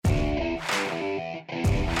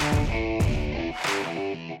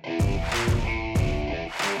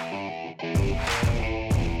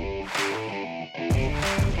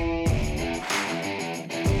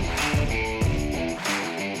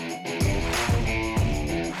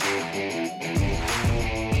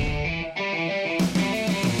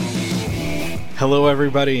Hello,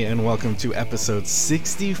 everybody, and welcome to episode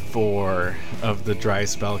 64 of the Dry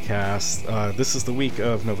Spellcast. This is the week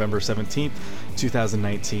of November 17th,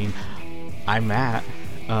 2019. I'm Matt.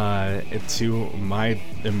 To my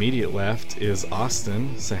immediate left is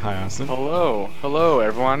Austin. Say hi, Austin. Hello,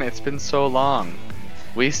 everyone. It's been so long.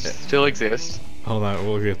 We still exist. Hold on,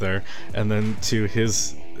 we'll get there. And then to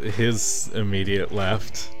his immediate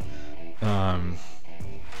left, that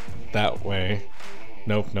way.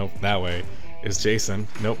 Nope, that way. Is Jason.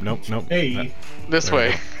 Nope. Hey. This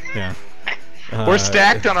way. Yeah. We're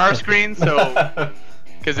stacked on our screen, so...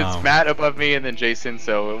 Because it's Matt above me and then Jason,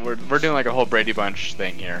 so we're doing like a whole Brady Bunch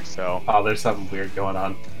thing here, so... Oh, there's something weird going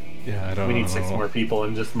on. Yeah, I don't know. We need 6 more people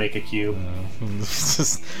and just make a queue.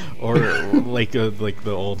 Or like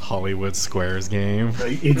the old Hollywood Squares game.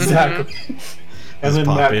 Exactly. And then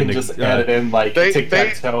Matt can just add it in like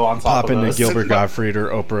tic-tac-toe on top pop of into us. Gilbert Gottfried or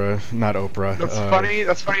Oprah, not Oprah. That's funny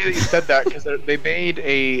that you said that, because they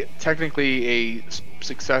made technically a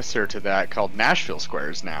successor to that called Nashville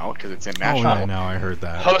Squares now, because it's in Nashville. Oh, now I heard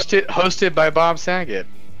that. Hosted by Bob Saget.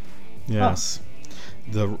 Yes.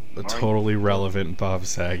 The totally relevant Bob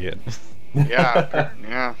Saget.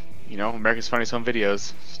 Yeah. You know, America's Funniest Home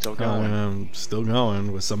Videos. Still going. Still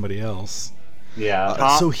going with somebody else. Yeah.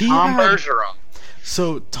 Tom Bergeron.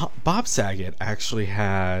 So Bob Saget actually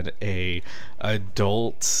had a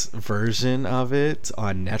adult version of it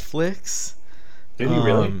on Netflix. Did he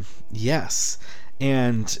really? Yes.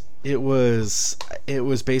 And it was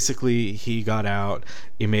basically, he got out,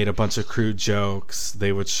 he made a bunch of crude jokes,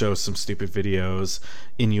 they would show some stupid videos,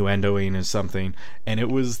 innuendoing and something, and it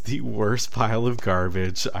was the worst pile of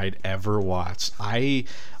garbage I'd ever watched.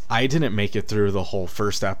 I didn't make it through the whole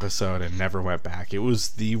first episode and never went back. It was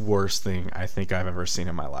the worst thing I think I've ever seen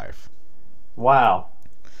in my life. Wow.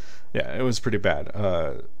 Yeah, it was pretty bad.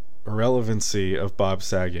 Relevancy of Bob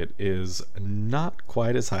Saget is not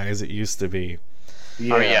quite as high as it used to be.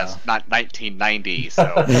 Yeah. Oh yes, not 1990,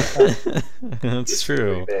 so that's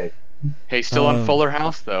true. Hey, still on Fuller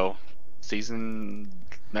House though.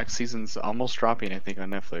 Next season's almost dropping, I think, on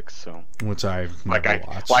Netflix. So, which I've never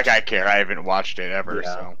watched. Like I care, I haven't watched it ever.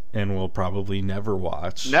 Yeah. So, and will probably never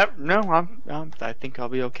watch. No, I think I'll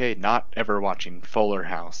be okay. Not ever watching Fuller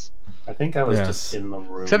House. I think I was just in the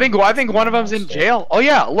room. So I think one of them's in jail. Oh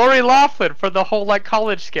yeah, Lori Loughlin for the whole like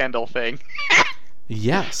college scandal thing.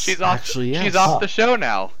 Yes, she's off the show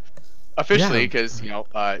now, officially, because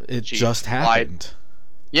it just happened.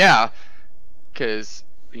 Yeah, because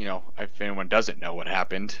if anyone doesn't know what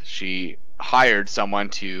happened, she hired someone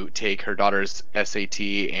to take her daughter's SAT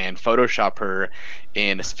and Photoshop her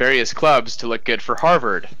in various clubs to look good for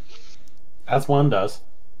Harvard. As one does.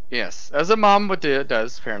 Yes, as a mom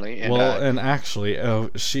does apparently. And, and actually,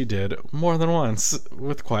 she did more than once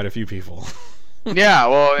with quite a few people. Yeah,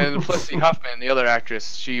 well, and Felicity Huffman, the other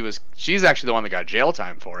actress, she's actually the one that got jail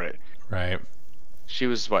time for it. Right. She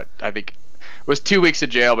was I think it was 2 weeks of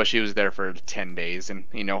jail, but she was there for 10 days in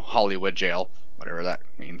Hollywood jail, whatever that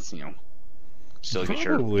means. Still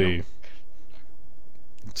probably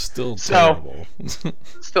still terrible.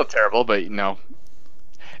 Still terrible, but ain't no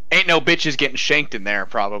bitches getting shanked in there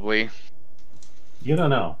probably. You don't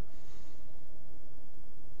know.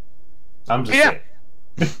 I'm just saying.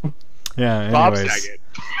 Yeah, anyways,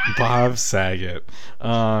 Bob Saget.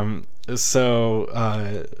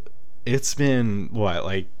 So it's been what,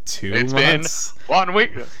 like 2 months? It's been 1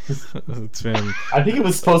 week. It's been. I think it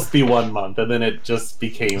was supposed to be 1 month, and then it just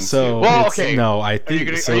became 2. Well, okay. No, I think.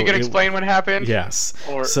 Are you gonna explain what happened? Yes.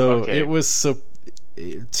 It was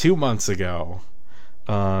 2 months ago,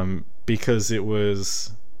 because it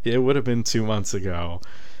would have been 2 months ago.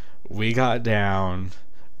 We got down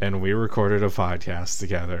and we recorded a podcast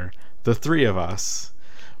together. The 3 of us,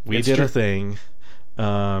 we did a thing.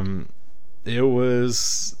 It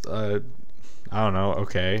was, I don't know,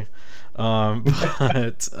 okay.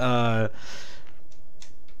 But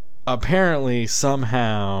apparently,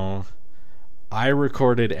 somehow, I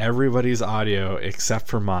recorded everybody's audio except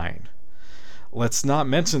for mine. Let's not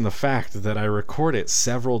mention the fact that I record it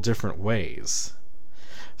several different ways.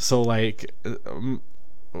 So, like,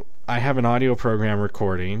 I have an audio program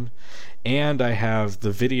recording, and I have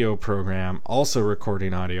the video program also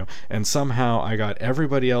recording audio, and somehow I got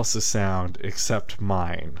everybody else's sound except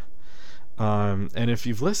mine. And if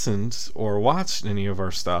you've listened or watched any of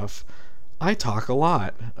our stuff, I talk a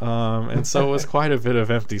lot, and so it was quite a bit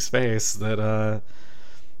of empty space that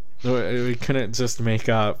we couldn't just make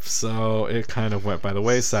up, so it kind of went by the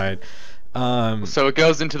wayside. So it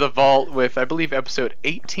goes into the vault with, I believe, episode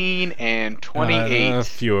 18 and 28. A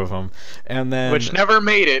few of them. And then... Which never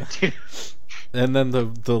made it. And then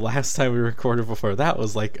the last time we recorded before that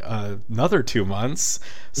was like another 2 months.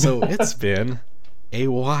 So it's been a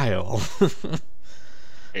while.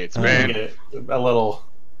 It's been a little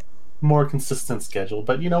more consistent schedule,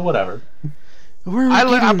 but whatever.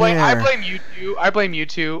 I blame you two. I blame you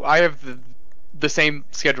two. I have the same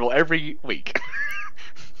schedule every week.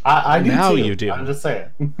 I do now too. You do. I'm just saying.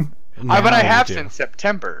 But I have since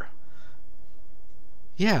September.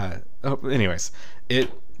 Yeah. Oh, anyways, and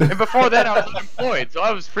before that I was unemployed, so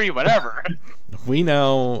I was free whenever. We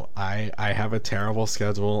know I have a terrible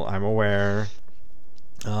schedule. I'm aware.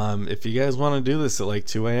 If you guys want to do this at like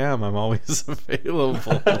 2 a.m., I'm always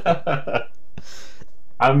available.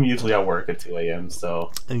 I'm usually at work at 2 a.m.,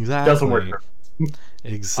 so exactly. It doesn't work.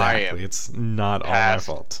 Exactly. It's not all my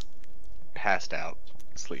fault. Passed out,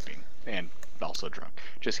 sleeping, and also drunk.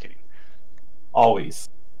 Just kidding. Always.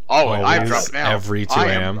 I'm drunk now. Every 2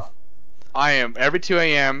 a.m. I am every 2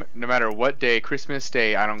 a.m. no matter what day, Christmas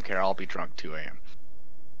Day, I don't care. I'll be drunk 2 a.m.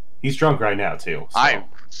 He's drunk right now too.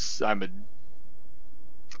 So.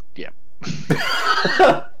 Yeah.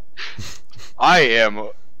 I am.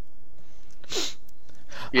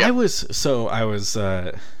 Yeah. I was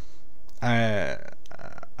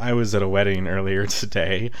at a wedding earlier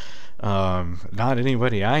today. Not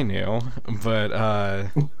anybody I knew, but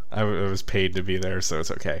I was paid to be there, so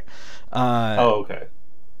it's okay. Okay.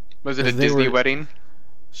 Was it a Disney wedding?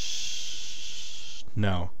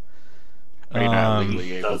 No. Are you not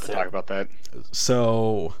legally able to talk about that?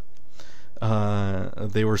 So,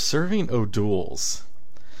 they were serving O'Doul's,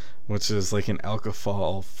 which is like an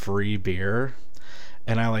alcohol-free beer.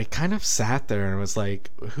 And I like kind of sat there and was like,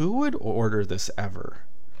 who would order this ever?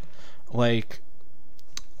 Like,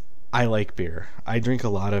 I like beer. I drink a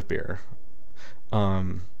lot of beer.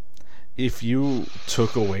 If you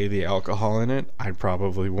took away the alcohol in it, I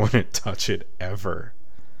probably wouldn't touch it ever.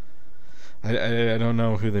 I don't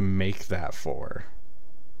know who they make that for.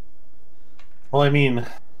 Well, I mean,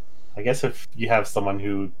 I guess if you have someone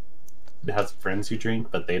who has friends who drink,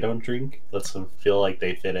 but they don't drink, lets them feel like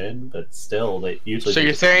they fit in, but still, they usually... So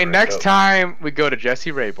you're saying next time we go to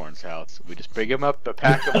Jesse Rayborn's house, we just bring him up a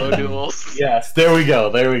pack of O'Doul's? Yes, there we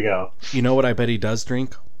go. You know what I bet he does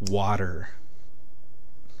drink? Water.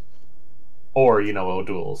 Or,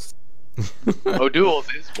 O'Doul's. O'Doul's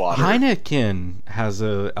is water. Heineken has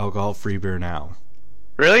a alcohol-free beer now.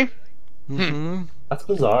 Really? Mm-hmm. That's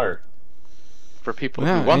bizarre. For people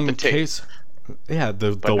who want the taste.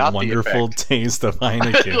 The wonderful taste of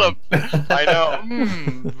Heineken. I know.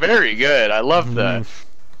 Very good. I love that.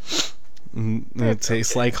 It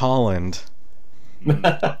tastes like Holland.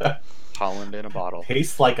 Holland in a bottle.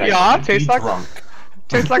 Tastes like I should be drunk.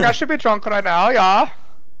 Tastes like I should be drunk right now, yeah.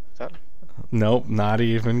 Is that... Nope, not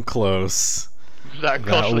even close. We're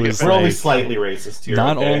only slightly racist here.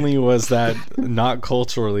 Not only was that not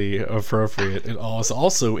culturally appropriate, it was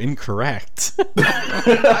also incorrect.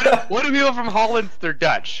 What do people from Holland? They're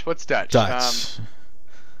Dutch. What's Dutch? Dutch.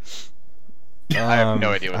 I have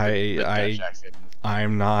no idea what the Dutch accent is.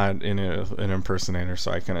 I'm not an impersonator,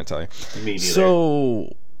 so I couldn't tell you. Me neither.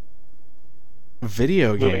 So,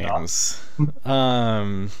 video games.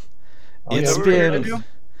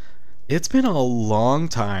 It's been a long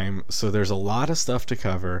time, so there's a lot of stuff to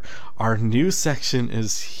cover. Our news section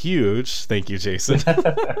is huge. Thank you, Jason,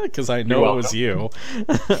 because I know it was you.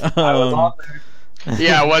 I was on there.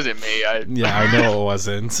 Yeah, it wasn't me. Yeah, I know it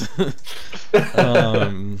wasn't.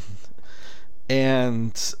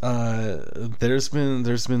 And there's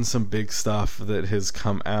been some big stuff that has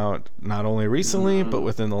come out not only recently but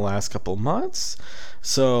within the last couple months.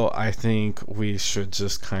 So I think we should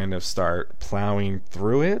just kind of start plowing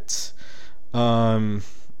through it. I'm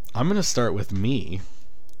gonna start with me.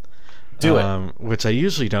 Do it. Which I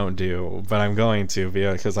usually don't do, but I'm going to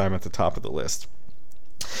because I'm at the top of the list.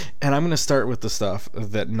 And I'm gonna start with the stuff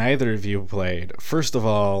that neither of you played. First of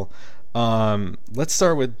all, let's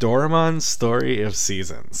start with Doraemon's Story of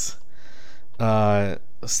Seasons.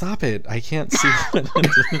 Stop it! I can't see.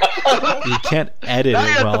 You can't edit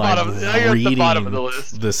it while I'm reading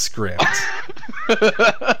the script.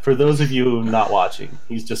 For those of you not watching,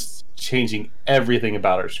 he's just changing everything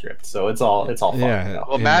about our script, so it's all fun. Yeah.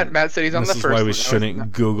 Well, Matt said he's on the first one. This is why we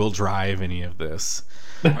shouldn't Google Drive any of this.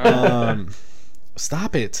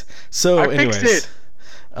 Stop it. So, anyways, fixed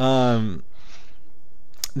it.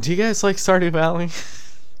 Do you guys like Stardew Valley?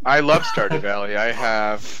 I love Stardew Valley. I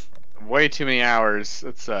have way too many hours.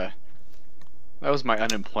 That was my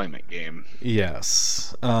unemployment game.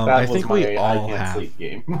 Yes. I think we all have.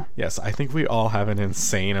 Game. Yes, I think we all have an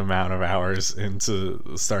insane amount of hours into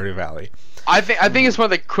Stardew Valley. I think it's one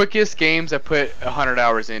of the quickest games I put 100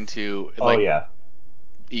 hours into. Oh yeah.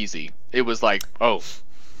 easy. It was like, oh,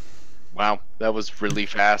 wow, that was really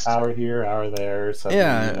fast. Hour here, hour there. Suddenly,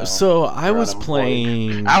 Yeah, so I was unemployed.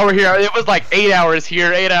 playing. Hour here, it was like 8 hours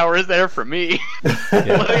here, 8 hours there for me.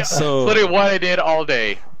 Yeah, so literally what I did all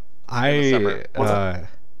day. I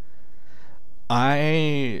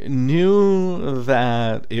knew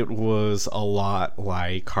that it was a lot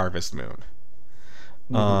like Harvest Moon.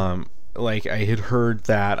 Like I had heard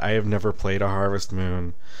that. I have never played a Harvest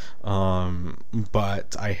Moon,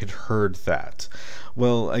 but I had heard that.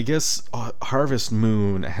 Well, I guess Harvest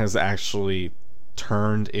Moon has actually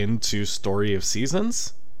turned into Story of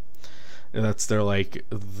Seasons. And that's their like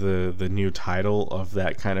the new title of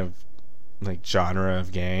that kind of like genre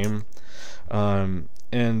of game. And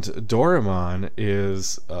Doraemon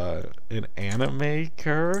is an anime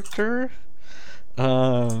character.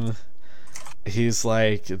 He's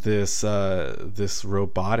like this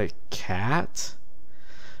robotic cat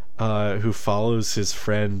who follows his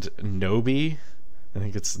friend Nobi. I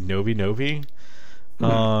think it's Nobi.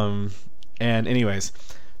 And anyways,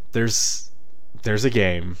 there's a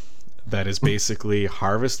game that is basically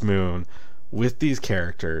Harvest Moon with these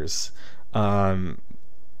characters.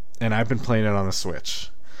 And I've been playing it on the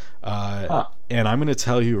Switch. And I'm going to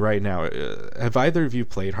tell you right now, have either of you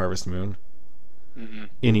played Harvest Moon?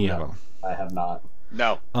 Any of them? I have not.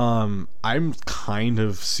 No. I'm kind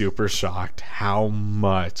of super shocked how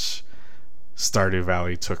much Stardew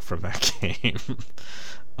Valley took from that game.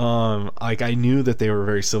 Like I knew that they were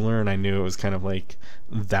very similar, and I knew it was kind of like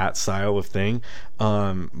that style of thing.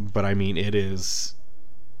 But I mean, it is,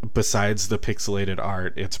 besides the pixelated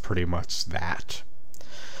art, it's pretty much that.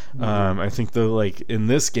 I think like in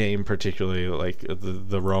this game particularly, like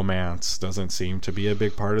the romance doesn't seem to be a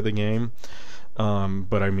big part of the game.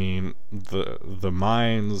 But I mean, the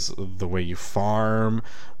mines, the way you farm,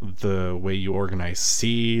 the way you organize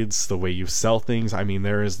seeds, the way you sell things. I mean,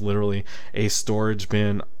 there is literally a storage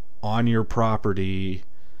bin on your property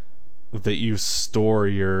that you store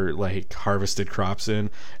your like harvested crops in,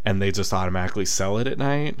 and they just automatically sell it at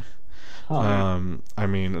night. I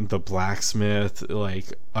mean, the blacksmith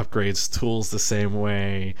like upgrades tools the same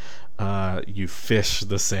way. You fish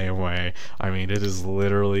the same way. I mean, it is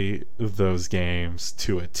literally those games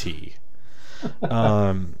to a T.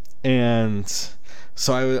 And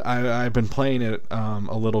so I've been playing it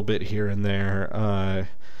a little bit here and there.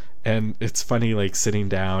 And it's funny, like, sitting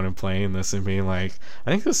down and playing this and being like,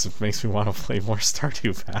 I think this makes me want to play more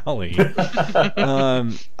Stardew Valley.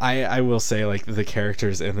 I will say, like, the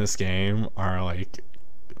characters in this game are,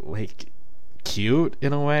 like cute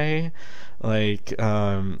in a way. Like,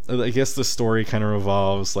 I guess the story kind of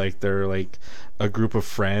revolves, like, they're, like, a group of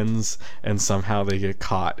friends, and somehow they get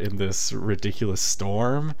caught in this ridiculous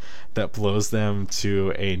storm that blows them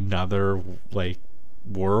to another, like,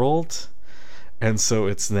 world. And so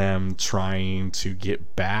it's them trying to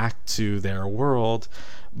get back to their world,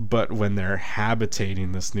 but when they're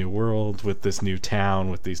habitating this new world with this new town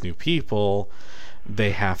with these new people,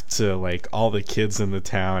 they have to, like, all the kids in the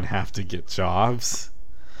town have to get jobs.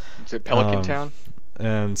 Is it Pelican Town?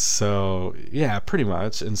 And so, yeah, pretty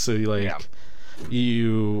much. And so, like,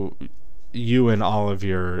 you and all of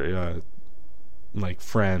your like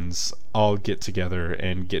friends all get together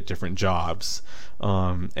and get different jobs,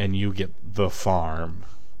 and you get the farm.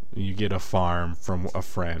 You get a farm from a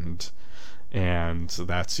friend, and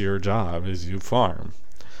that's your job, is you farm.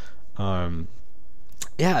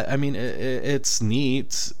 Yeah, I mean, it's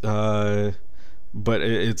neat, but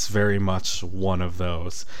it's very much one of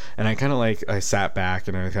those. And I kind of I sat back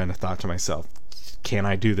and I kind of thought to myself, can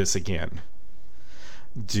I do this again?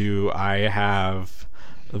 Do I have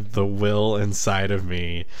the will inside of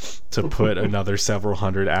me to put another several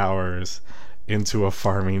hundred hours into a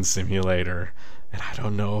farming simulator? And I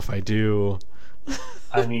don't know if I do.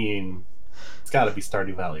 I mean, it's got to be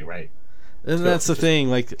Stardew Valley, right? And that's the thing.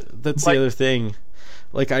 Like, that's the other thing.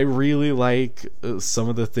 Like, I really like some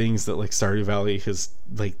of the things that, like, Stardew Valley has,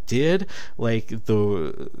 like, did. Like,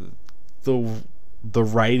 the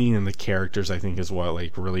writing and the characters, I think, is what,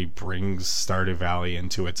 like, really brings Stardew Valley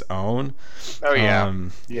into its own. Oh, yeah.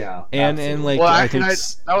 Yeah. And like, well, I think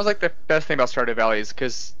that was, like, the best thing about Stardew Valley is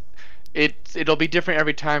because it'll be different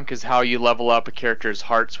every time, because how you level up a character's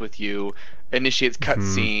hearts with you initiates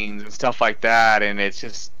cutscenes and stuff like that, and it's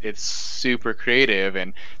super creative.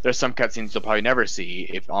 And there's some cutscenes you'll probably never see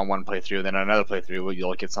if on one playthrough, then on another playthrough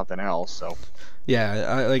you'll get something else. So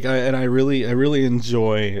yeah, I really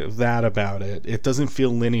enjoy that about it. It doesn't feel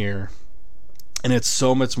linear, and it's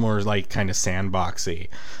so much more like kind of sandboxy.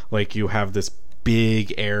 Like, you have this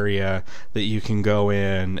big area that you can go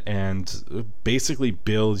in and basically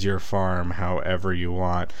build your farm however you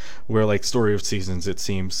want. Where like Story of Seasons, it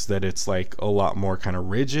seems that it's like a lot more kind of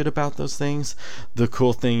rigid about those things. The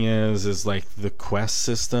cool thing is like the quest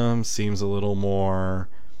system seems a little more,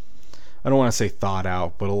 I don't want to say thought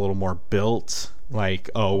out, but a little more built. Like,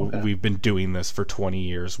 we've been doing this for 20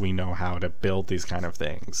 years. We know how to build these kind of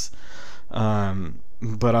things.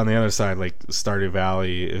 But on the other side, like Stardew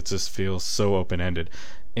Valley, it just feels so open-ended.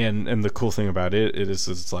 And the cool thing about it is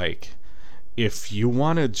it's like, if you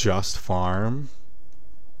want to just farm,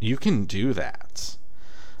 you can do that.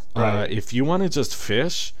 Right. If you want to just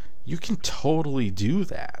fish, you can totally do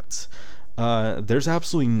that. There's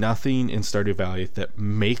absolutely nothing in Stardew Valley that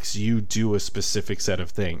makes you do a specific set of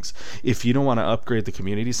things. If you don't want to upgrade the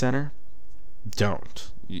community center, don't.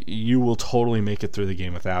 You will totally make it through the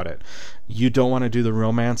game without it. You don't want to do the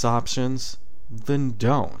romance options, then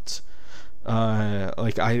don't. I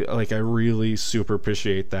really super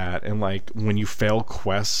appreciate that. And like when you fail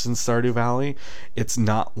quests in Stardew Valley, it's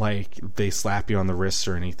not like they slap you on the wrist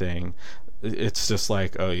or anything. It's just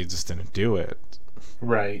like, oh, you just didn't do it.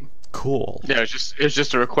 Right. Cool. Yeah, it's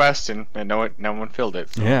just a request, and no one filled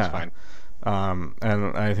it. So Yeah. It's fine.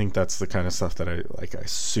 And I think that's the kind of stuff that I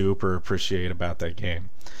super appreciate about that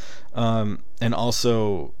game. And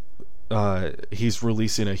also, he's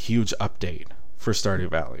releasing a huge update for Stardew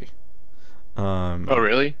Valley. Oh,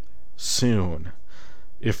 really? Soon,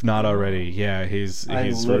 if not already. Yeah, he's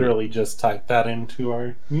literally just typed that into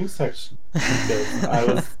our news section because I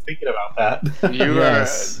was thinking about that. You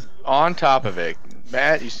Yes. are on top of it,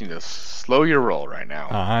 Matt. You just need to slow your roll right now.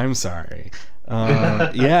 I'm sorry.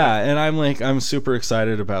 Yeah, and I'm super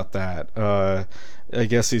excited about that. I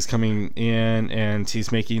guess he's coming in and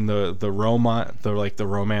he's making the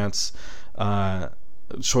romance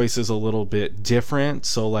choices a little bit different.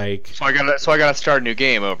 So I gotta start a new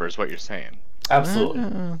game over, is what you're saying.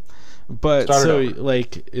 Absolutely. But Start so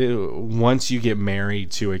over. once you get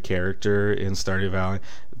married to a character in Stardew Valley,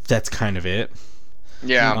 that's kind of it.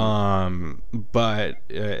 Yeah. But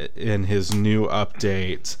in his new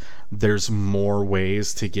update, there's more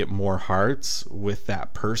ways to get more hearts with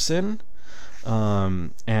that person.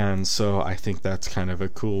 And so I think that's kind of a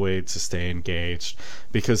cool way to stay engaged,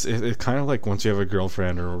 because it kind of like once you have a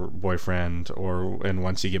girlfriend or boyfriend, and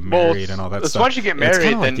once you get married and all that stuff. Once you get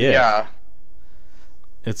married, then yeah.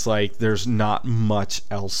 It's like there's not much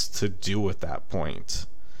else to do at that point.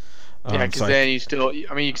 Yeah, because then you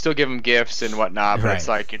can still give them gifts and whatnot, but it's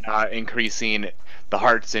like you're not increasing the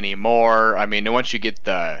hearts anymore. I mean, once you get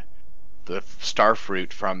the star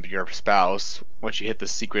fruit from your spouse, once you hit the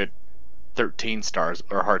secret 13 stars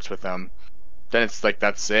or hearts with them, then it's like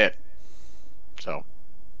that's it. So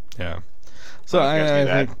yeah. So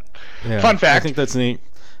I think, fun fact. I think that's neat.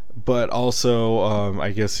 But also,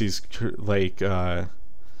 I guess he's like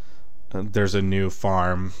there's a new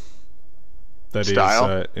farm that he's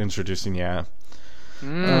introducing. Yeah.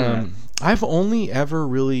 I've only ever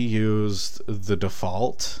really used the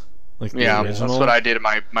default, like the original. That's what I did in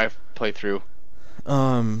my playthrough.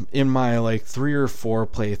 In my like 3 or 4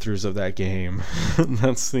 playthroughs of that game,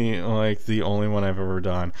 that's the only one I've ever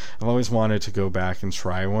done. I've always wanted to go back and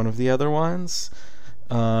try one of the other ones,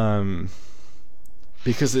 because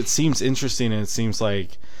it seems interesting, and it seems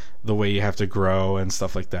like the way you have to grow and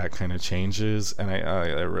stuff like that kind of changes, and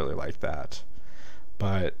I really like that.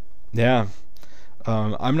 But yeah,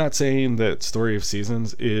 I'm not saying that Story of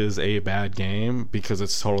Seasons is a bad game, because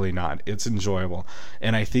it's totally not. It's enjoyable,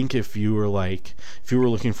 and I think if you were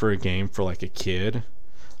looking for a game for like a kid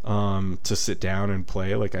to sit down and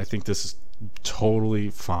play, like I think this is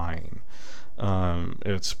totally fine.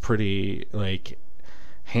 It's pretty like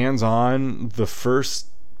hands-on. The first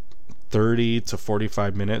 30 to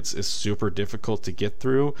 45 minutes is super difficult to get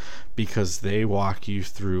through, because they walk you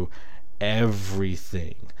through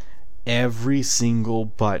everything. Every single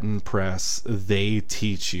button press they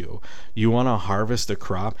teach you. You want to harvest a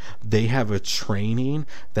crop, they have a training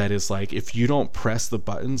that is like, if you don't press the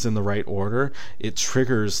buttons in the right order, it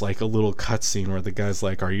triggers like a little cutscene where the guy's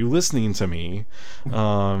like, are you listening to me?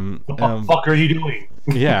 What the fuck are you doing?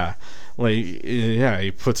 Yeah,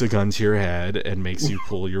 he puts a gun to your head and makes you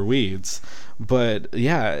pull your weeds. But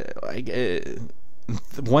yeah,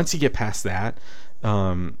 once you get past that,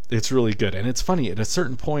 it's really good. And it's funny, at a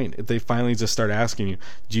certain point they finally just start asking you,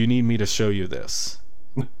 do you need me to show you this?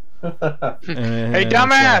 Hey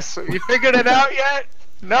dumbass, you figured it out yet?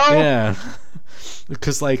 No. Yeah.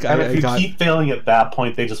 Because like if you keep failing at that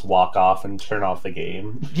point, they just walk off and turn off the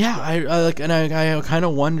game. Yeah, I kind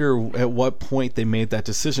of wonder at what point they made that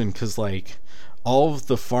decision, because like all of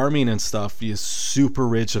the farming and stuff is super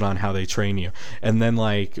rigid on how they train you. And then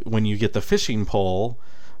like when you get the fishing pole,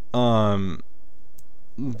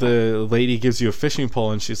 the lady gives you a fishing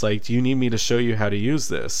pole and she's like, do you need me to show you how to use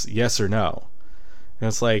this? Yes or no? And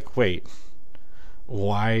it's like, wait,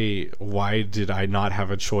 why did I not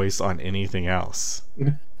have a choice on anything else?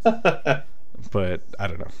 But I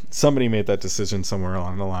don't know. Somebody made that decision somewhere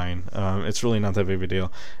along the line. It's really not that big of a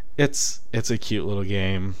deal. It's a cute little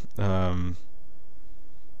game.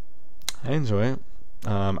 I enjoy it.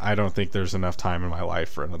 I don't think there's enough time in my life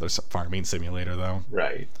for another farming simulator, though.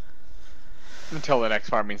 Right. Until the next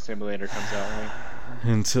farming simulator comes out, right?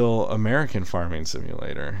 Until American Farming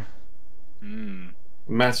Simulator.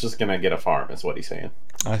 Matt's just gonna get a farm, is what he's saying.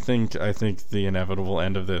 I think the inevitable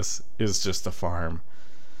end of this is just a farm.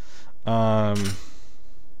 Yeah,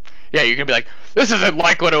 you can be like, this isn't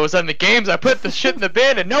like what it was in the games. I put the shit in the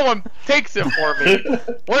bin and no one takes it for me.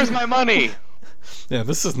 Where's my money? Yeah,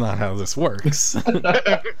 this is not how this works.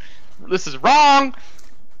 This is wrong.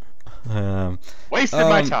 Wasted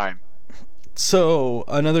my time. So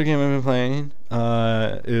another game I've been playing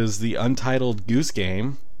is the Untitled Goose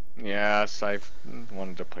Game. Yes, I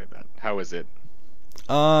wanted to play that. How is it?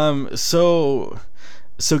 So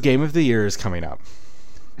Game of the Year is coming up.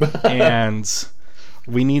 And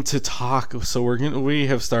we need to talk. So we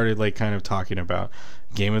have started like kind of talking about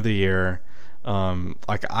Game of the Year.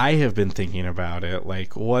 Like I have been thinking about it.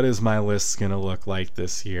 Like, what is my list gonna look like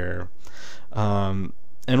this year?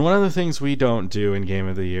 And one of the things we don't do in Game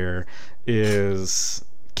of the Year is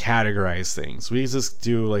categorize things. We just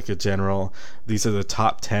do like a general, these are the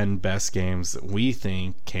top 10 best games that we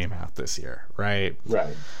think came out this year, right?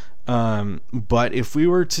 Right. But if we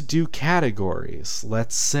were to do categories,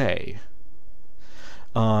 let's say,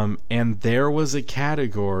 and there was a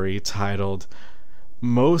category titled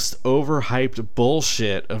Most Overhyped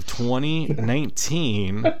Bullshit of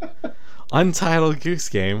 2019, Untitled Goose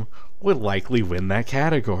Game would likely win that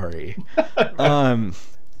category.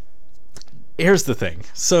 Here's the thing.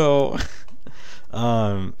 So,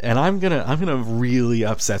 and I'm gonna really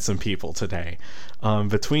upset some people today.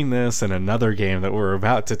 Between this and another game that we're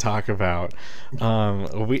about to talk about,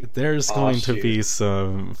 there's going to be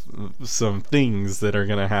some things that are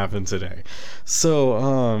gonna happen today.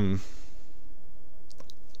 So,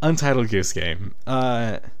 Untitled Goose Game.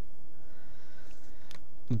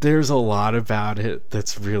 There's a lot about it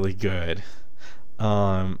that's really good.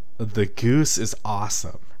 The goose is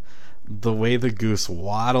awesome. The way the goose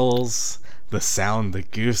waddles, the sound the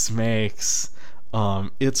goose makes,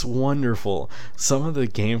 it's wonderful. Some of the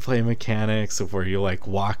gameplay mechanics of where you like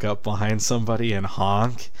walk up behind somebody and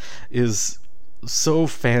honk is so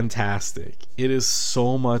fantastic. It is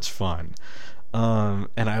so much fun. And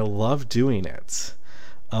I love doing it.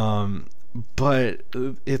 But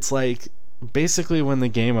it's like, basically when the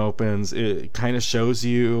game opens, it kind of shows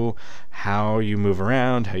you how you move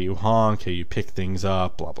around, how you honk, how you pick things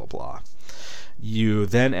up, blah blah blah. You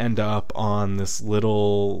then end up on this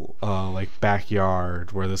little like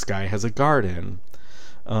backyard where this guy has a garden,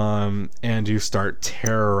 and you start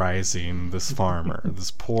terrorizing this farmer, this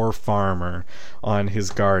poor farmer on his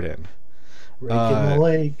garden. Rake in the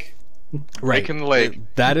lake. Right. Rake in the lake.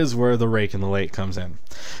 That is where the rake in the lake comes in.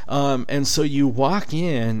 And so you walk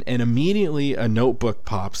in and immediately a notebook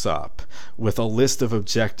pops up with a list of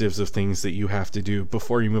objectives of things that you have to do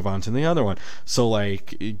before you move on to the other one. So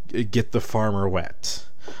like get the farmer wet,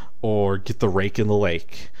 or get the rake in the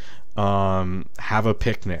lake, have a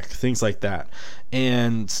picnic, things like that.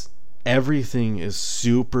 And everything is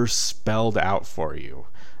super spelled out for you.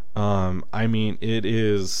 I mean, it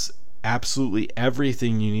is absolutely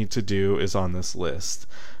everything you need to do is on this list.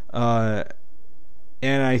 And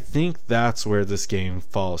I think that's where this game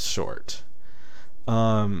falls short.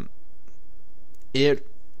 I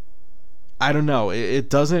don't know, it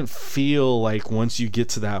doesn't feel like once you get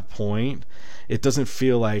to that point, it doesn't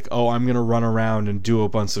feel like, oh, I'm gonna run around and do a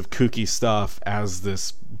bunch of kooky stuff as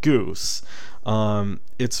this goose.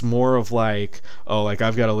 It's more of like, oh, like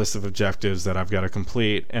I've got a list of objectives that I've got to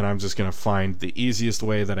complete, and I'm just gonna find the easiest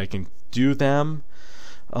way that I can do them.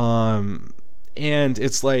 And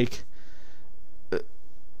it's like,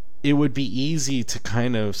 it would be easy to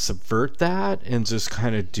kind of subvert that and just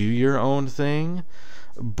kind of do your own thing,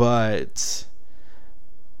 but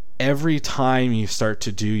every time you start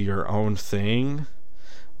to do your own thing,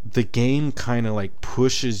 the game kind of like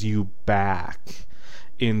pushes you back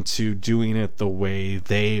into doing it the way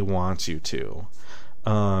they want you to.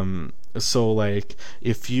 So like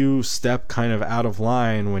if you step kind of out of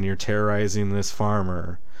line when you're terrorizing this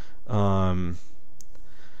farmer,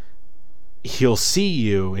 he'll see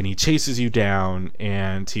you and he chases you down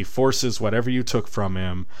and he forces whatever you took from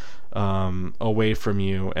him away from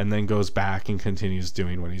you, and then goes back and continues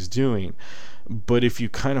doing what he's doing. But if you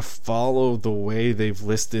kind of follow the way they've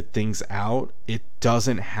listed things out, it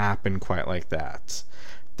doesn't happen quite like that.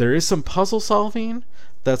 There is some puzzle solving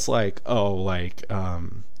that's like,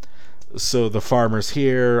 so the farmer's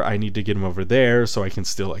here, I need to get him over there so I can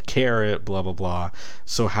steal a carrot, blah blah blah.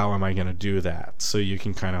 So how am I going to do that? So you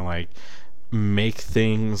can kind of like make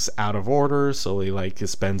things out of order. So he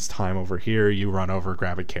spends time over here, you run over,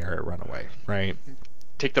 grab a carrot, run away, right?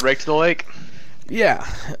 Take the rake to the lake. Yeah,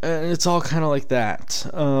 it's all kind of like that.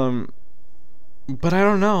 But I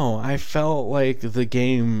don't know. I felt like the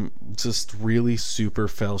game just really super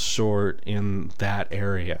fell short in that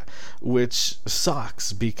area, which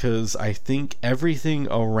sucks because I think everything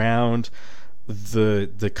around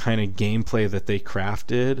the kind of gameplay that they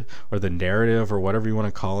crafted, or the narrative, or whatever you want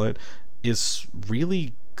to call it, is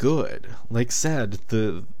really good. Like said,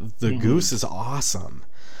 the goose is awesome.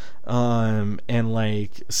 And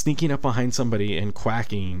like sneaking up behind somebody and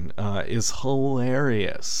quacking is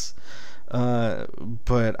hilarious.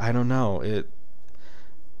 But I don't know,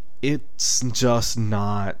 it's just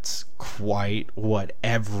not quite what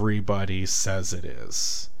everybody says it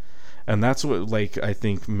is. And that's what, like, I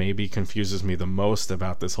think maybe confuses me the most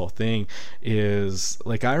about this whole thing is,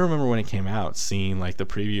 like, I remember when it came out, seeing, like, the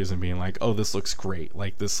previews and being like, oh, this looks great.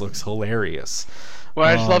 Like, this looks hilarious. Well,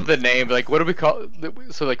 I just love the name. Like, what do we call it?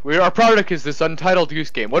 So, like, our product is this Untitled Goose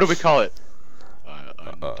Game. What do we call it?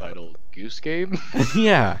 Untitled Goose Game?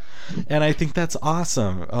 Yeah. And I think that's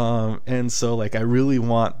awesome. And so, like, I really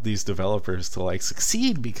want these developers to, like,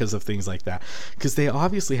 succeed because of things like that. Because they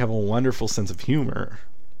obviously have a wonderful sense of humor.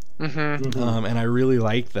 Mm-hmm. And I really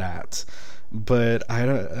like that, but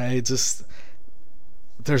there's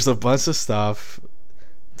a bunch of stuff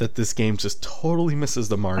that this game just totally misses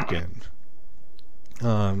the mark in,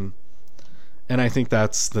 and I think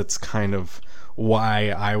that's kind of why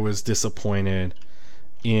I was disappointed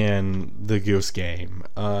in the Goose Game,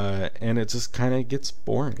 and it just kind of gets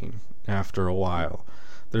boring after a while.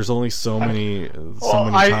 There's only so many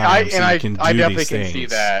times you can do these things. See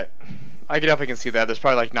that. I definitely can see that. There's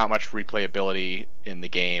probably like not much replayability in the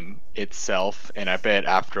game itself, and I bet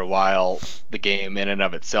after a while, the game in and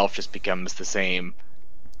of itself just becomes the same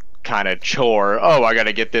kind of chore. Oh, I got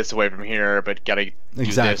to get this away from here, but got to do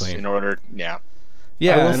this in order. Yeah.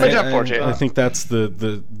 Yeah, I think that's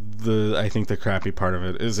the I think the crappy part of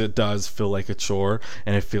it is it does feel like a chore,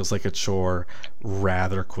 and it feels like a chore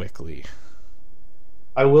rather quickly.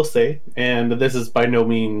 I will say, and this is by no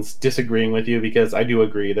means disagreeing with you, because I do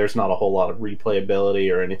agree there's not a whole lot of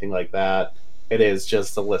replayability or anything like that. It is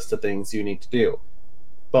just a list of things you need to do.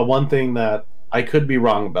 But one thing that I could be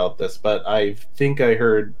wrong about this, but I think I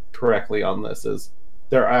heard correctly on this, is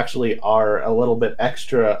there actually are a little bit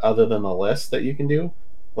extra other than the list that you can do,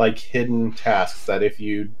 like hidden tasks that if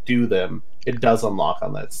you do them, it does unlock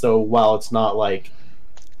on that. So while it's not like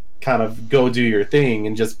kind of go do your thing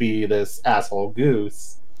and just be this asshole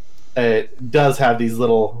goose, it does have these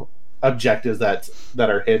little objectives that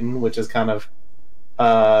are hidden, which is kind of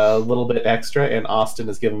a little bit extra, and Austin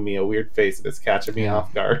is giving me a weird face and it's catching me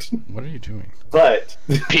off guard. What are you doing? But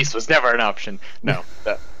peace was never an option. No.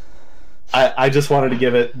 I just wanted to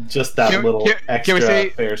give it just that little extra can we say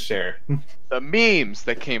fair share. The memes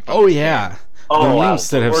that came from the game. The memes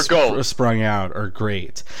that have sprung out are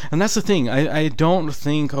great. And that's the thing. I don't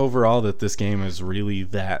think overall that this game is really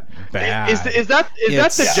that bad. Is that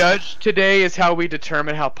the judge today, is how we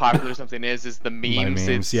determine how popular something is the memes?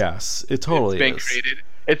 Memes, yes. It totally it's been created.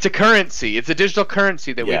 It's a currency. It's a digital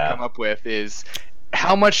currency that we've come up with, is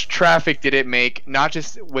how much traffic did it make, not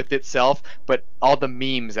just with itself, but all the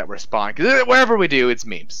memes that were spawned. Because wherever we do, it's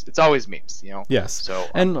memes. It's always memes, you know? Yes. So,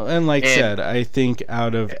 and like said, I think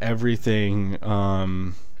out of everything,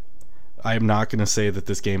 I'm not going to say that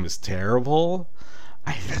this game is terrible.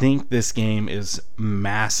 I think this game is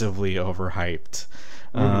massively overhyped.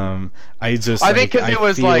 I think because it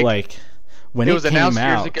was like when it was announced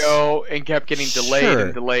years ago and kept getting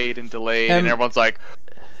delayed, and everyone's like,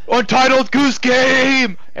 Untitled Goose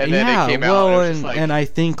Game, and then it came out. And I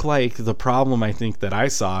think like the problem I think that I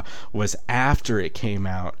saw was after it came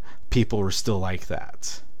out, people were still like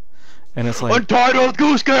that, and it's like Untitled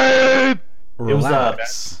Goose Game. Relax. It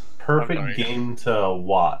was a perfect game to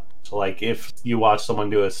watch. Like if you watch someone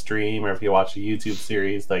do a stream, or if you watch a YouTube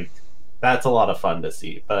series, like that's a lot of fun to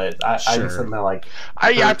see. But I just think that like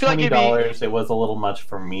I feel like $20, it was a little much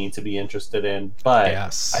for me to be interested in. But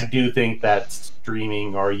I do think that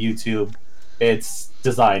streaming or YouTube, it's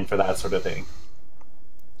designed for that sort of thing.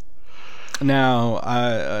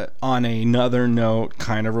 Now, on another note,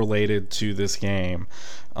 kind of related to this game,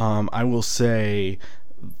 I will say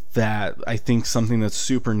that I think something that's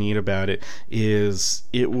super neat about it is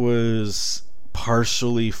it was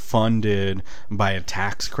partially funded by a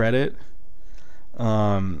tax credit,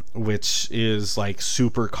 which is like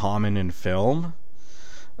super common in film,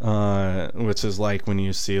 which is like when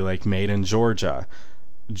you see like Made in Georgia.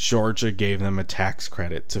 Georgia gave them a tax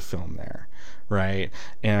credit to film there, right?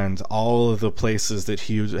 And all of the places that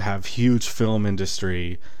have huge film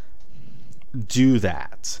industry do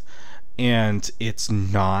that. And it's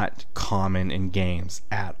not common in games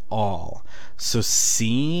at all. So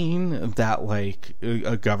seeing that like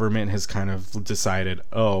a government has kind of decided,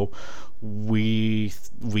 oh, we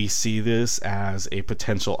see this as a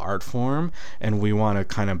potential art form and we want to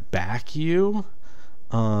kind of back you,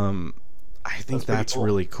 I think that's cool.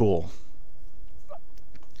 Really cool.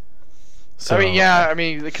 So, I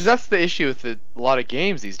mean, because that's the issue with a lot of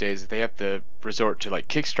games these days, is they have to resort to like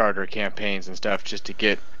Kickstarter campaigns and stuff just to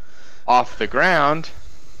get off the ground.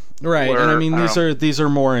 Right, and I mean these are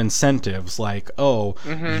more incentives, like, oh,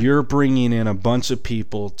 you're bringing in a bunch of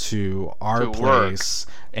people to our place,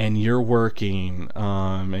 and you're working,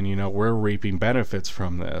 and you know we're reaping benefits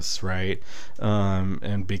from this, right?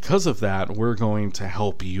 And because of that, we're going to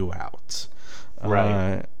help you out,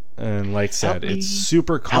 right? And like I said, it's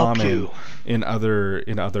super common in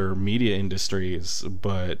other media industries,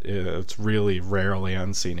 but it's really rarely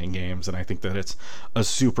unseen in games, and I think that it's a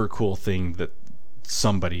super cool thing that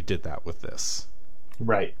somebody did that with this.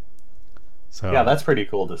 Right. So yeah, that's pretty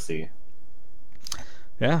cool to see.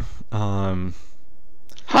 Yeah.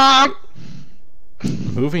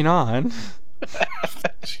 Moving on.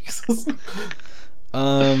 Jesus.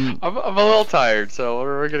 I'm a little tired, so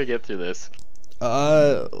we're gonna get through this.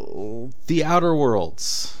 The Outer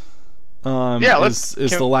Worlds. Is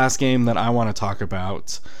the last game that I want to talk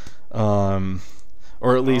about.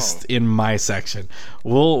 Or at least in my section.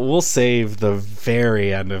 We'll save the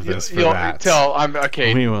very end of this for that. I'm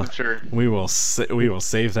okay. Sure. We will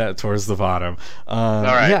save that towards the bottom. All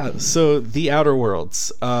right. Yeah. So The Outer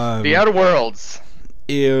Worlds. The Outer Worlds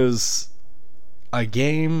is a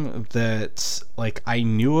game that like I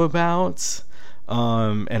knew about.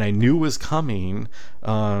 And I knew was coming,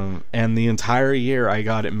 and the entire year I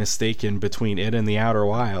got it mistaken between it and the Outer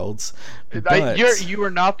Wilds. But you are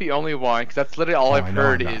not the only one, because that's literally all I've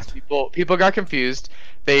heard is people got confused.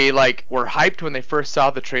 They like were hyped when they first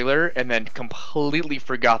saw the trailer, and then completely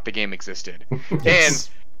forgot the game existed. And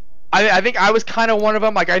I think I was kind of one of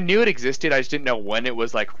them. Like I knew it existed, I just didn't know when it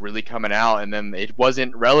was like really coming out, and then it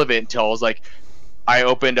wasn't relevant until I was like, I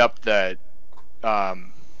opened up the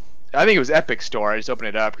I think it was Epic Store. I just opened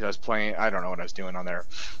it up because I was playing. I don't know what I was doing on there,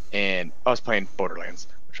 and I was playing Borderlands,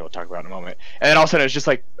 which I'll talk about in a moment. And then all of a sudden, it was just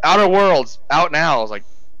like Outer Worlds out now. I was like,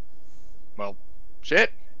 "Well,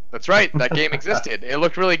 shit, that's right. That game existed. It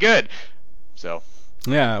looked really good." So.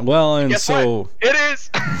 Yeah. Well, and so what? It is.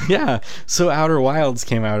 Yeah. So Outer Wilds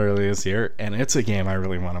came out earlier this year, and it's a game I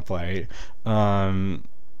really want to play.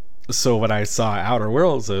 So when I saw Outer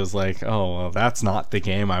Worlds, I was like, oh, well, that's not the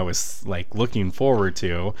game I was like looking forward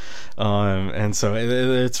to. And so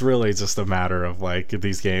it's really just a matter of like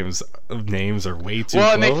these games names are way too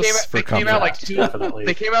close for comfort.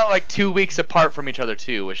 They came out like 2 weeks apart from each other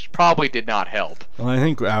too, which probably did not help. Well, I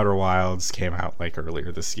think Outer Wilds came out like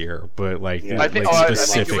earlier this year, but like,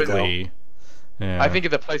 specifically. I think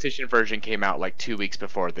the PlayStation version came out like 2 weeks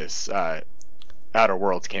before this Outer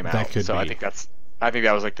Worlds came out. That could be. I think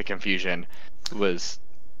that was like the confusion was.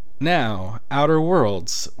 Now, Outer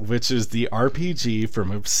Worlds, which is the RPG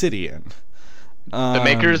from Obsidian. The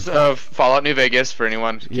makers of Fallout New Vegas, for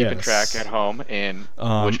anyone keeping track at home, and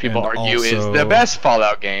which people argue is the best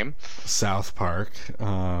Fallout game. South Park.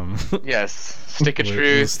 Yes, Stick of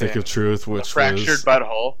Truth. Stick of Truth, which Fractured was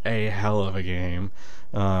Butthole. A hell of a game.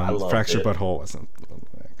 Fractured Butthole wasn't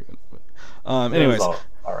that good. But, anyways.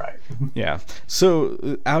 All right. Yeah.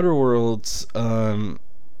 So Outer Worlds, I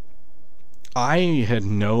had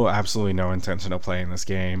absolutely no intention of playing this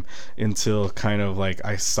game until kind of like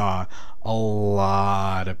I saw a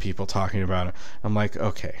lot of people talking about it. I'm like,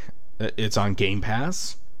 okay, it's on Game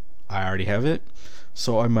Pass. I already have it,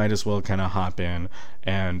 so I might as well kind of hop in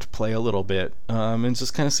and play a little bit, and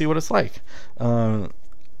just kind of see what it's like.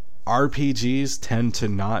 RPGs tend to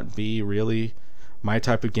not be really my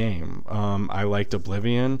type of game. I liked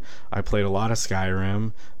Oblivion. I played a lot of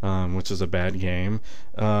Skyrim, which is a bad game,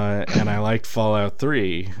 and I liked Fallout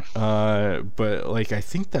 3. But like, I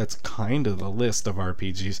think that's kind of the list of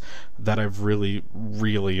RPGs that I've really,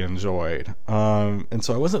 really enjoyed. And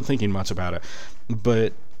so I wasn't thinking much about it,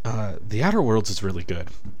 but The Outer Worlds is really good.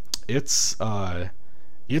 it's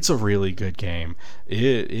a really good game.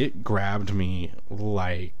 It grabbed me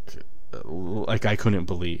like I couldn't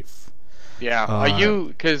believe. Yeah,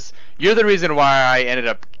 because you're the reason why I ended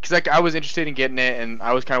up, because like I was interested in getting it, and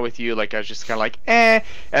I was kind of with you, like I was just kind of like, and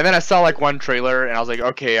then I saw like one trailer, and I was like,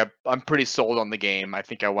 okay, I'm pretty sold on the game. I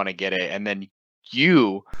think I want to get it, and then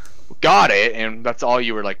you got it, and that's all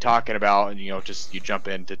you were like talking about, and just you jump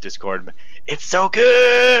into Discord. It's so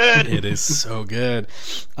good. It is so good.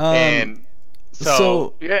 And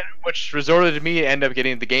so yeah, which resorted to me to end up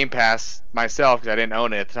getting the Game Pass myself because I didn't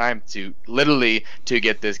own it at the time to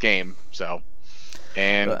get this game. So,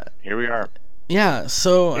 and here we are. Yeah.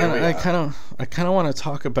 So I kind of want to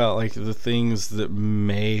talk about like the things that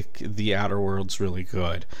make the Outer Worlds really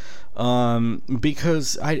good.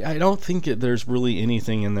 Because I don't think there's really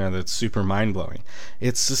anything in there that's super mind-blowing.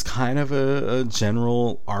 It's just kind of a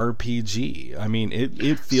general RPG. I mean,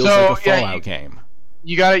 it feels like a Fallout game.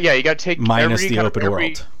 You gotta take minus the open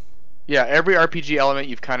world. Yeah, every RPG element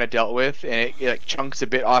you've kind of dealt with, and it like chunks a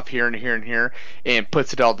bit off here and here and here, and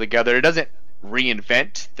puts it all together. It doesn't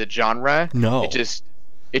reinvent the genre. No, it just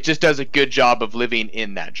does a good job of living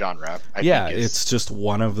in that genre. I think it's just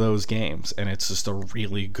one of those games, and it's just a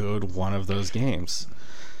really good one of those games.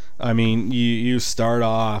 I mean, you start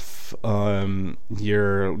off,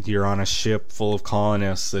 you're on a ship full of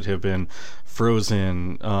colonists that have been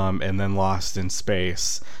frozen and then lost in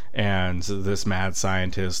space, and this mad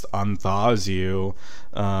scientist unthaws you,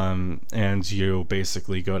 and you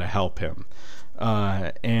basically go to help him,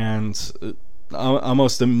 and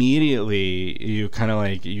almost immediately you kind of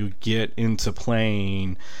like you get into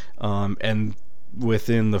playing, and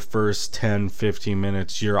within the first 10-15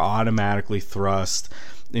 minutes you're automatically thrust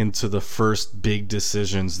into the first big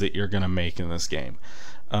decisions that you're going to make in this game.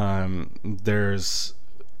 There's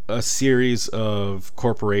a series of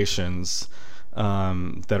corporations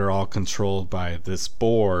that are all controlled by this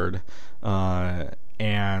board,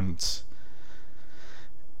 and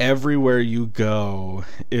everywhere you go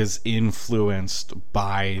is influenced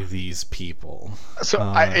by these people. So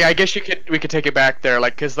I guess we could take it back there,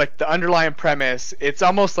 like, because like the underlying premise, it's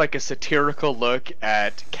almost like a satirical look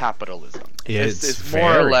at capitalism. It's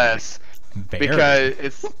more or less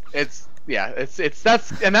because it's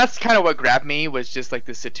that's kind of what grabbed me, was just like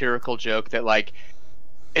the satirical joke that like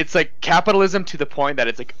it's like capitalism to the point that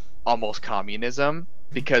it's like almost communism,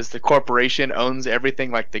 because the corporation owns everything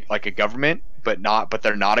like a government, but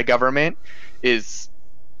they're not a government. It's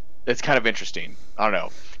kind of interesting. I don't know,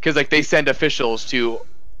 because like they send officials to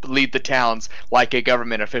lead the towns like a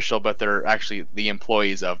government official, but they're actually the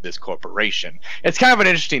employees of this corporation. It's kind of an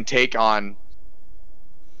interesting take on,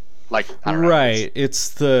 like, I don't know, right. It's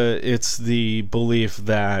the belief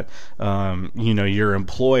that your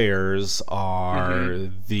employers are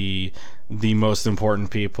the most important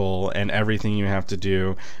people, and everything you have to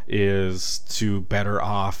do is to better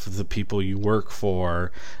off the people you work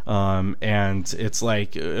for, and it's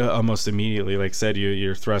like almost immediately, like I said,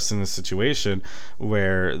 you're thrust in this situation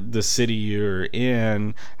where the city you're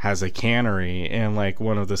in has a cannery, and like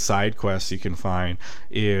one of the side quests you can find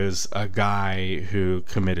is a guy who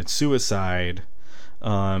committed suicide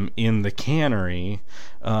in the cannery,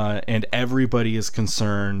 and everybody is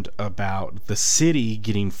concerned about the city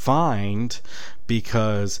getting fined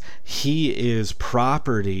because he is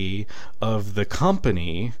property of the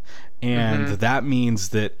company, and that means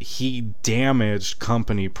that he damaged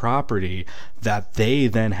company property that they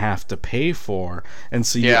then have to pay for. And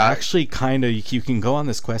so you actually kind of, you can go on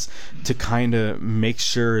this quest to kind of make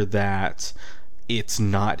sure that it's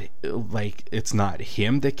not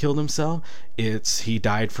him that killed himself, it's he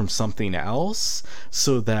died from something else,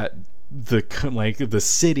 so that the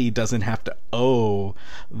city doesn't have to owe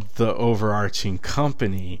the overarching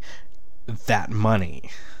company that money.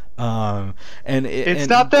 It's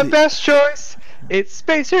not the best choice, it's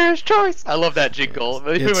Spacer's choice. I love that jingle.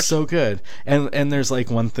 It's so good. And there's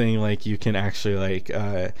like one thing, like you can actually like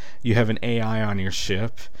you have an AI on your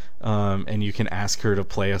ship, and you can ask her to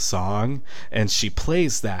play a song, and she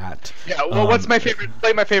plays that. Yeah, well, what's my favorite?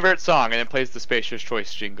 Play my favorite song, and then plays the Spacer's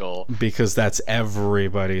Choice jingle. Because that's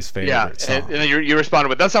everybody's favorite song. And then you responded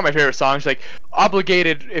with, "That's not my favorite song." She's like,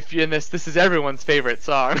 "Obligated, if you're in this is everyone's favorite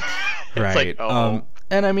song." Right. Like, oh.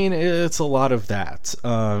 And I mean, it's a lot of that.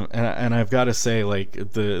 And I've got to say, like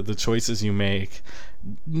the choices you make,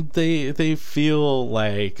 they feel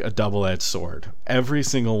like a double-edged sword. Every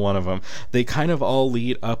single one of them. They kind of all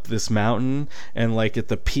lead up this mountain, and like at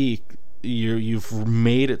the peak, you've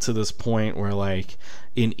made it to this point where like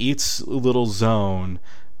in each little zone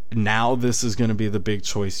now this is going to be the big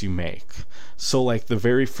choice you make. So like the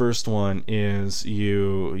very first one is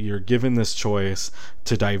you're given this choice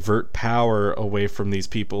to divert power away from these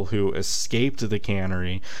people who escaped the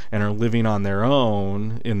cannery and are living on their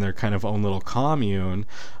own in their kind of own little commune,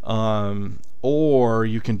 or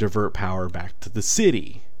you can divert power back to the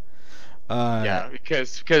city. Yeah,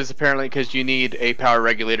 because apparently you need a power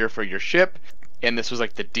regulator for your ship, and this was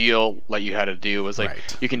like the deal that you had to do was like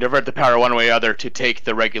you can divert the power one way or the other to take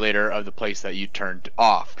the regulator of the place that you turned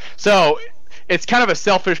off. So it's kind of a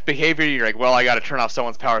selfish behavior. You're like, well, I got to turn off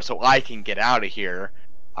someone's power so I can get out of here.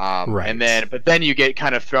 But then you get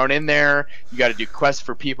kind of thrown in there. You got to do quests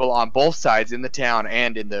for people on both sides in the town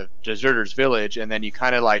and in the deserters village, and then you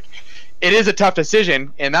kind of like, it is a tough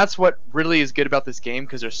decision, and that's what really is good about this game,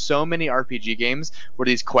 because there's so many RPG games where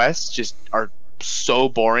these quests just are so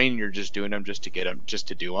boring. You're just doing them just to get them, just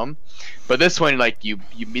to do them. But this one, like you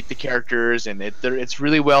meet the characters, and it's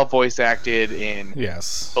really well voice acted and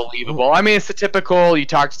believable. I mean, it's the typical you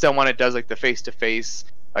talk to someone, it does like the face to face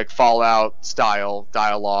like Fallout style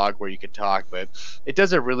dialogue where you can talk, but it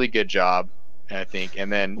does a really good job, I think.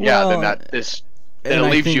 And then it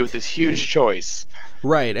leaves you with this huge choice,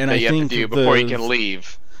 right? And that you have to do before you can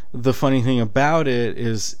leave. The funny thing about it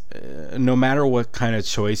is, no matter what kind of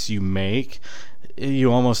choice you make,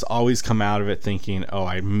 you almost always come out of it thinking, oh,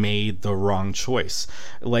 I made the wrong choice.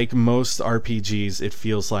 Like most RPGs, it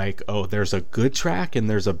feels like, oh, there's a good track and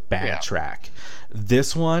there's a bad track.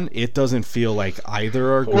 This one, it doesn't feel like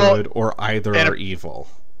either are good or either are evil.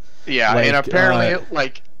 Yeah, like, and apparently,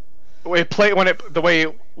 like, the way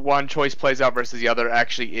one choice plays out versus the other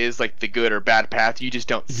actually is like the good or bad path. You just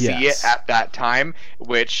don't see it at that time,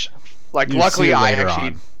 which, like, luckily I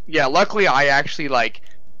actually like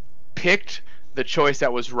picked the choice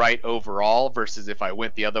that was right overall versus if I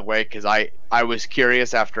went the other way, because I was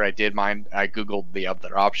curious after I did mine. I googled the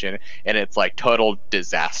other option, and it's like total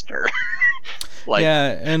disaster. Like,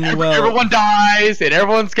 everyone dies and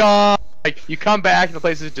everyone's gone. Like, you come back and the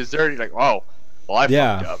place is deserted. You're like, oh, well, I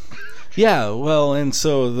fucked up. Yeah, well, and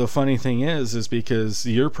so the funny thing is because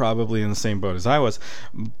you're probably in the same boat as I was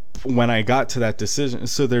when I got to that decision.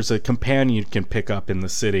 So there's a companion you can pick up in the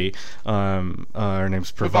city. Her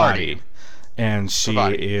name's Pravati. And she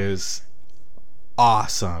is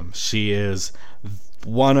awesome. She is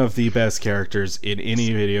one of the best characters in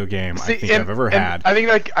any video game I think I've ever had. I think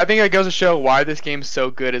that goes to show why this game's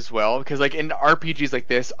so good as well. Because like in RPGs like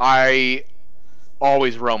this, I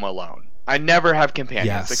always roam alone. I never have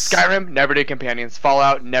companions. Like Skyrim, never did companions.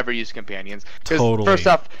 Fallout, never used companions. Because first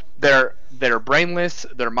off, they're brainless,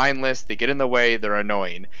 they're mindless, they get in the way, they're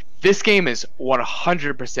annoying. This game is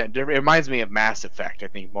 100% different. It reminds me of Mass Effect, I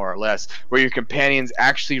think, more or less, where your companions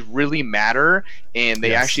actually really matter, and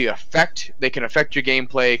they actually can affect your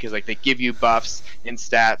gameplay, because like they give you buffs and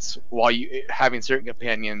stats while you having certain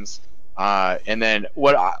companions. And then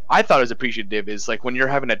what I thought was appreciative is like when you're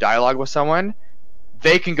having a dialogue with someone,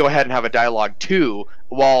 they can go ahead and have a dialogue too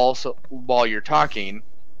while you're talking,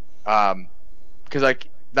 because like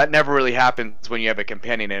that never really happens when you have a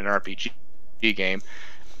companion in an RPG game.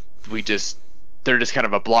 They're just kind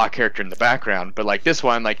of a block character in the background. But like this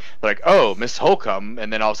one, like they're like, oh, Miss Holcomb,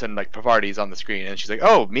 and then all of a sudden like Pravati's on the screen, and she's like,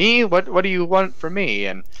 oh, me? What do you want from me?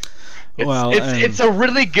 And it's a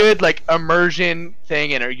really good like immersion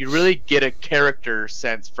thing, and you really get a character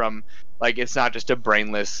sense from, like, it's not just a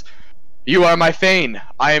brainless, you are my Thane,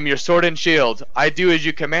 I am your sword and shield, I do as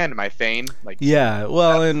you command, my Thane. Like, yeah,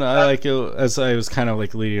 well, and I like it, as I was kind of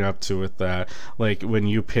like leading up to with that, like when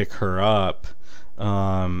you pick her up,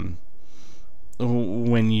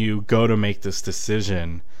 when you go to make this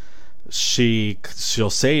decision,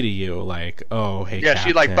 she'll say to you like, oh, hey, Captain,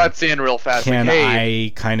 she like butts in real fast, can like, hey, I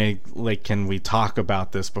kind of like, can we talk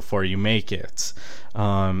about this before you make it?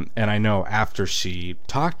 And I know after she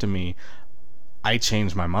talked to me, I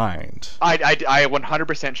changed my mind. I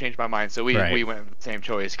 100% changed my mind, so we went with the same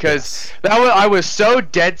choice, because I was so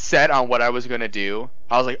dead set on what I was going to do.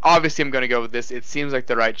 I was like, obviously I'm going to go with this. It seems like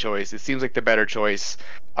the right choice. It seems like the better choice.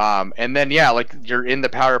 And then like you're in the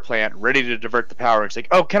power plant, ready to divert the power. It's like,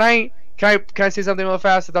 oh, can I say something real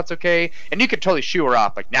fast if that's okay? And you could totally shoo her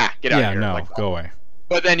off, like, nah, get out of here. Yeah, no, like, go away.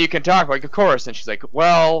 But then you can talk, like, of course. And she's like,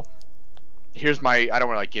 well, here's my, I don't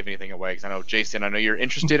want to like give anything away, because I know, Jason, I know you're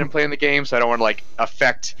interested in playing the game, so I don't want to like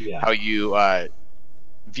affect how you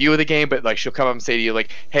view the game, but like she'll come up and say to you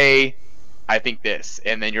like, hey, I think this,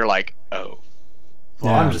 and then you're like, oh,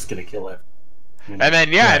 well, I'm just gonna kill it. And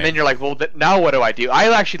then and then you're like, well, now what do I do?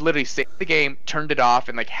 I actually literally saved the game, turned it off,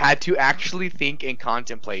 and like had to actually think and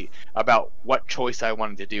contemplate about what choice I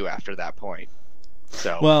wanted to do after that point.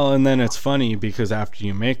 So Well, and then it's funny because after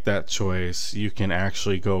you make that choice, you can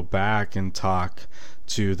actually go back and talk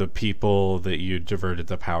to the people that you diverted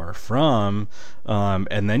the power from,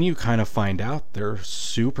 and then you kind of find out they're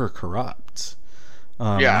super corrupt.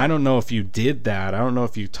 And I don't know if you did that. I don't know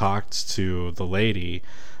if you talked to the lady,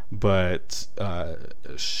 but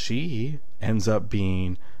she ends up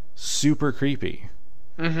being super creepy.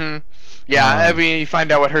 Mm-hmm. Yeah, I mean, you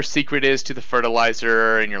find out what her secret is to the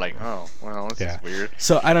fertilizer, and you're like, oh, well, this is weird.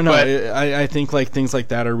 So I don't know. But, I think like things like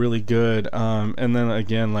that are really good. And then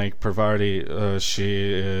again, like Parvati,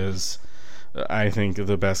 she is, I think,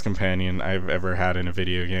 the best companion I've ever had in a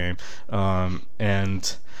video game.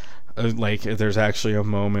 And like, there's actually a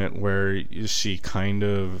moment where she kind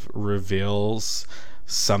of reveals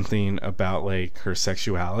something about like her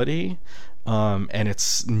sexuality. And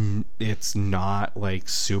it's not like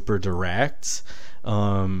super direct,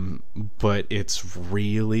 but it's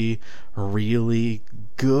really, really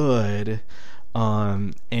good,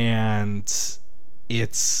 and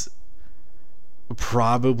it's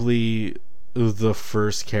probably the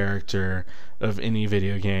first character of any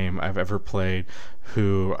video game I've ever played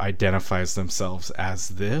who identifies themselves as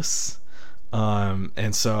this,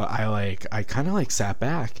 and so I kind of like sat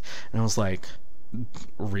back and I was like,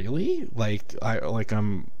 really?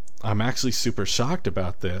 I'm actually super shocked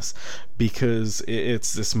about this, because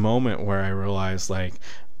it's this moment where I realized, like,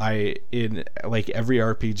 in like every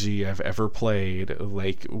RPG I've ever played,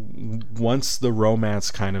 like once the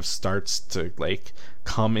romance kind of starts to like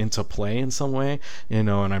come into play in some way, and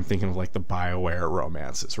I'm thinking of like the BioWare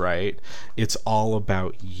romances, right? It's all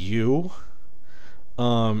about you,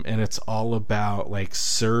 and it's all about like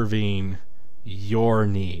serving your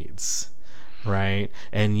needs, right?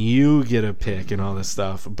 And you get a pick and all this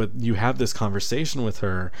stuff, but you have this conversation with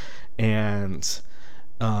her, and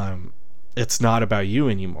it's not about you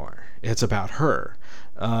anymore, it's about her,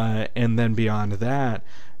 and then beyond that,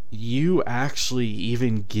 you actually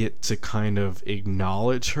even get to kind of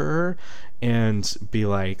acknowledge her and be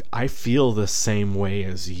like, I feel the same way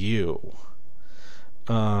as you.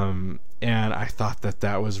 And I thought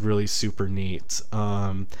that was really super neat.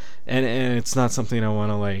 And it's not something I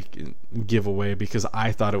want to like give away, because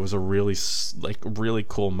I thought it was a really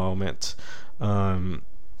cool moment.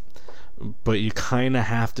 But you kind of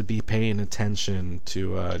have to be paying attention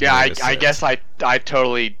to. I guess I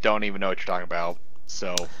totally don't even know what you're talking about.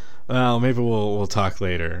 So. Well, maybe we'll talk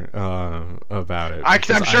later about it.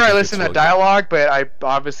 I'm sure I listened to that dialogue, but I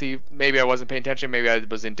obviously, maybe I wasn't paying attention. Maybe I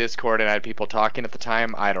was in Discord and I had people talking at the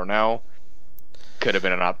time. I don't know. Could have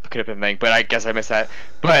been a thing, but I guess I missed that.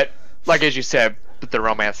 But like as you said, the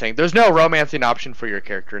romance thing. There's no romancing option for your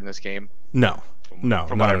character in this game. No, from not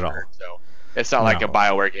what at I've all. heard, so it's not like a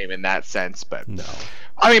BioWare game in that sense. But no,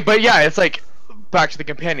 I mean, but yeah, it's like back to the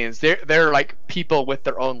companions. They're like people with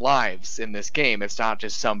their own lives in this game. It's not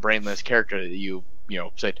just some brainless character that you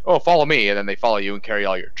say, oh, follow me, and then they follow you and carry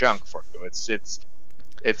all your junk for you. It's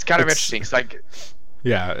kind of interesting. It's like.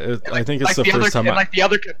 Yeah, I think it's like the first time. Like the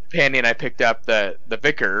other companion I picked up, the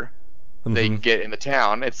vicar, that you can get in the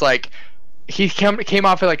town. It's like he came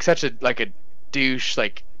off of like such a douche,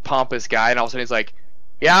 like pompous guy, and all of a sudden he's like,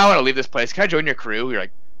 "Yeah, I want to leave this place. Can I join your crew?" You're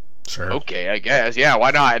like, "Sure, okay, I guess. Yeah, why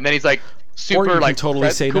not?" And then he's like, super like totally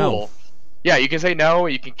say cool. no. Yeah, you can say no.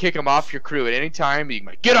 You can kick him off your crew at any time. You can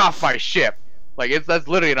like, get off my ship. Like that's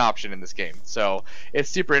literally an option in this game. So it's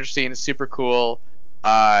super interesting. It's super cool.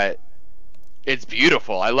 It's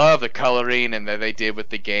beautiful. I love the coloring and that they did with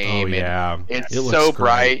the game. Oh yeah, it's so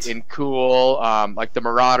bright and cool. Like the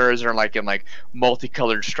Marauders are like in like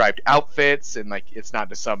multicolored striped outfits, and like it's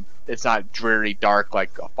not dreary dark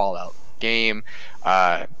like a Fallout game.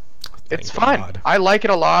 It's fun. I like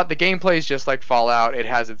it a lot. The gameplay is just like Fallout. It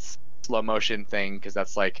has its slow motion thing because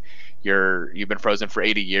that's like you've been frozen for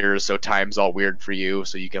 80 years, so time's all weird for you.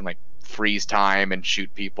 So you can like freeze time and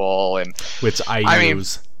shoot people, and which I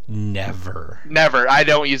use. Never. I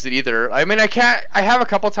don't use it either. I mean, I have a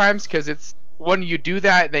couple times because it's when you do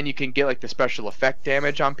that, then you can get like the special effect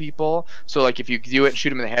damage on people. So like if you do it and shoot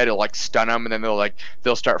them in the head, it'll like stun them, and then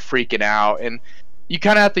they'll start freaking out. And you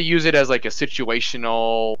kind of have to use it as like a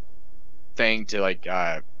situational thing to like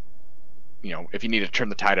if you need to turn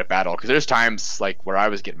the tide of battle, because there's times like where I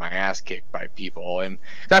was getting my ass kicked by people, and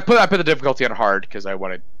I put the difficulty on hard because I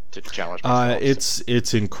wanted to challenge myself.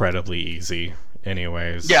 It's incredibly easy.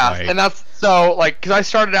 Anyways, yeah, and that's so like because I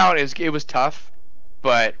started out it was tough,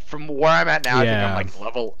 but from where I'm at now, I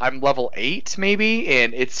think I'm level 8 maybe,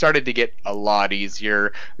 and it started to get a lot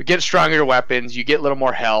easier. You get stronger weapons, you get a little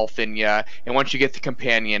more health, and once you get the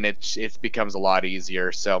companion, it becomes a lot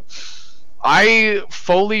easier. So I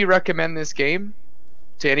fully recommend this game.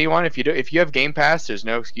 to anyone. If you have Game Pass, there's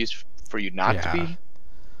no excuse for you not to be.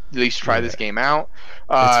 At least try this game out.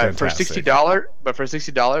 For $60, but for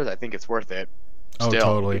 $60, I think it's worth it. Still,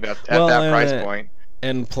 totally. At that price point.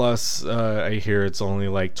 And plus, I hear it's only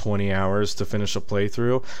like 20 hours to finish a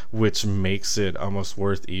playthrough, which makes it almost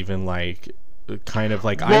worth even like kind of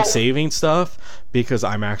like I'm saving stuff because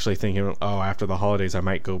I'm actually thinking, after the holidays, I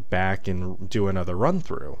might go back and do another run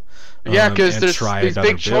through. Yeah, because there's these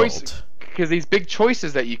big choices. Because these big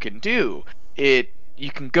choices that you can do, you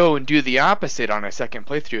can go and do the opposite on a second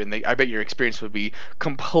playthrough, and I bet your experience would be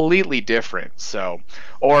completely different. So,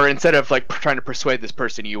 or instead of like trying to persuade this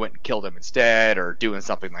person, you went and killed him instead, or doing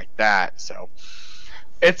something like that. So,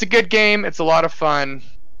 it's a good game. It's a lot of fun.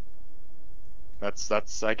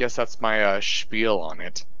 I guess that's my spiel on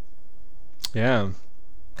it. Yeah.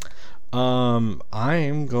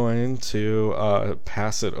 I'm going to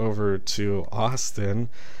pass it over to Austin.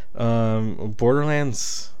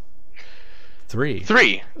 Borderlands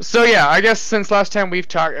 3. So yeah, I guess since last time we've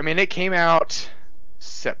talked, I mean, it came out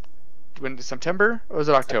September? Or was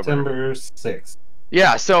it October? September 6th.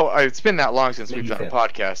 Yeah, so it's been that long since we've done a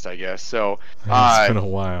podcast, I guess. So it's been a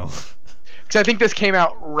while. Because I think this came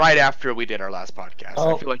out right after we did our last podcast.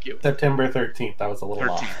 I feel like September 13th. That was a little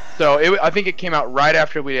off. So I think it came out right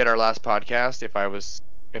after we did our last podcast, if I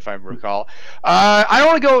recall. I don't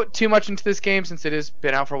want to go too much into this game since it has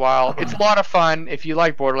been out for a while. It's a lot of fun. If you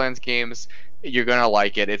like Borderlands games, you're gonna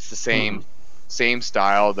like it. It's the same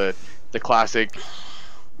style, the classic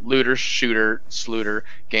looter shooter slooter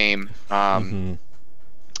game.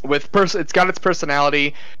 It's got its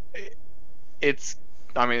personality. It's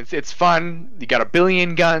fun. You got a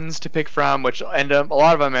billion guns to pick from, which a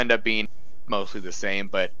lot of them end up being mostly the same,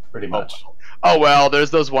 but pretty much. Oh well,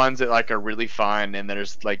 there's those ones that like are really fun, and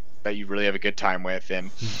there's like that you really have a good time with,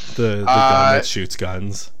 and the gun that shoots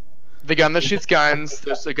guns. The gun that shoots guns.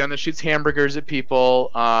 There's a gun that shoots hamburgers at people.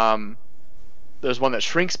 There's one that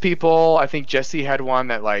shrinks people. I think Jesse had one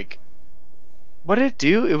that like, what did it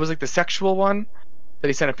do? It was like the sexual one that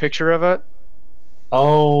he sent a picture of it.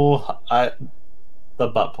 Oh, the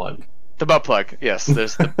butt plug. The butt plug. Yes,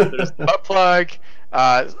 there's the butt plug.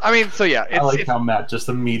 I mean, so yeah. I like how Matt just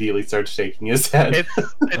immediately starts shaking his head.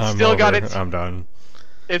 It's still got its. I'm done.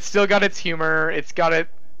 It's still got its humor. It's got it.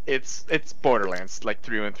 It's Borderlands like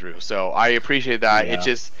through and through. So I appreciate that.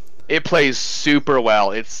 Yeah. It plays super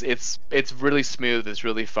well. It's really smooth. It's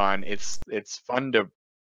really fun. It's fun to,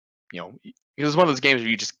 because it's one of those games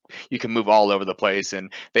where you can move all over the place,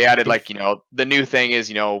 and they added like the new thing is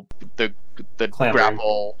the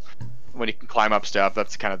grapple when you can climb up stuff.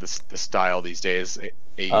 That's kind of the style these days.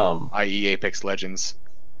 I.e. Apex Legends.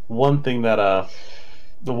 One thing that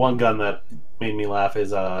the one gun that made me laugh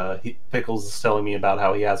is Pickles is telling me about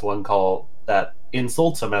how he has one call that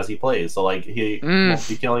insults him as he plays. So like he won't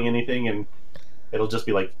be killing anything, and it'll just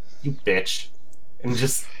be like, "You bitch," and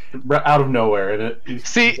just out of nowhere, and it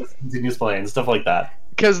just continues playing, stuff like that.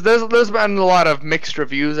 Because there's been a lot of mixed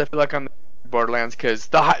reviews, I feel like, on Borderlands, because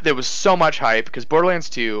there was so much hype. Because Borderlands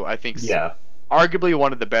 2, I think, arguably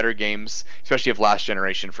one of the better games, especially of last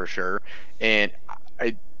generation for sure. And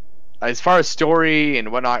as far as story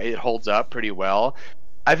and whatnot, it holds up pretty well.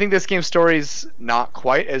 I think this game's story's not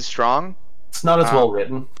quite as strong. It's not as well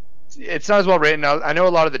written. It's not as well written. I know a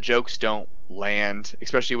lot of the jokes don't land,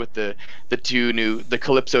 especially with the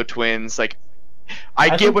Calypso twins. Like,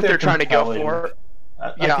 I get what they're trying to go for.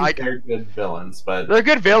 I think they're good villains, but they're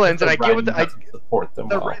good villains, and I get what support them.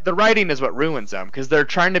 The writing is what ruins them, because they're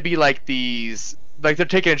trying to be like these, like they're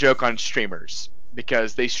taking a joke on streamers,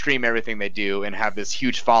 because they stream everything they do and have this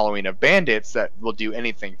huge following of bandits that will do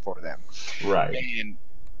anything for them. Right. And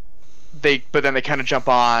but then they kind of jump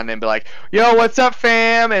on and be like, "Yo, what's up,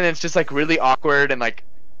 fam?" And it's just like really awkward, and like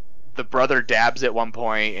the brother dabs at one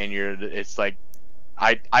point, and it's like,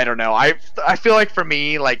 I don't know. I feel like for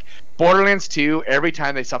me, like Borderlands 2, every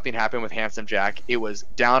time something happened with Handsome Jack, it was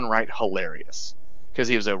downright hilarious. Because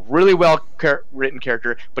he was a really well written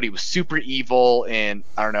character, but he was super evil, and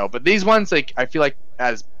I don't know. But these ones, like, I feel like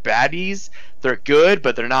as baddies, they're good,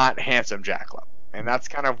 but they're not Handsome Jack level, and that's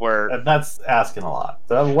kind of where. That's asking a lot.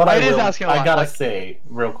 I gotta say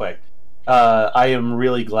real quick, I am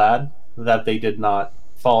really glad that they did not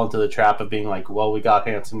fall into the trap of being like, well, we got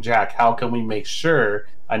Handsome Jack. How can we make sure?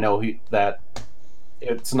 I know that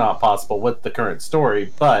it's not possible with the current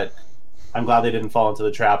story, but I'm glad they didn't fall into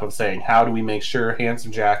the trap of saying, how do we make sure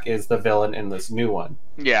Handsome Jack is the villain in this new one?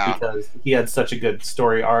 Yeah. Because he had such a good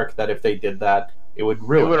story arc that if they did that, it would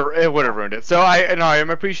ruin it. It would have ruined it. So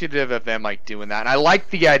I'm appreciative of them like doing that. And I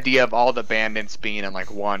like the idea of all the bandits being in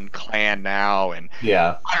like one clan now, and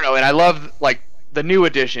yeah. I don't know, and I love like the new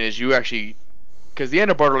addition is you actually because the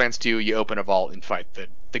end of Borderlands 2, you open a vault and fight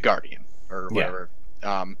the Guardian or whatever.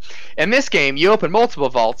 In this game, you open multiple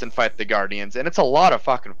vaults and fight the Guardians, and it's a lot of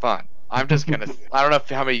fucking fun. I'm just gonna. I don't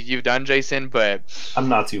know how many you've done, Jason, but I'm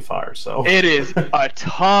not too far, so it is a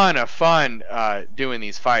ton of fun doing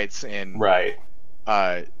these fights, and right.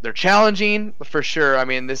 They're challenging for sure. I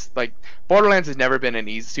mean, this like Borderlands has never been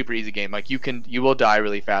an super easy game. Like you will die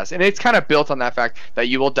really fast, and it's kind of built on that fact that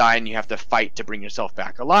you will die and you have to fight to bring yourself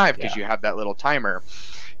back alive because you have that little timer,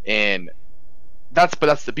 and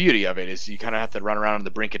that's the beauty of it is you kind of have to run around on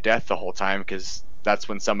the brink of death the whole time because that's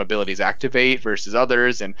when some abilities activate versus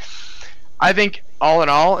others. And I think all in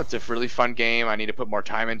all, it's a really fun game. I need to put more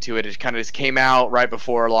time into it. It kind of just came out right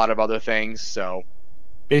before a lot of other things, so.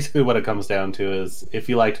 Basically what it comes down to is if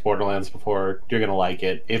you liked Borderlands before, you're going to like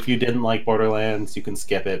it. If you didn't like Borderlands, you can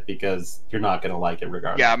skip it because you're not going to like it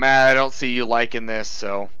regardless. Yeah, Matt, I don't see you liking this,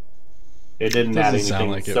 so. It didn't add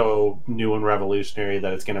anything so new and revolutionary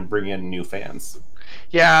that it's going to bring in new fans.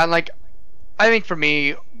 Yeah, and like, I think for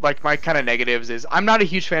me, like my kind of negatives is I'm not a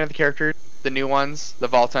huge fan of the characters, the new ones, the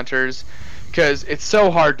Vault Hunters, because it's so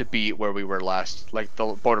hard to beat where we were last, like the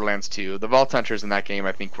Borderlands 2. The Vault Hunters in that game,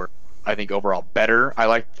 I think overall better. I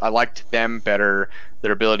liked them better,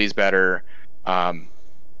 their abilities better. And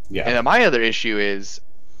then my other issue is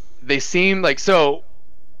they seem like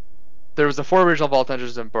there was the 4 original Vault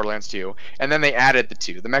Hunters in Borderlands 2, and then they added the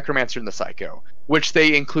 2, the Necromancer and the Psycho, which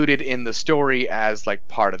they included in the story as like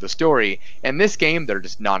part of the story. And this game, they're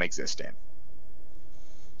just non-existent.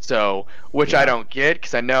 So, which I don't get,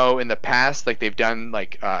 because I know in the past, like they've done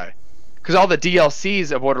like, because all the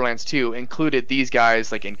DLCs of Borderlands 2 included these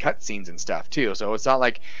guys like in cutscenes and stuff too. So it's not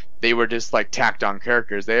like they were just like tacked on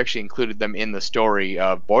characters. They actually included them in the story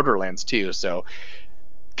of Borderlands 2. So,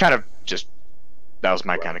 kind of just. That was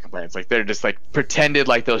my kind of complaint. It's like they're just like pretended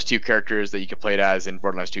like those 2 characters that you could play it as in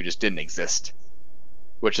Borderlands 2 just didn't exist,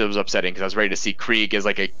 which was upsetting because I was ready to see Krieg as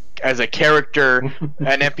a character,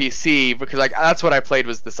 an NPC, because like that's what I played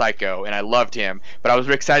was the Psycho and I loved him, but I was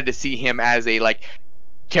excited to see him as a like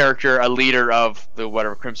character, a leader of the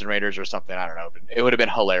whatever Crimson Raiders or something. I don't know. It would have been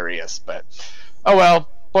hilarious, but oh well.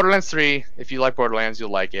 Borderlands 3. If you like Borderlands,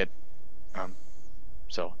 you'll like it.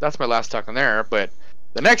 So that's my last talk on there, but.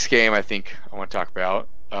 The next game I think I want to talk about,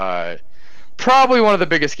 probably one of the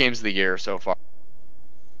biggest games of the year so far,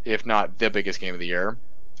 if not the biggest game of the year,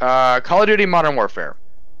 Call of Duty Modern Warfare.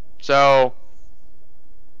 So,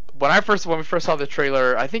 when we first saw the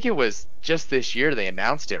trailer, I think it was just this year they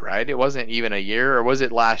announced it, right? It wasn't even a year, or was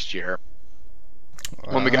it last year?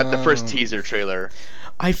 When we got the first teaser trailer.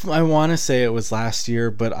 I want to say it was last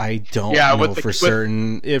year, but I don't know for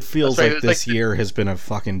certain. It feels like this year has been a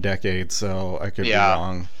fucking decade, so I could be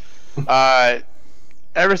wrong.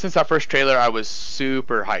 Ever since that first trailer, I was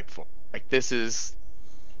super hyped for. Like, this is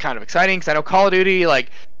kind of exciting because I know Call of Duty,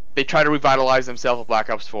 like, they try to revitalize themselves with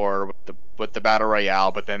Black Ops 4 with the Battle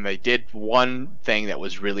Royale, but then they did one thing that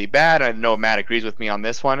was really bad. I know Matt agrees with me on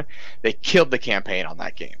this one. They killed the campaign on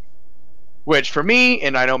that game, which for me,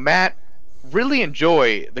 and I know Matt, really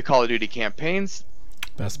enjoy the Call of Duty campaigns.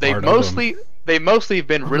 They mostly have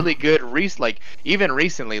been really good. Even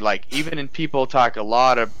recently, like even in people talk a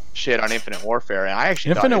lot of shit on Infinite Warfare, and I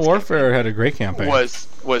actually Infinite Warfare had a great campaign.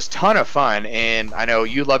 Was ton of fun, and I know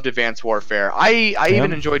you loved Advanced Warfare. I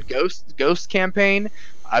even enjoyed Ghost campaign.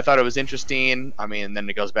 I thought it was interesting. I mean, and then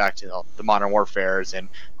it goes back to the Modern Warfares, and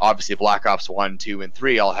obviously Black Ops 1, 2, and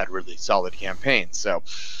 3 all had really solid campaigns. So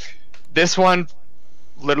this one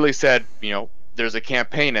literally said, there's a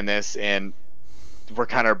campaign in this, and we're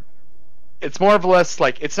kind of, it's more or less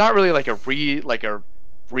like, it's not really like a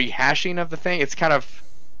rehashing of the thing. It's kind of,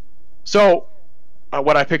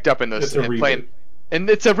 what I picked up in this, and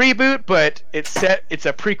it's a reboot, but it's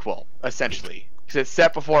a prequel essentially, because it's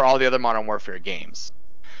set before all the other Modern Warfare games,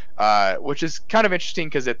 which is kind of interesting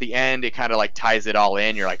because at the end it kind of like ties it all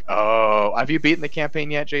in. You're like, oh, have you beaten the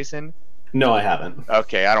campaign yet, Jason? No, I haven't.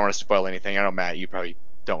 Okay, I don't want to spoil anything. I know, Matt, you probably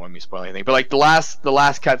don't want me to spoil anything, but like the last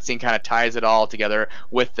cutscene kind of ties it all together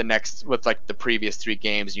with like the previous 3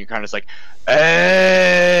 games, and you're kind of just like,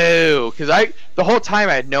 oh, because the whole time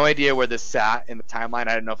I had no idea where this sat in the timeline.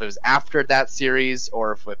 I didn't know if it was after that series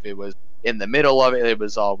or if it was in the middle of it. It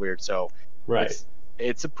was all weird. So right,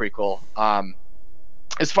 it's a prequel.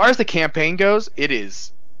 As far as the campaign goes, it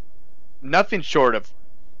is nothing short of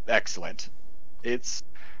excellent.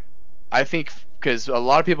 I think, because a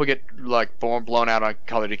lot of people get like blown out on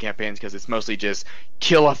Call of Duty campaigns because it's mostly just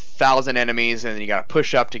kill 1,000 enemies and then you got to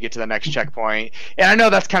push up to get to the next checkpoint. And I know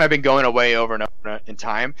that's kind of been going away over and over in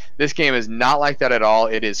time. This game is not like that at all.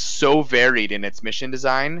 It is so varied in its mission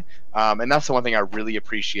design, and that's the one thing I really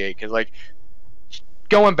appreciate. Because like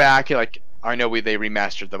going back, like I know they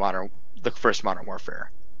remastered the first Modern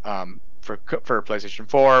Warfare for PlayStation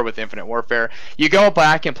 4 with Infinite Warfare. You go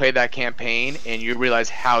back and play that campaign, and you realize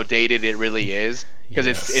how dated it really is. Because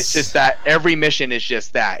it's just that every mission is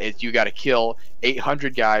just that. You got to kill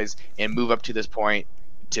 800 guys and move up to this point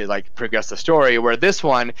to like progress the story. Where this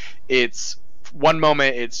one, it's one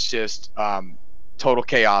moment it's just total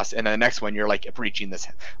chaos, and then the next one you're like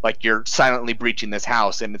you're silently breaching this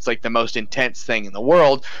house, and it's like the most intense thing in the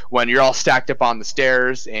world when you're all stacked up on the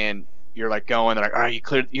stairs and you're like going, they're like, all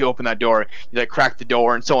right, you open that door, you like crack the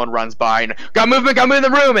door, and someone runs by and got movement in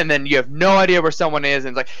the room, and then you have no idea where someone is,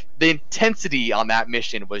 and it's like the intensity on that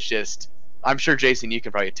mission was just. I'm sure Jason, you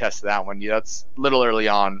can probably attest to that one. Yeah, that's a little early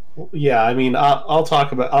on. Yeah, I mean, I'll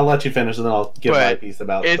let you finish, and then I'll give my piece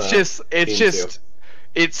about. It's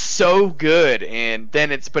so good, and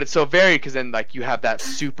then it's so varied because then like you have that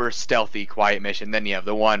super stealthy, quiet mission. Then you have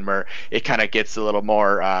the one where it kind of gets a little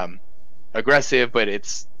more aggressive, but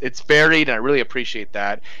it's varied, and I really appreciate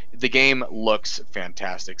that. The game looks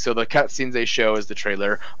fantastic. So the cutscenes they show as the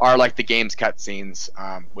trailer are like the game's cutscenes,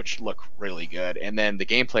 which look really good, and then the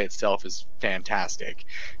gameplay itself is fantastic.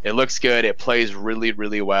 It looks good. It plays really,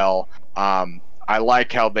 really well. I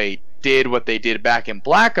like how they did what they did back in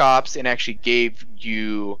Black Ops and actually gave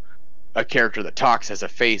you a character that talks, has a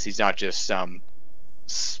face. He's not just some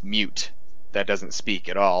mute that doesn't speak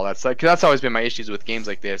at all. That's always been my issues with games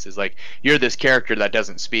like this, is like you're this character that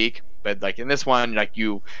doesn't speak, but like in this one, like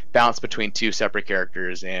you bounce between two separate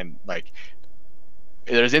characters, and like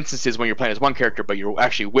there's instances when you're playing as one character but you're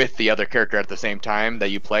actually with the other character at the same time that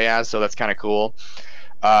you play as, so that's kind of cool.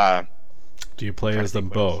 Do you play as them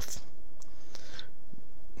both?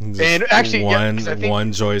 And actually,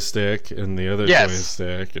 one joystick and the other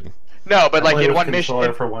joystick, and no, but like in one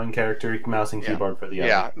mission for one character, mouse and keyboard for the other.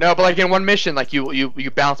 Yeah, no, but like in one mission, like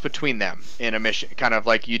you bounce between them in a mission, kind of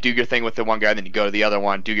like you do your thing with the one guy, then you go to the other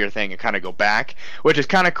one, do your thing, and kind of go back, which is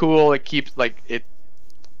kind of cool. It keeps like I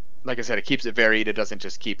said, it keeps it varied. It doesn't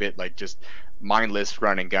just keep it like just mindless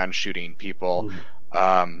run and gun shooting people.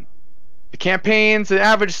 The campaigns, the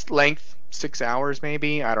average length 6 hours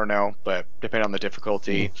maybe, I don't know, but depending on the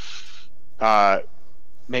difficulty.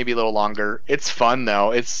 Maybe a little longer. It's fun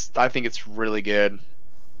though. I think it's really good.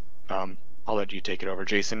 I'll let you take it over,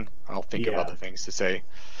 Jason. I'll think of other things to say.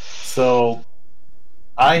 So,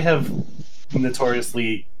 I have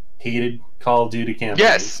notoriously hated Call of Duty campaigns.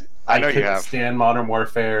 Yes, I know you have. I couldn't stand Modern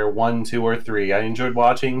Warfare 1, 2, or 3. I enjoyed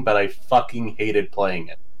watching, but I fucking hated playing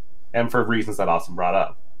it, and for reasons that Austin brought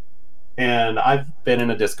up. And I've been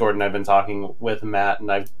in a Discord and I've been talking with Matt, and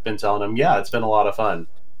I've been telling him, it's been a lot of fun.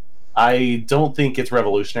 I don't think it's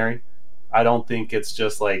revolutionary. I don't think it's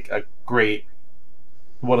just like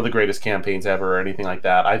one of the greatest campaigns ever or anything like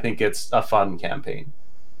that. I think it's a fun campaign.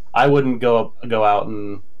 I wouldn't go out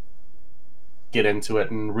and get into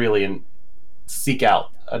it and really seek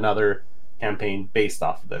out another campaign based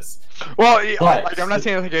off of this. Well, like, I'm not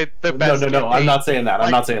saying like the best. No. I'm not saying that.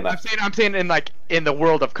 I'm not saying that. I'm saying in the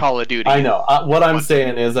world of Call of Duty. I know. What I'm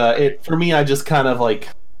saying is, for me, I just kind of like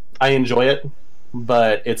I enjoy it,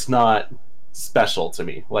 but it's not special to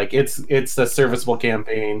me. Like it's a serviceable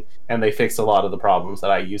campaign, and they fixed a lot of the problems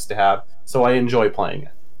that I used to have, so I enjoy playing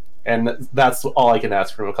it. And that's all I can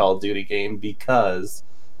ask from a Call of Duty game, because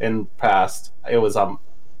in past it was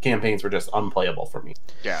campaigns were just unplayable for me.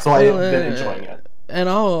 Yeah. So I've been enjoying it. And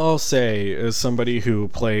I'll say, as somebody who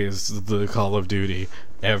plays the Call of Duty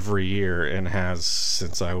every year and has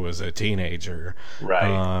since I was a teenager,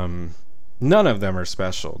 right? None of them are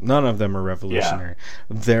special. None of them are revolutionary.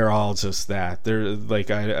 Yeah. They're all just that. They're like,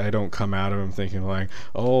 I don't come out of them thinking like,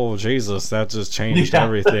 oh Jesus, that just changed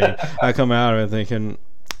everything. I come out of it thinking,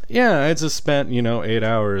 I just spent 8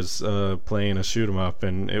 hours playing a shoot 'em up,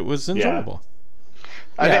 and it was enjoyable.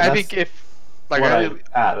 I think if like I'm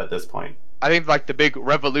at this point, I think like the big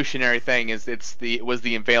revolutionary thing is it was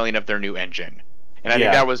the unveiling of their new engine, and I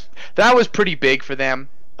think that was pretty big for them,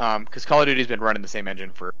 because Call of Duty's been running the same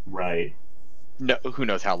engine for no, who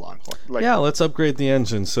knows how long. Like, let's upgrade the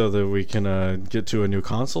engine so that we can get to a new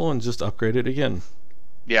console and just upgrade it again.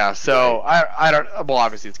 Yeah, so I don't. Well,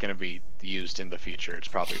 obviously it's going to be used in the future. It's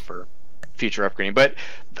probably for future upgrading, but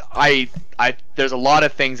I there's a lot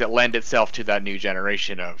of things that lend itself to that new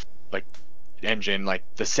generation of like engine. Like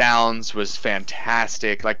the sounds was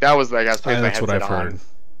fantastic. Like that was like I was playing my headset what I've on. heard.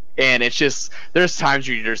 And it's just there's times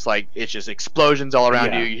where you're just like it's just explosions all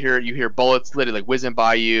around you. You hear bullets literally like whizzing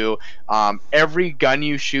by you. Every gun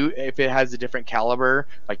you shoot, if it has a different caliber,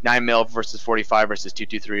 like 9mm versus 45 versus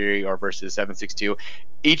 223 or versus 7.62,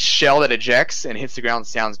 each shell that ejects and hits the ground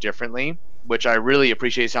sounds differently, which I really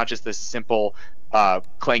appreciate. It's not just this simple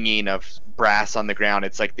clanging of brass on the ground.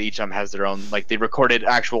 It's like each of them has their own, like they recorded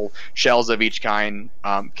actual shells of each kind,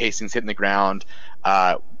 casings hitting the ground.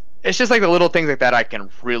 It's just like the little things like that I can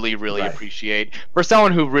really appreciate for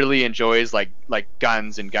someone who really enjoys like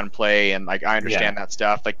guns and gunplay, and like I understand that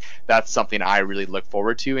stuff. Like that's something I really look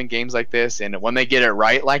forward to in games like this, and when they get it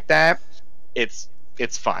right like that, it's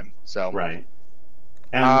fun. So right.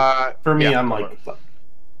 And for me, I'm like,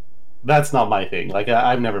 that's not my thing. Like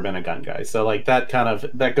I've never been a gun guy, so like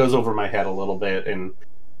that goes over my head a little bit, and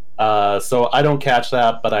so I don't catch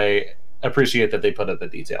that, but I appreciate that they put in the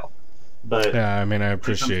detail. But yeah, I mean, I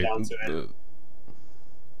appreciate.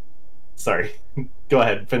 Sorry, go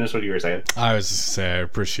ahead. Finish what you were saying. I was just saying I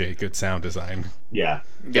appreciate good sound design. Yeah,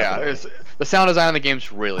 the sound design on the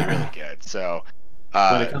game's really good. So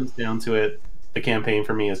when it comes down to it, the campaign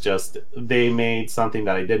for me is just they made something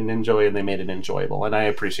that I didn't enjoy and they made it enjoyable, and I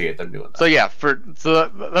appreciate them doing that. So yeah,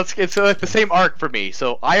 it's like the same arc for me.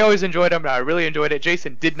 So I always enjoyed them, and I really enjoyed it.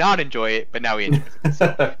 Jason did not enjoy it, but now he enjoys it.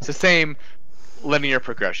 So it's the same linear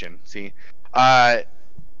progression. See, I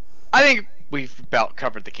think we've about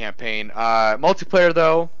covered the campaign. Multiplayer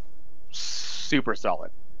though, super solid.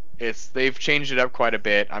 They've changed it up quite a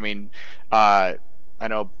bit. I mean, I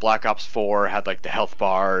know Black Ops 4 had like the health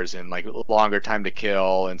bars and like longer time to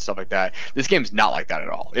kill and stuff like that. This game's not like that at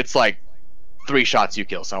all. It's like 3 shots you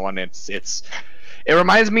kill someone. It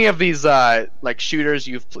reminds me of these like shooters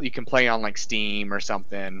you can play on like Steam or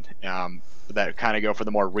something that kind of go for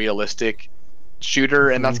the more realistic shooter,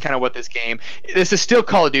 and that's kind of what this is still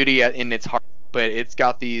Call of Duty in its heart, but it's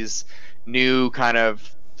got these new kind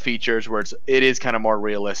of features where it is kind of more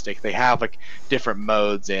realistic. They have like different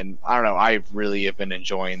modes, and I don't know, I really have been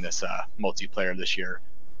enjoying this multiplayer this year.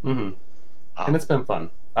 And it's been fun.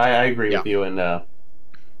 I agree with you, and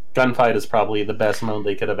gunfight is probably the best mode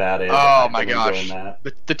they could have added. Oh my gosh,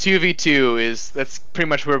 the 2v2 that's pretty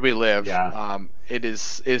much where we live. It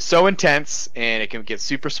is so intense, and it can get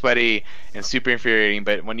super sweaty and super infuriating,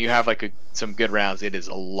 but when you have like some good rounds, it is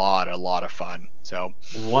a lot of fun. So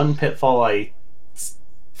one pitfall I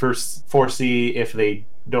foresee if they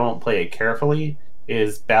don't play it carefully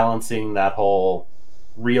is balancing that whole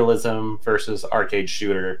realism versus arcade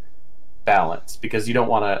shooter balance, because you don't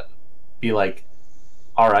want to be like,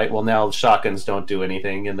 all right, well now shotguns don't do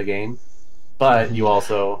anything in the game, but you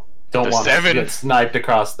also don't want to get sniped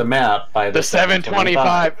across the map by the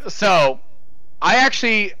 725. So I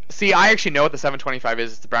actually know what the 725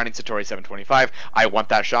 is. It's the Browning Satori 725. I want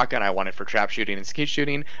that shotgun. I want it for trap shooting and skeet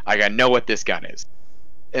shooting. I know what this gun is,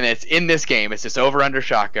 and it's in this game. It's this over-under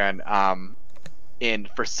shotgun. And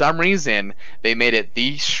for some reason, they made it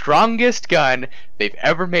the strongest gun they've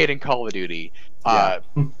ever made in Call of Duty.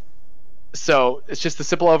 So it's just a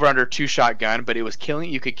simple over-under 2-shot gun, but it was killing.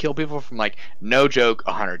 You could kill people from like, no joke,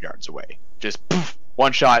 100 yards away. Just poof,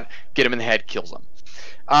 one shot, get him in the head, kills them.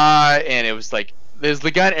 And it was like, there's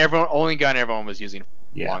the only gun everyone was using for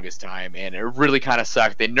the longest time, and it really kind of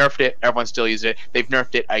sucked. They nerfed it, everyone still uses it. They've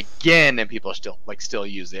nerfed it again, and people still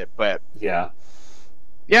use it. But yeah,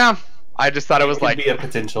 I just thought it was like be a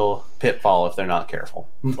potential pitfall if they're not careful.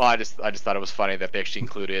 Well, I just thought it was funny that they actually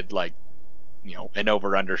included like, you know, an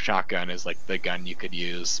over-under shotgun is like the gun you could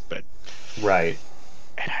use, but right.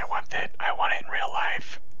 And I want it in real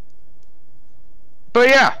life. But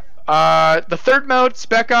yeah, the third mode,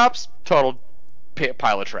 Spec Ops, total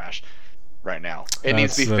pile of trash right now. It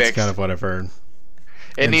needs to be fixed. That's kind of what I've heard.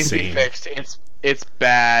 It needs to be fixed. It's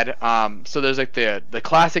bad. So there's like the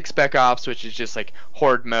classic Spec Ops, which is just like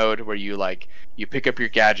horde mode, where you pick up your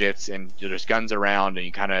gadgets and there's guns around, and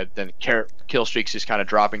you kind of then kill streaks just kind of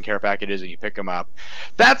dropping care packages and you pick them up.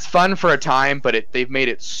 That's fun for a time, but they've made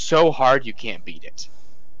it so hard you can't beat it.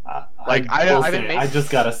 I just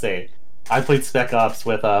gotta say, I played Spec Ops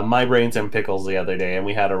with My Brains and Pickles the other day, and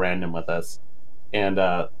we had a random with us. And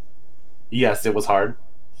yes, it was hard.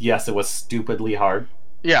 Yes, it was stupidly hard.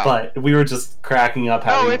 Yeah, but we were just cracking up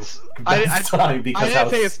having time because how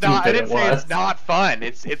stupid it was. I didn't say it's not fun.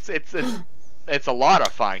 It's a lot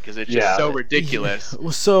of fun because it's just so ridiculous.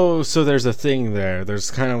 So there's a thing there.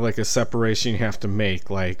 There's kind of like a separation you have to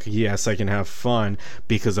make. Like, yes, I can have fun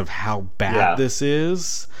because of how bad this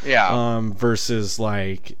is. Yeah. Versus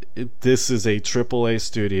like, this is a AAA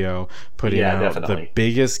studio putting out the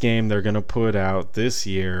biggest game they're gonna put out this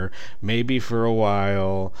year, maybe for a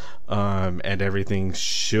while, and everything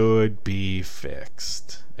should be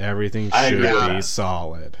fixed. Everything should be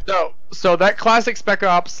solid. So that classic Spec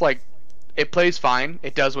Ops, like, it plays fine.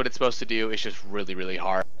 It does what it's supposed to do. It's just really, really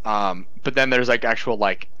hard. But then there's like actual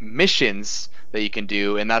like missions that you can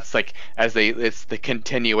do, and that's like it's the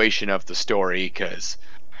continuation of the story, because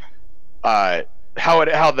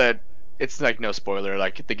it's like no spoiler.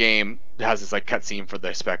 Like the game has this like cutscene for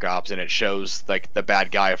the Spec Ops, and it shows like the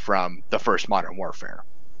bad guy from the first Modern Warfare.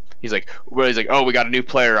 He's like, oh, we got a new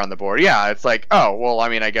player on the board. Yeah, it's like, oh, well, I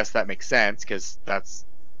mean, I guess that makes sense because that's,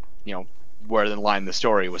 where the line the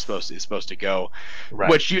story is supposed to go. Right.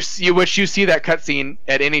 Which you see that cutscene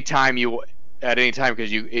at any time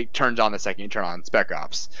because it turns on the second you turn on Spec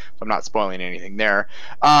Ops. So I'm not spoiling anything there.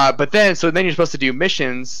 But then you're supposed to do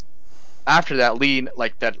missions after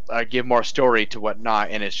that give more story to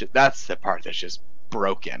whatnot, and that's the part that's just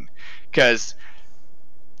broken because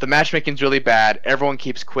the matchmaking's really bad. Everyone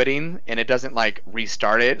keeps quitting, and it doesn't like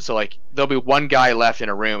restart it. So like there'll be one guy left in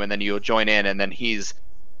a room, and then you'll join in, and then he's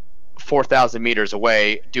 4,000 meters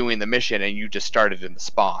away doing the mission, and you just started in the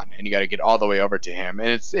spawn, and you got to get all the way over to him, and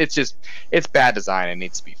it's bad design and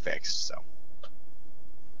needs to be fixed. So,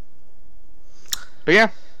 but yeah.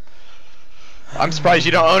 I'm surprised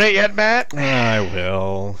you don't own it yet, Matt. I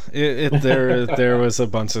will. There was a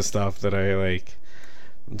bunch of stuff that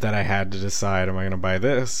I had to decide: am I going to buy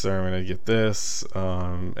this or am I going to get this?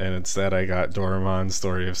 And instead, I got Doraemon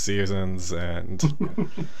Story of Seasons and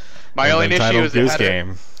my only issue is Goose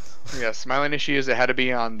Game. Yes, my only issue is it had to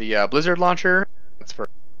be on the Blizzard launcher. That's for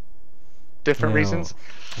different reasons.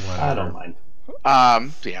 Whatever. I don't mind.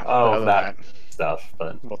 Yeah. Oh, that stuff,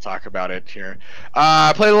 but we'll talk about it here.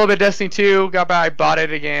 I played a little bit of Destiny 2. I bought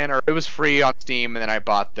it again, or it was free on Steam, and then I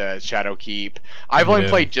bought the Shadow Keep. I've only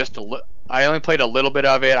played I only played a little bit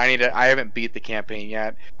of it. I haven't beat the campaign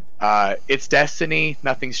yet. It's Destiny.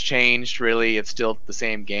 Nothing's changed really. It's still the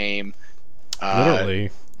same game. Literally.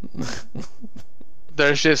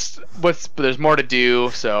 There's more to do.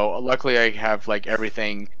 So luckily I have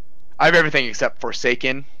everything. I have everything except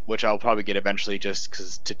Forsaken, which I'll probably get eventually just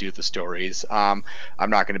because to do the stories. I'm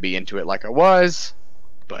not going to be into it like I was,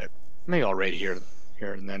 but maybe I'll raid here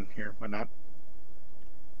and then whatnot.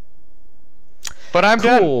 But I'm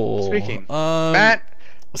done speaking. Matt,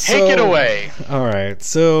 take it away. All right.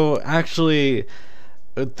 So actually,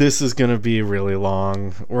 this is going to be really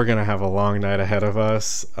long. We're going to have a long night ahead of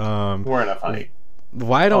us. We're in a fight.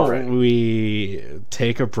 Why don't we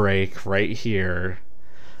take a break right here?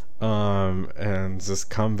 And just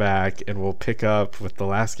come back and we'll pick up with the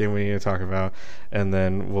last game we need to talk about, and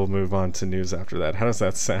then we'll move on to news after that. How does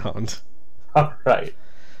that sound? All right.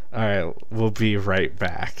 We'll be right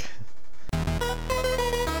back.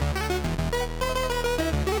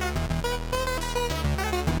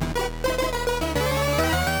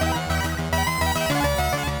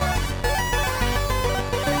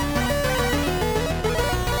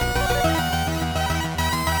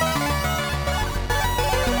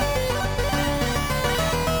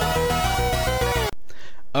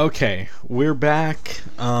 Okay, we're back.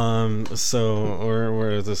 This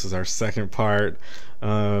is our second part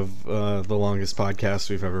of the longest podcast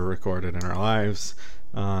we've ever recorded in our lives,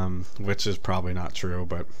 which is probably not true,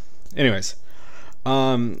 but anyways.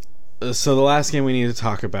 So the last game we need to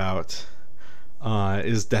talk about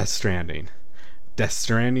is Death Stranding. Death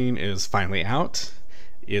Stranding is finally out.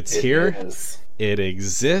 It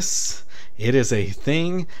exists. It is a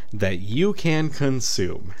thing that you can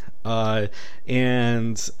consume.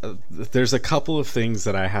 And there's a couple of things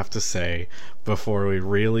that I have to say before we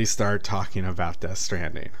really start talking about Death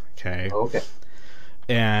Stranding. Okay.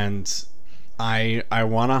 And I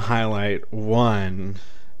want to highlight one.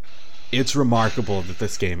 It's remarkable that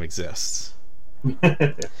this game exists.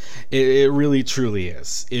 It really truly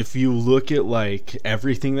is. If you look at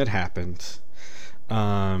everything that happened,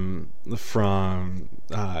 from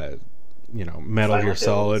Metal Gear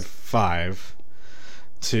Solid 5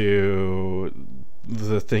 to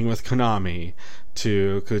the thing with Konami,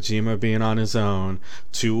 to Kojima being on his own,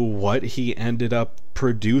 to what he ended up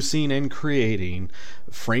producing and creating,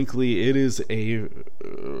 frankly, it is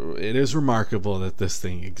remarkable that this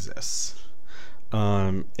thing exists.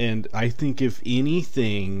 And I think if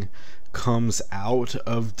anything comes out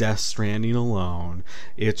of Death Stranding alone,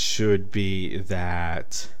 it should be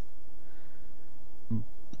that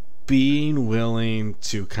being willing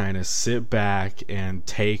to kind of sit back and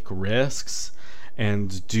take risks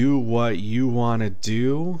and do what you want to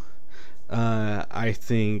do, I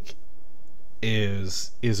think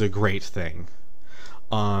is a great thing.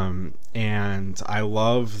 And I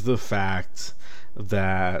love the fact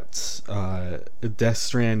that Death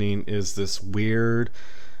Stranding is this weird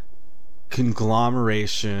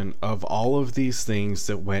conglomeration of all of these things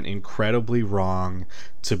that went incredibly wrong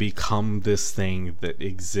to become this thing that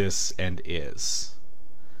exists and is.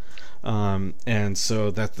 And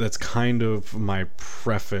so that's kind of my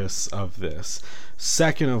preface of this.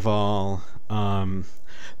 Second of all,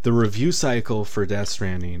 the review cycle for Death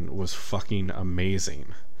Stranding was fucking amazing.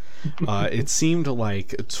 It seemed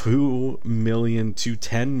like 2 million to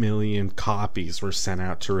 10 million copies were sent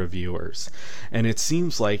out to reviewers. And it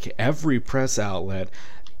seems like every press outlet,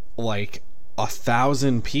 like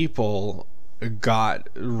 1,000 people got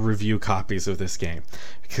review copies of this game,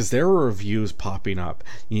 because there were reviews popping up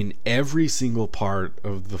in every single part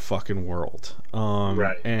of the fucking world.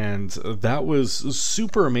 Right. And that was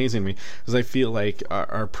super amazing to me, because I feel like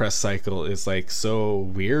our press cycle is like so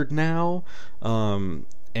weird now.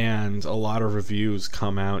 And a lot of reviews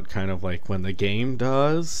come out kind of like when the game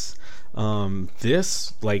does.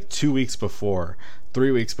 This, like 2 weeks before,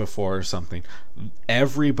 3 weeks before or something,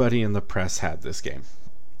 everybody in the press had this game.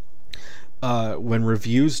 When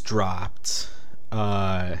reviews dropped,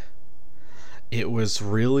 it was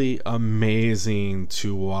really amazing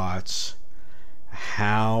to watch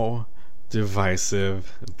how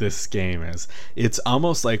divisive this game is. It's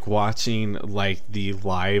almost like watching like the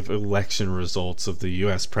live election results of the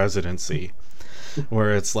US presidency,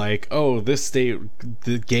 where it's like, oh, this state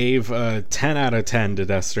gave a 10 out of 10 to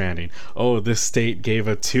Death Stranding. Oh, this state gave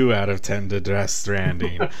a 2 out of 10 to Death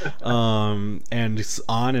Stranding. And it's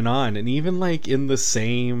on and on. And even like in the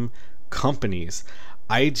same companies,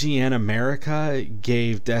 IGN America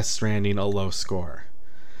gave Death Stranding a low score.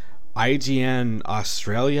 IGN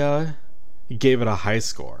Australia gave it a high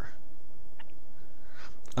score.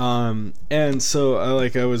 And so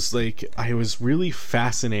I was really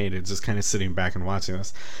fascinated just kind of sitting back and watching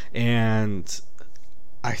this. And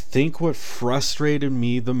I think what frustrated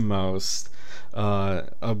me the most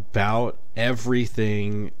about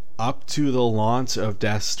everything up to the launch of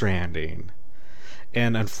Death Stranding,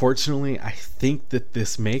 and unfortunately I think that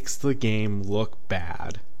this makes the game look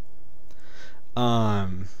bad,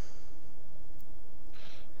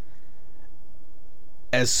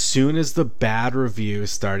 as soon as the bad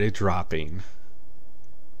reviews started dropping,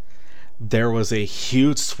 there was a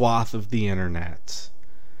huge swath of the internet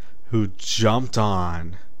who jumped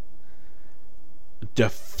on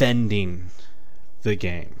defending the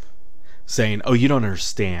game, saying, oh, you don't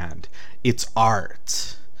understand, it's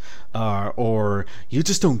art, or you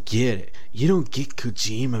just don't get it, you don't get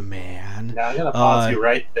Kojima, man. Now I'm gonna pause you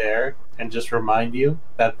right there and just remind you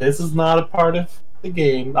that this is not a part of the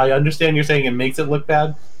game. I understand you're saying it makes it look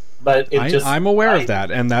bad, but I'm aware of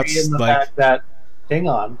that, and that's the like fact that, hang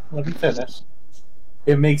on, let me finish.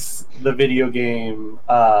 It makes the video game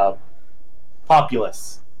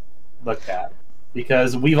populace look bad,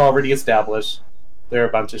 because we've already established they're a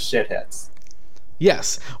bunch of shitheads.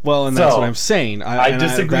 Yes, well, and that's what I'm saying. I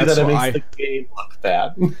disagree that it makes the game look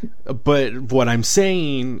bad. But what I'm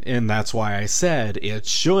saying, and that's why I said it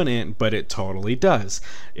shouldn't, but it totally does.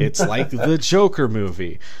 It's like the Joker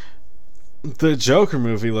movie. The Joker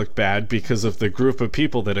movie looked bad because of the group of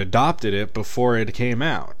people that adopted it before it came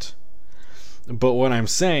out. But what I'm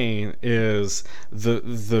saying is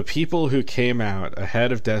the people who came out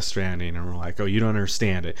ahead of Death Stranding and were like, oh, you don't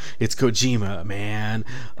understand it, it's Kojima, man,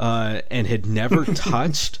 and had never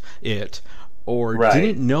touched it, or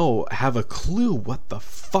didn't have a clue what the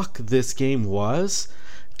fuck this game was,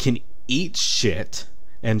 can eat shit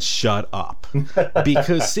and shut up.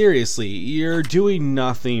 Because seriously, you're doing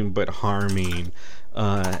nothing but harming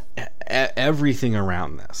everything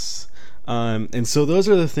around this. And so those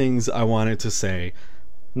are the things I wanted to say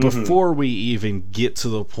before we even get to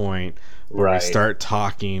the point where we start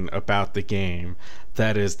talking about the game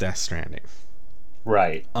that is Death Stranding.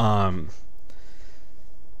 Right.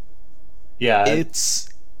 Yeah.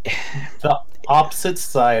 It's the opposite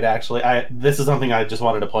side, actually. This is something I just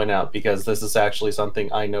wanted to point out, because this is actually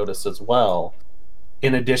something I noticed as well.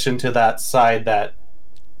 In addition to that side that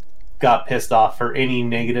got pissed off for any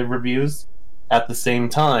negative reviews, at the same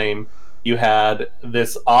time, you had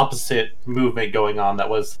this opposite movement going on that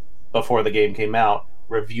was before the game came out,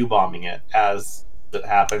 review bombing it, as it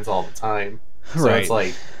happens all the time. So it's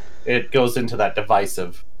like, it goes into that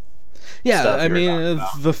divisive stuff. I mean,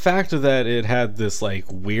 the fact that it had this like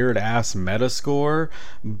weird ass Metascore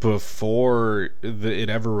before it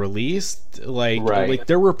ever released, like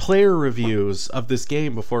there were player reviews of this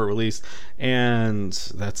game before it released, and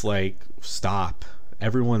that's like, stop,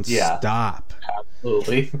 everyone, stop.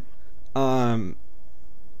 Absolutely.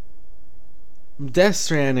 Death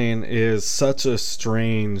Stranding is such a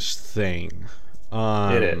strange thing.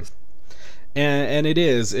 It is. And it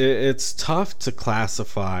is. It's tough to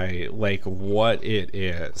classify like what it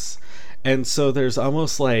is. And so there's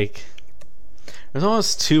almost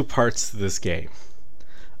two parts to this game.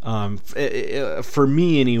 For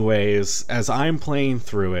me anyways, as I'm playing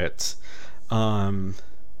through it,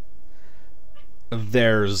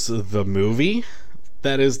 there's the movie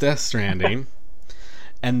that is Death Stranding,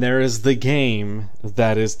 and there is the game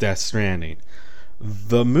that is Death Stranding.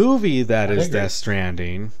 The movie that is Death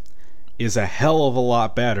Stranding is a hell of a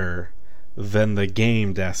lot better than the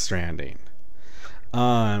game Death Stranding.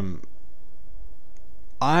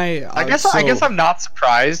 I guess I'm not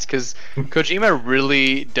surprised, because Kojima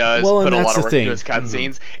really does put a lot of work into his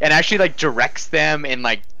cutscenes, and actually like directs them, and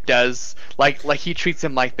like does like he treats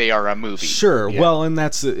them like they are a movie. Sure. Yeah. Well, and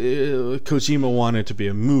that's Kojima wanted to be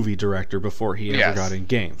a movie director before he ever got in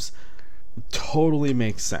games. Totally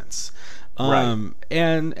makes sense. Right.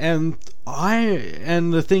 And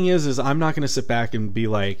the thing is I'm not going to sit back and be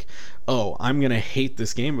like, oh, I'm going to hate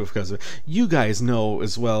this game because of it. You guys know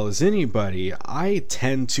as well as anybody, I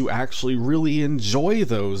tend to actually really enjoy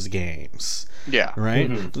those games. Yeah. Right?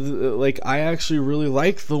 Mm-hmm. Like, I actually really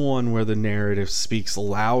like the one where the narrative speaks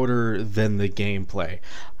louder than the gameplay.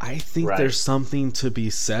 I think there's something to be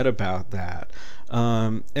said about that.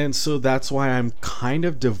 And so that's why I'm kind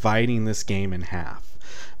of dividing this game in half.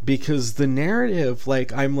 Because the narrative,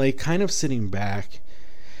 like, I'm like kind of sitting back,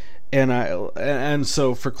 and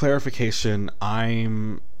so for clarification,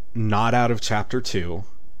 I'm not out of chapter 2,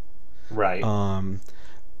 right?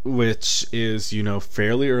 Which is, you know,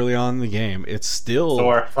 fairly early on in the game. It's still, so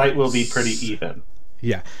our fight will be pretty even.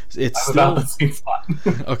 Yeah, it's I'm still about the same spot.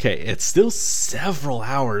 Okay, it's still several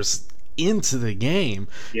hours into the game,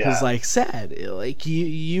 because like said, like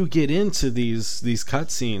you get into these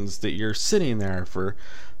cutscenes that you're sitting there for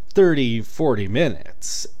 30-40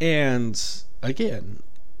 minutes, and again,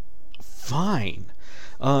 fine.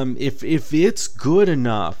 If it's good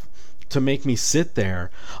enough to make me sit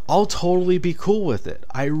there, I'll totally be cool with it.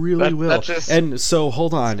 I really will. And so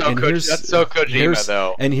hold on. That's so Kojima,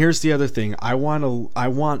 though. And here's the other thing. I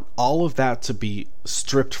want all of that to be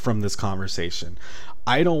stripped from this conversation.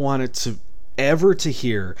 I don't want it to ever to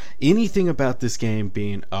hear anything about this game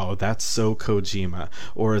being, oh, that's so Kojima,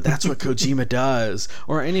 or that's what Kojima does,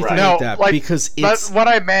 or anything like that. Because it's what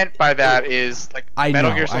I meant by that is like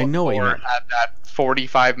Metal Gear Solid 4 what you meant. had that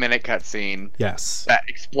 45-minute cutscene. Yes. That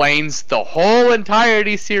explains the whole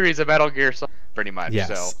entirety series of Metal Gear Solid, pretty much. Yes,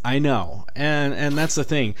 so. I know, and that's the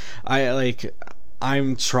thing.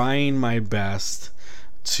 I'm trying my best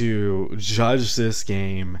to judge this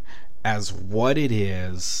game as what it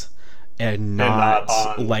is, and not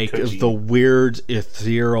like Kojima. The weird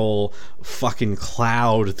ethereal fucking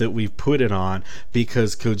cloud that we've put it on,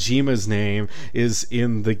 because Kojima's name is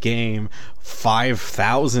in the game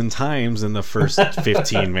 5,000 times in the first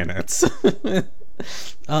 15 minutes.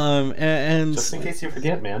 And just in case you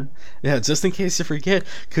forget, man. Yeah, just in case you forget,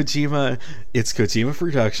 Kojima, it's Kojima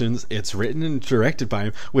Productions, it's written and directed by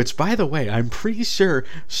him, which, by the way, I'm pretty sure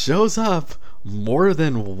shows up more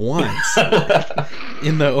than once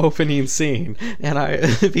in the opening scene,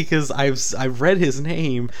 and because I've read his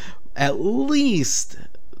name at least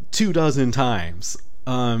 24 times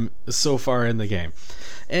so far in the game.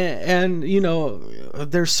 And you know,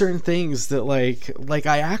 there's certain things that like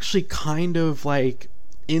I actually kind of like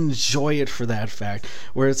enjoy it for that fact,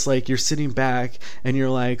 where it's like you're sitting back and you're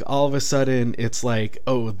like, all of a sudden it's like,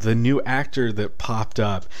 oh, the new actor that popped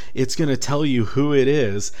up, it's gonna tell you who it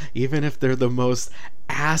is, even if they're the most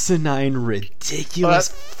asinine, ridiculous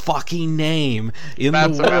fucking name in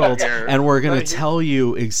the world, and we're gonna tell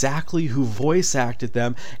you exactly who voice acted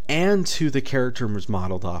them and who the character was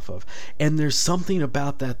modeled off of. And there's something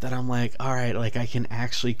about that I'm like, all right, like I can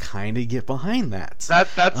actually kind of get behind that.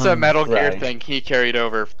 That's a Metal Gear thing he carried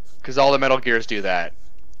over, because all the Metal Gears do that.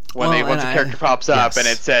 Once a character pops up and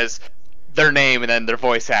it says their name and then their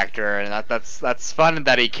voice actor, and that's fun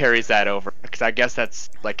that he carries that over, because I guess that's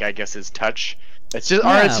his touch. It's just,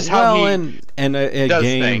 or it's just how he and a does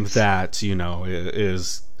game things. That, you know,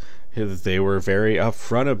 is they were very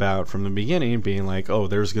upfront about from the beginning, being like, oh,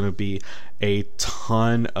 there's going to be a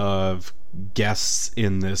ton of guests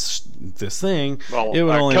in this thing. Well, it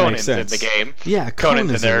would only Conan's make sense in the game. Yeah,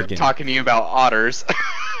 Conan's in there talking to you about otters.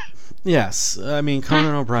 Yes, I mean,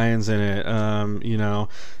 Conan O'Brien's in it. You know,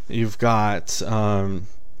 you've got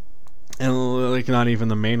and like not even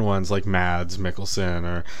the main ones like Mads Mikkelsen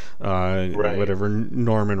or whatever,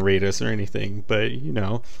 Norman Reedus or anything, but you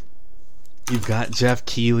know, you've got Jeff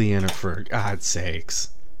Keighley in it, for God's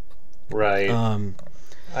sakes. Right. I'm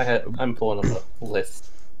pulling up a list.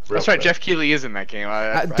 That's right. Jeff Keighley is in that game.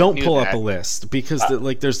 Don't pull up a list, because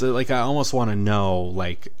there's I almost want to know.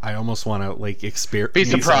 Like I almost want to like experience. Be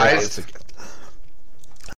surprised.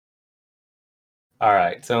 All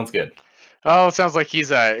right. Sounds good. Oh, it sounds like he's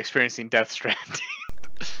experiencing Death Stranding.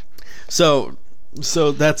 So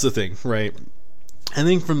that's the thing, right? I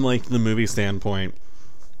think from like the movie standpoint,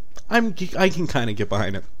 I can kind of get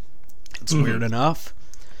behind it. It's weird enough,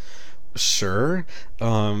 Sure.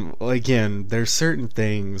 Again, there's certain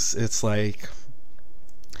things. It's like,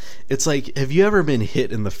 have you ever been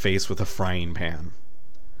hit in the face with a frying pan?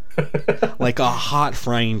 Like a hot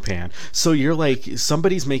frying pan. So you're like,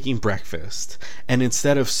 somebody's making breakfast, and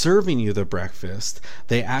instead of serving you the breakfast,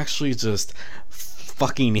 they actually just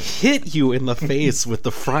fucking hit you in the face with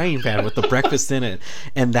the frying pan with the breakfast in it,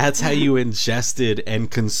 and that's how you ingested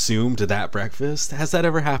and consumed that breakfast. Has that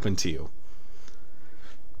ever happened to you?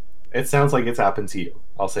 It sounds like it's happened to you.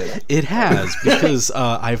 I'll say that. It has, because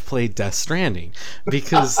I've played Death Stranding.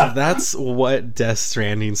 Because that's what Death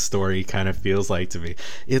Stranding's story kind of feels like to me.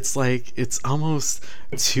 It's like, it's almost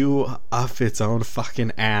too up its own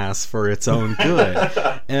fucking ass for its own good.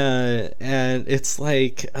 And it's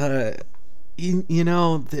like, you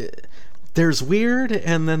know, there's weird,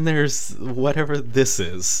 and then there's whatever this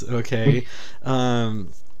is, okay?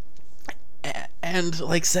 And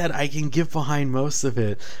like I said, I can get behind most of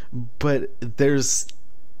it, but there's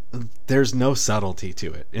no subtlety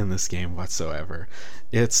to it in this game whatsoever.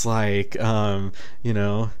 It's like, you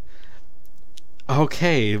know,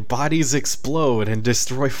 okay, bodies explode and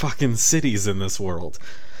destroy fucking cities in this world.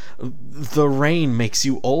 The rain makes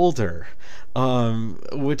you older.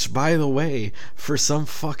 Which, by the way, for some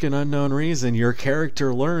fucking unknown reason, your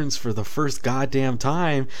character learns for the first goddamn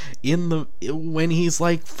time when he's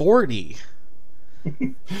like 40.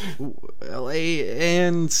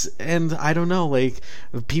 and I don't know, like,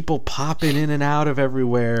 people popping in and out of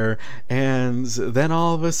everywhere, and then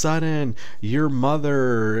all of a sudden your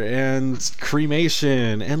mother and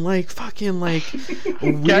cremation and like fucking like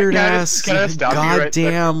weird ass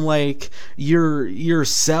goddamn like your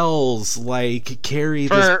cells like carry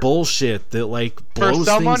this bullshit that like blows things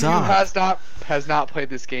up. For someone who has not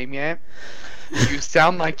played this game yet, you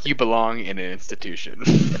sound like you belong in an institution.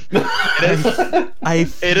 I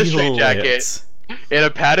feel in a straitjacket, in a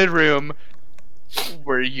padded room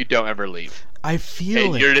where you don't ever leave. I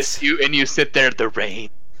feel and you sit there. The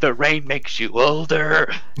rain makes you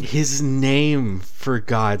older. His name, for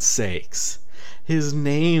God's sakes. His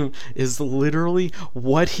name is literally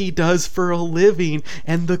what he does for a living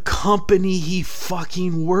and the company he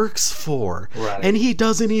fucking works for. Right. And he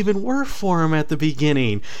doesn't even work for him at the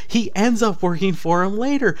beginning. He ends up working for him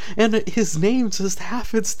later, and his name just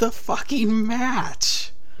happens to fucking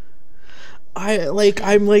match.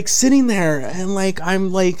 I'm sitting there and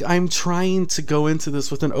I'm trying to go into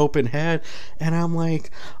this with an open head, and I'm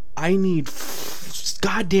like, I need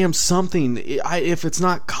goddamn something. If it's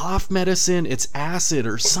not cough medicine, it's acid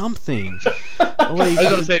or something. Like, I was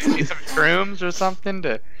gonna say, need some shrooms or something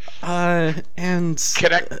to and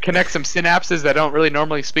connect some synapses that don't really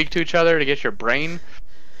normally speak to each other to get your brain.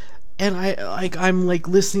 And I'm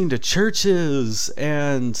listening to churches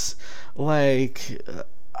and I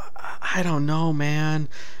don't know, man.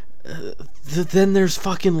 Then there's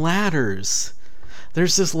fucking ladders.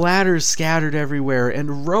 There's just ladders scattered everywhere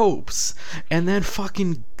and ropes, and then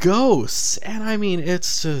fucking ghosts. And I mean,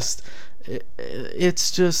 it's just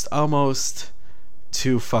almost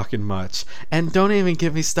too fucking much. And don't even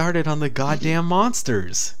get me started on the goddamn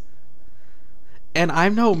monsters. And I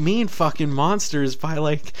don't mean fucking monsters by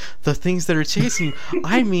like the things that are chasing.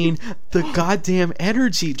 I mean the goddamn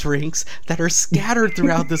energy drinks that are scattered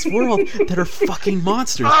throughout this world that are fucking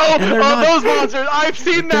monsters. Oh, and those monsters! I've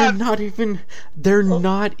seen that. They're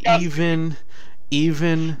not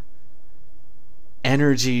even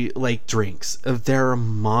energy like drinks. They're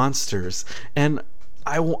monsters. And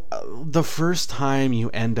the first time you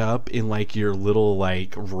end up in like your little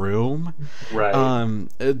like room, right?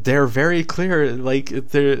 They're very clear. Like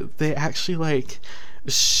they actually like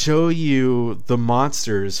show you the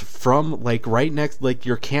monsters from like right next, like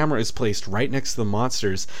your camera is placed right next to the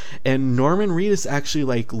monsters, and Norman Reedus actually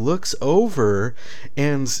like looks over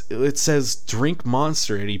and it says drink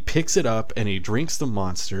monster, and he picks it up and he drinks the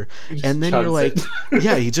monster, and then you're like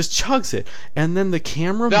yeah, he just chugs it, and then the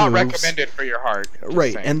camera not moves. Recommended for your heart,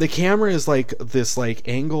 right? Saying. And the camera is like this like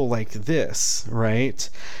angle like this, right?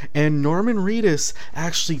 And Norman Reedus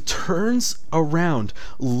actually turns around,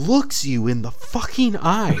 looks you in the fucking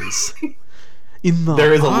eyes.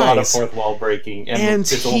 There is a lot of fourth wall breaking, and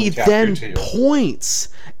he then points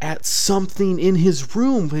at something in his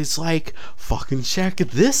room. He's like, fucking check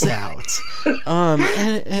this out. And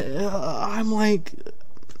I'm like,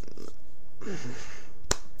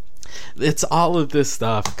 it's all of this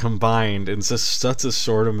stuff combined in just such a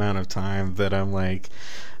short amount of time that I'm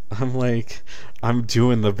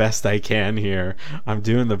doing the best I can here. I'm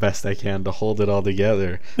doing the best I can to hold it all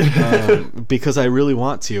together, because I really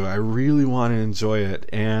want to. I really want to enjoy it,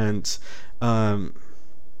 and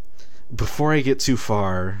before I get too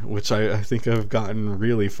far, which I think I've gotten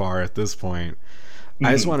really far at this point,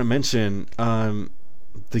 I just want to mention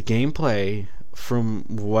the gameplay from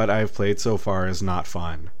what I've played so far is not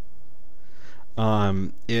fun.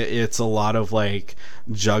 It's a lot of like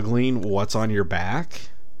juggling what's on your back,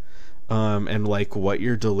 and like what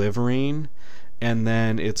you're delivering, and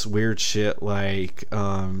then it's weird shit like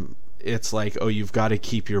it's like, oh, you've got to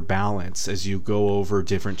keep your balance as you go over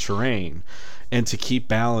different terrain, and to keep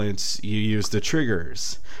balance you use the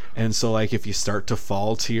triggers. And so like if you start to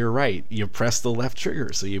fall to your right, you press the left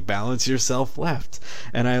trigger so you balance yourself left.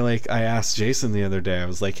 And I asked Jason the other day, I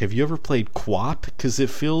was like, have you ever played QWOP? Because it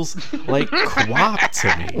feels like QWOP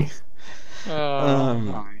to me. Oh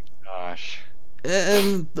my gosh.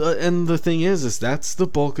 And the thing is that's the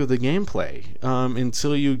bulk of the gameplay.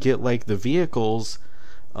 Until you get like the vehicles,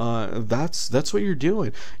 that's what you're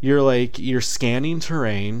doing. You're scanning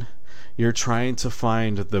terrain. You're trying to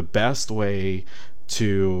find the best way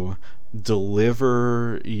to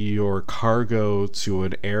deliver your cargo to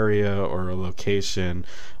an area or a location,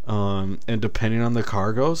 and depending on the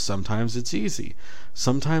cargo, sometimes it's easy,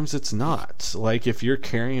 sometimes it's not. Like if you're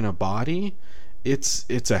carrying a body,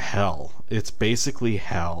 it's a hell. It's basically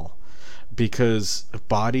hell, because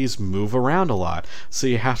bodies move around a lot, so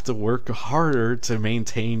you have to work harder to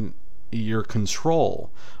maintain your control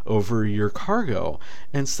over your cargo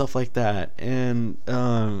and stuff like that. And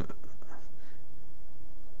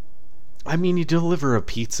I mean, you deliver a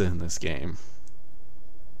pizza in this game.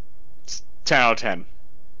 10 out of 10.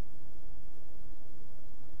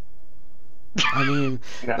 I mean,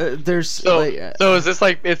 Yeah. there's So is this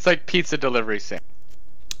like, it's like pizza delivery sim?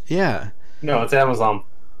 yeah. No, it's Amazon.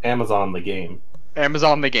 Amazon the game.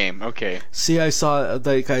 Amazon the game. Okay. See, I saw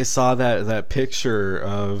that picture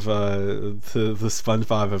of the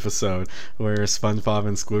SpongeBob episode where SpongeBob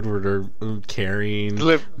and Squidward are carrying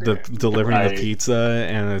delivering Right. the pizza,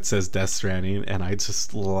 and it says Death Stranding, and I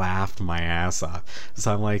just laughed my ass off.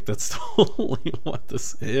 So I'm like, that's totally what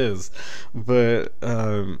this is. But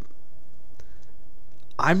I'm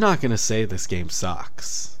not gonna say this game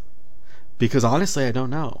sucks, because honestly, I don't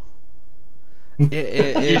know. You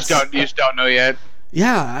just don't know yet.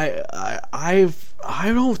 Yeah, I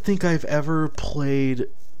don't think I've ever played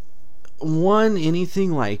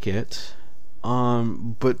anything like it,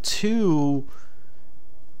 but two,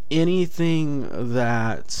 anything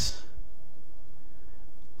that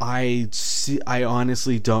I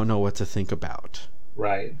honestly don't know what to think about.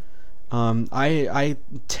 Right. I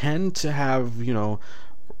tend to have,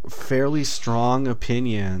 fairly strong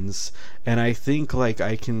opinions, and I think like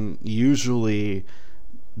I can usually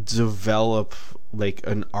develop like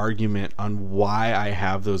an argument on why I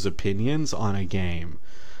have those opinions on a game,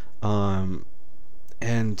 and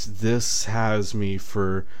this has me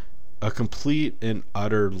for a complete and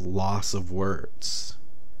utter loss of words.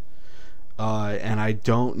 And I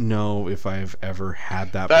don't know if I've ever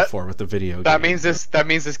had that before with a video game. That means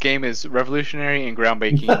this game is revolutionary and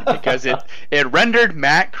groundbreaking because it rendered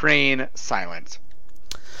Matt Crane silent.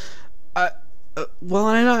 Well,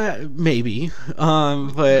 I maybe,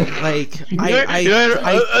 but like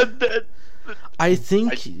I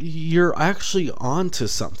think you're actually onto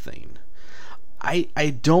something.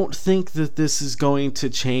 I don't think that this is going to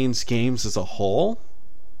change games as a whole.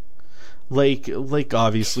 Like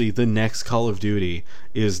obviously the next Call of Duty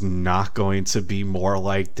is not going to be more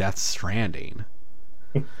like Death Stranding.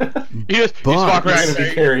 You just walk around You're gonna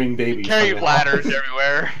be carrying babies. carry ladders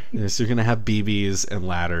everywhere. Yes, you're gonna have BBs and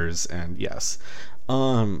ladders, and yes.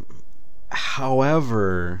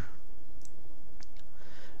 However,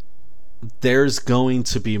 there's going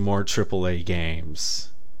to be more AAA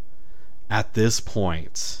games at this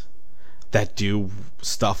point that do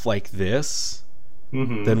stuff like this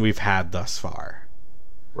than we've had thus far.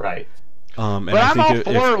 Right. And But I I'm all think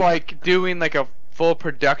for like doing like a full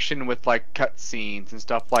production with like cutscenes and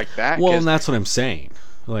stuff like that. well, 'cause- and that's what I'm saying.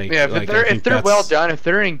 Like, yeah, like, if they're well done, if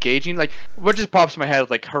they're engaging, like what just pops in my head,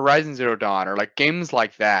 like Horizon Zero Dawn or like games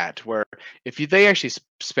like that, where they actually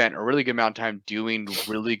spent a really good amount of time doing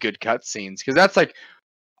really good cutscenes, because that's like,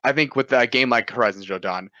 I think with a game like Horizon Zero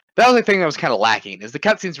Dawn, that was the thing that was kind of lacking, is the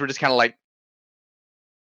cutscenes were just kind of like,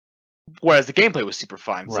 whereas the gameplay was super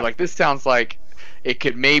fun. So Right. like this sounds like it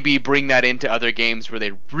could maybe bring that into other games where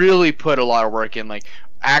they really put a lot of work in, like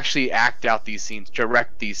actually act out these scenes,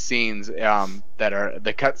 direct these scenes that are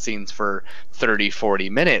the cutscenes for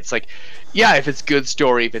 30-40 minutes. Like, yeah, if it's good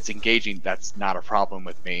story, if it's engaging, that's not a problem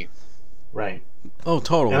with me. Right. Oh,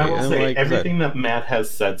 totally. And I will say, like everything that Matt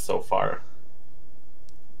has said so far,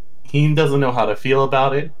 he doesn't know how to feel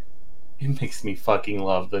about it. It makes me fucking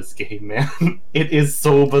love this game, man. It is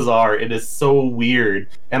so bizarre. It is so weird.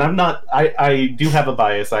 And I do have a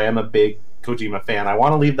bias. I am a big Kojima fan. I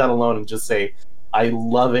want to leave that alone and just say I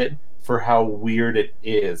love it for how weird it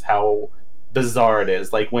is, how bizarre it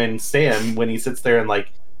is. Like when Sam, when he sits there and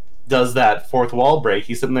like does that fourth wall break,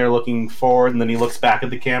 he's sitting there looking forward and then he looks back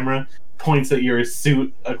at the camera, points at your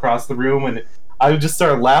suit across the room, and I just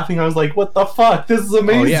started laughing. I was like, what the fuck? This is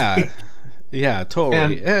amazing. Oh, yeah. Yeah,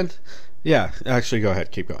 totally. And yeah, actually, go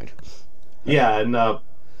ahead. Keep going. Yeah, and the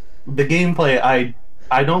gameplay,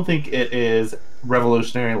 I don't think it is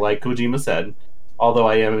revolutionary like Kojima said, although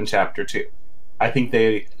I am in Chapter 2. I think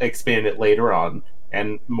they expand it later on,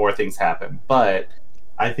 and more things happen. But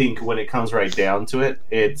I think when it comes right down to it,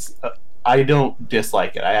 it's I don't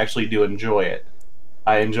dislike it. I actually do enjoy it.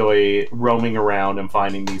 I enjoy roaming around and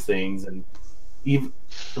finding these things, and even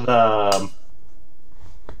the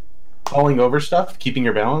falling over stuff, keeping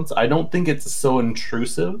your balance. I don't think it's so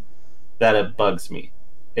intrusive that it bugs me.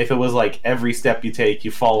 If it was like every step you take,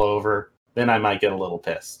 you fall over, then I might get a little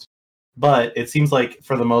pissed. But it seems like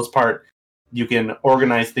for the most part, you can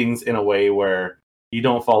organize things in a way where you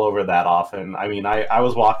don't fall over that often. I mean, I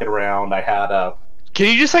was walking around. I had a... Can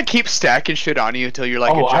you just like keep stacking shit on you until you're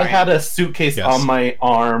like a giant? I had a suitcase on my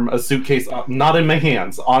arm, a suitcase not in my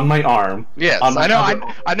hands, on my arm. Yes, on my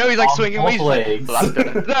I know he's like swinging both legs. Right.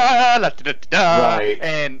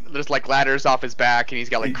 And there's like ladders off his back, and he's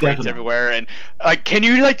got like crates everywhere. And like, can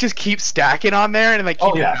you like just keep stacking on there and like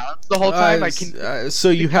keep your balance the whole time? Like, so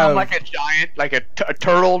you have like a giant, like a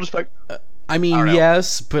turtle, just like. I mean,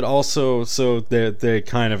 yes, but also so they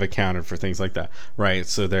kind of accounted for things like that, right?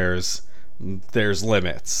 So there's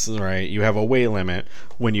limits, right? You have a weight limit.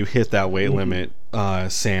 When you hit that weight limit,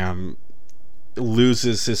 Sam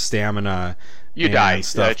loses his stamina. You die.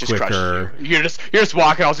 Stuff quicker. You're just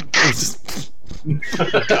walking. I was like,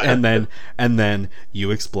 and then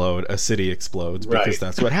you explode. A city explodes because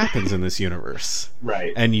that's what happens in this universe.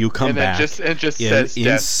 Right. And you come back. It just says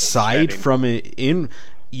inside from it.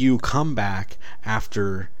 You come back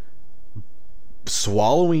after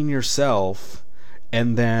swallowing yourself.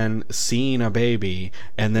 And then seeing a baby,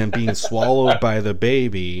 and then being swallowed by the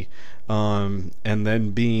baby, and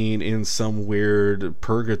then being in some weird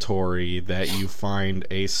purgatory that you find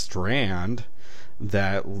a strand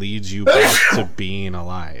that leads you back to being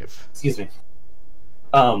alive. Excuse me.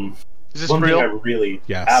 Is this one real? thing I really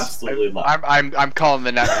absolutely love. I'm calling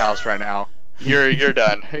the net house right now. You're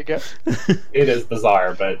done. Here you go. It is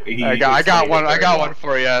bizarre, but I got one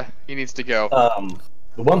for you. He needs to go.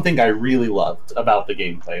 The one thing I really loved about the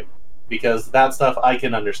gameplay, because that stuff I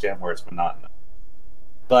can understand where it's monotonous,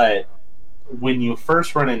 but when you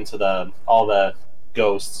first run into all the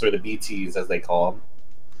ghosts, or the BTs as they call them,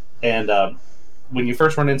 and when you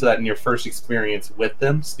first run into that in your first experience with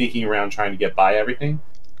them, sneaking around trying to get by everything,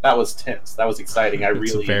 that was tense. That was exciting. I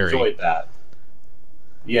really enjoyed that.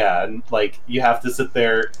 Yeah, and like you have to sit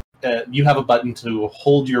there. You have a button to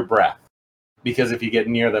hold your breath. Because if you get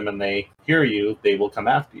near them and they hear you, they will come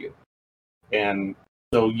after you. And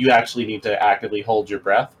so you actually need to actively hold your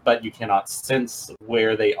breath, but you cannot sense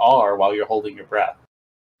where they are while you're holding your breath.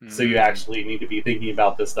 So you actually need to be thinking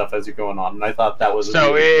about this stuff as you're going on. And I thought that was...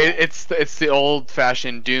 So it's the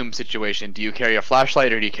old-fashioned Doom situation. Do you carry a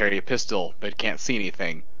flashlight or do you carry a pistol but can't see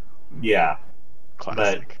anything? Yeah.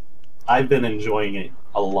 Classic. But I've been enjoying it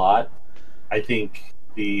a lot. I think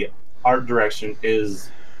the art direction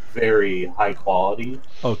is... very high quality.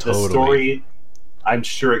 Oh, totally. The story, I'm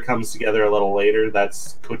sure it comes together a little later.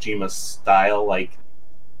 That's Kojima's style. Like,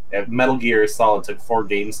 Metal Gear Solid took 4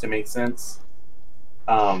 games to make sense.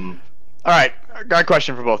 All right, I got a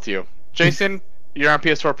question for both of you. Jason, you're on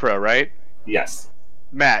PS4 Pro, right? Yes.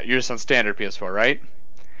 Matt, you're just on standard PS4, right?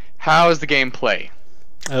 How is the game play?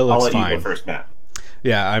 It looks I'll let fine. you go first, Matt.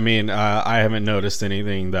 Yeah, I mean, I haven't noticed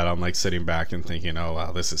anything that I'm like sitting back and thinking, oh,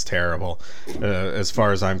 wow, this is terrible. As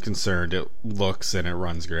far as I'm concerned, it looks and it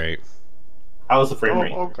runs great. How was the frame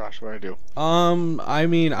rate? Oh gosh, what do I do? I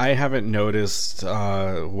mean, I haven't noticed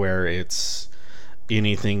where it's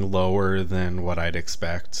anything lower than what I'd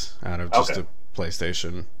expect out of just a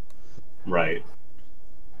PlayStation. Right.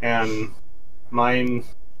 And mine,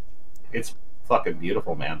 it's fucking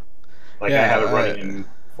beautiful, man. Like, I have it running in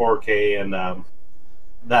 4K, and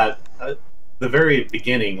the very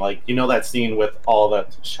beginning, like, you know that scene with all the...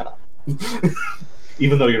 Shut up.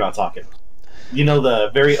 Even though you're not talking. You know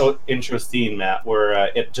the very intro scene, Matt, where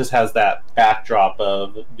it just has that backdrop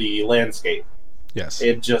of the landscape. Yes.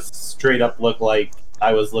 It just straight up looked like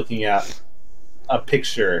I was looking at a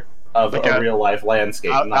picture of like a real-life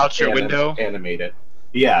landscape. Out your window? Animated.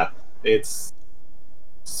 Yeah. It's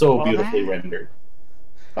so beautifully rendered.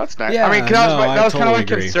 That's nice. Yeah, I mean, 'cause no, that was kind of totally my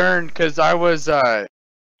agree. concern because I was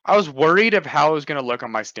worried of how it was gonna look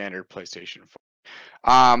on my standard PlayStation 4.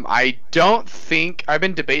 I don't think I've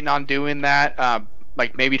been debating on doing that.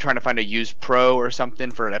 Like maybe trying to find a used Pro or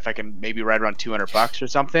something for if I can maybe right around $200 or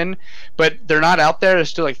something. But they're not out there. They're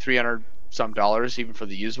still like $300 some even for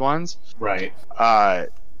the used ones. Right.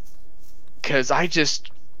 Because I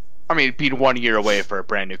mean, being 1 year away for a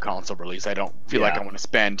brand new console release, I don't feel like I want to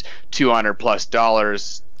spend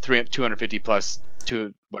 $200+, 250 plus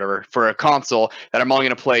to whatever for a console that I'm only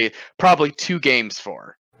going to play probably 2 games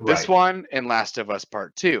for. Right. This one and Last of Us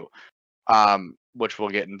Part 2, which we'll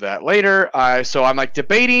get into that later. So I'm like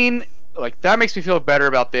debating, like that makes me feel better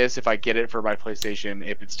about this if I get it for my PlayStation,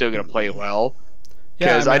 if it's still going to play well.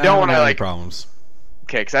 Because Yeah, I don't want to have like any problems.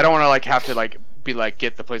 Okay, because I don't want to like have to like be like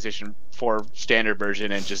get the PlayStation 4 standard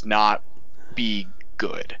version and just not be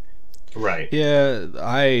good. Right. Yeah,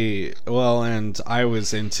 and I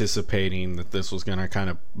was anticipating that this was going to kind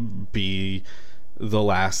of be the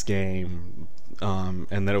last game,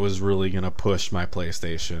 and that it was really going to push my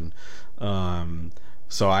PlayStation.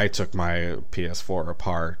 So I took my PS4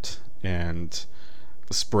 apart and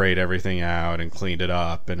sprayed everything out and cleaned it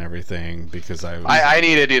up and everything because I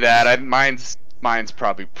need to do that. Mine's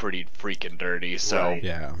probably pretty freaking dirty. So Right.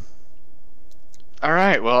 Yeah. All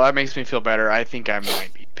right, well that makes me feel better. I think I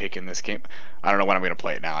might be picking this game. I don't know when I'm going to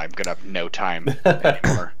play it now. I'm going to have no time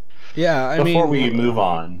anymore. Yeah, Before we move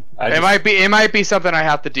on, It might be something I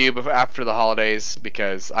have to do after the holidays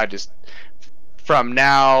because I just from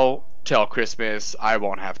now till Christmas I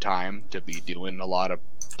won't have time to be doing a lot of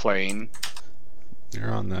playing.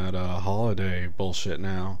 You're on that holiday bullshit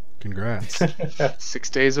now. Congrats. 6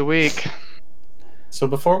 days a week. So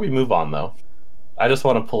before we move on, though, I just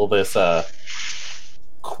want to pull this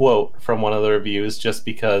quote from one of the reviews just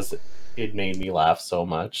because it made me laugh so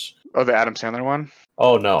much. Oh, the Adam Sandler one?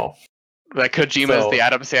 Oh, no. That Kojima is the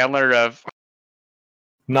Adam Sandler of...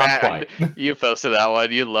 Not quite. You posted that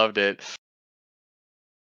one. You loved it.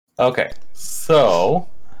 Okay, so...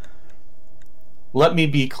 Let me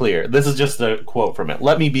be clear. This is just a quote from it.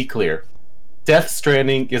 Let me be clear. Death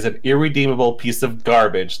Stranding is an irredeemable piece of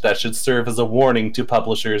garbage that should serve as a warning to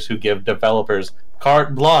publishers who give developers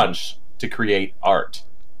carte blanche to create art.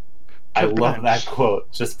 I love that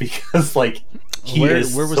quote just because, like, he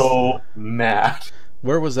is so mad.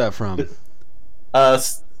 Where was that from?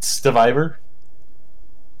 Survivor.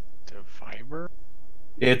 Survivor?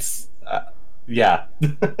 It's, yeah.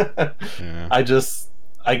 Yeah.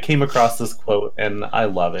 I came across this quote and I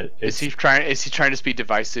love it. Is he trying to just be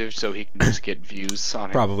divisive so he can just get views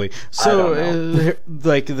on it? Probably. So,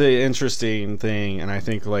 like the interesting thing, and I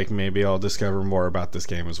think like maybe I'll discover more about this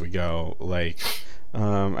game as we go. Like,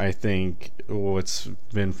 I think what's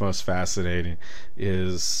been most fascinating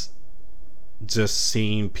is just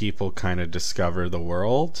seeing people kind of discover the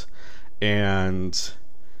world and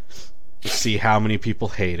see how many people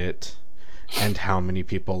hate it and how many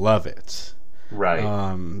people love it. Right.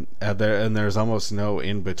 And there's almost no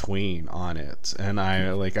in between on it, and I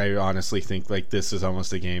honestly think like this is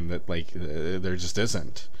almost a game that like there just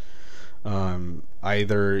isn't.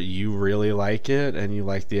 Either you really like it and you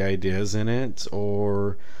like the ideas in it,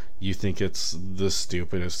 or you think it's the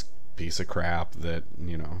stupidest piece of crap that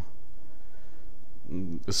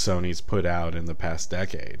Sony's put out in the past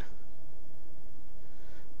decade.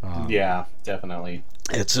 Yeah, definitely.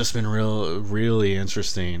 It's just been really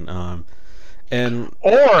interesting. And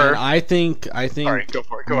I think. All right, go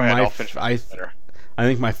for it. Go ahead. I'll finish better. I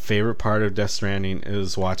think my favorite part of Death Stranding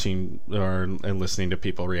is watching and listening to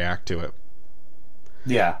people react to it.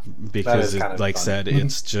 Yeah, because like said,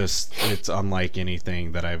 it's unlike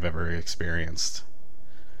anything that I've ever experienced.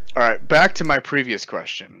 All right, back to my previous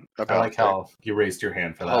question. I like how you raised your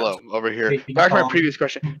hand for that. Hello, over here. Back to my previous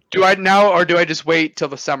question. Do I now, or do I just wait till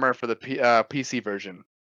the summer for the PC version?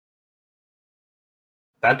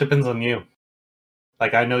 That depends on you.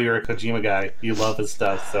 Like, I know you're a Kojima guy. You love his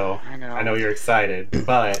stuff, so I know you're excited.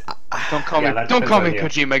 But don't call me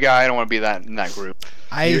Kojima guy. I don't want to be in that group.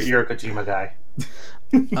 You're a Kojima guy.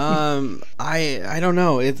 I don't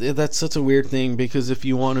know. That's such a weird thing because if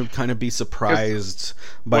you want to kind of be surprised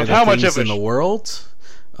by the things in the world,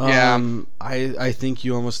 I think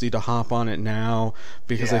you almost need to hop on it now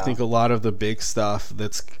because I think a lot of the big stuff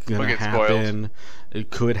that's gonna happen, it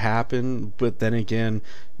could happen. But then again,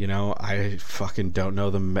 I fucking don't know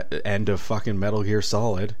the end of fucking Metal Gear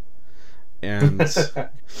Solid, and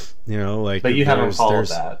like. But you haven't followed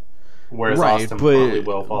that. Whereas Austin probably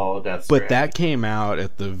will follow Death Stranding. But that came out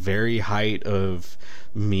at the very height of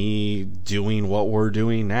me doing what we're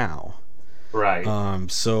doing now. Right.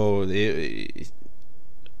 So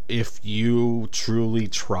if you truly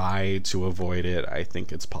try to avoid it, I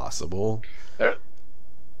think it's possible.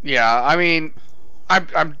 Yeah, I mean,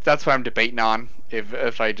 I'm that's what I'm debating on.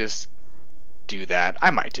 If I just do that,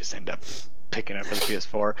 I might just end up picking up the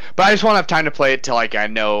PS4. But I just won't have time to play it till like I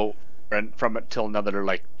know from it till another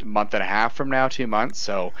like month and a half from now, 2 months.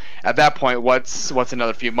 So at that point, what's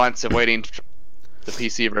another few months of waiting for the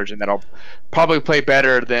PC version that'll probably play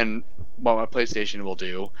better than what my PlayStation will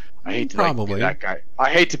do. I hate to be that guy.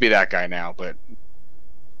 I hate to be that guy now, but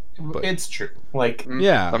it's true. Like,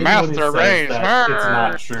 yeah, the math are arranged. It's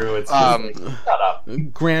not true. It's just like, shut up.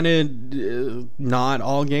 Granted, not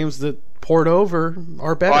all games that port over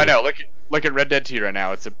are better. Oh, I know. Look at Red Dead 2 right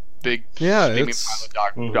now. It's a big steaming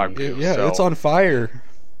pile of dog poo. Yeah, so, it's on fire.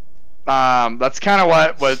 That's kind of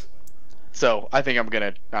what. So I think I'm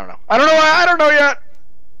gonna. I don't know. I don't know yet.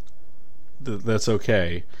 That's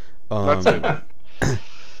okay. That's it.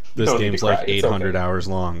 This game's like 800 hours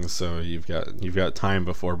long, so you've got time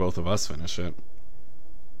before both of us finish it.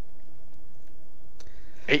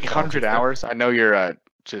 800 hours? I know you're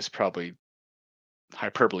just probably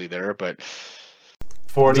hyperbole there, but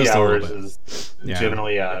 40 hours is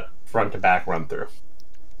generally a front to back run through.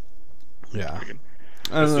 Yeah.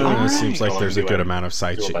 I don't know, it seems like there's a good amount of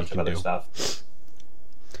side shit you can do. Stuff.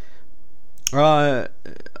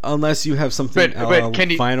 Unless you have something but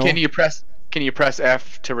final. Can you press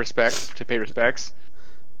F to pay respects?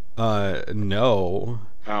 No.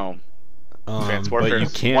 Oh. Advanced Warfare. But you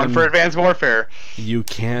can. One for Advanced Warfare. You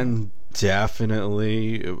can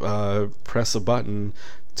definitely press a button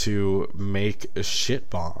to make shit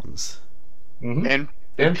bombs. Mm-hmm.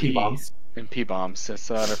 And P bombs. And P bombs. That's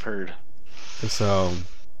what I've heard. So.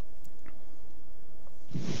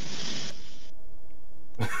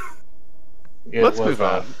 Let's move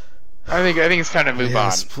on. I think it's time to move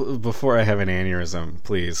on. Before I have an aneurysm,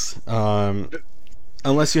 please.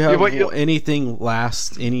 Unless you have anything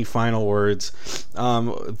any final words.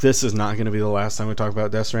 This is not going to be the last time we talk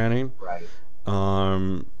about Death Stranding. Right.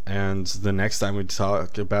 And the next time we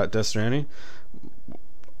talk about Death Stranding,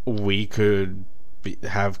 we could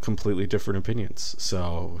have completely different opinions.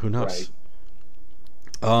 So who knows?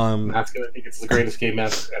 Right. Matt's going to think it's the greatest game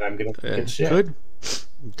ever, and I'm going to think it's shit.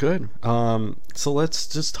 Good. So let's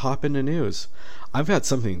just hop into news. I've got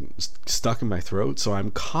something stuck in my throat, so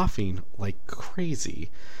I'm coughing like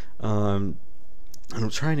crazy. And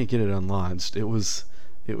I'm trying to get it unlodged. It was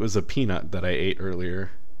a peanut that I ate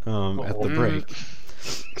earlier at the break.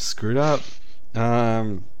 Screwed up.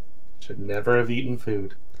 Should never have eaten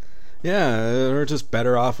food. Yeah, we're just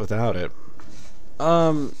better off without it.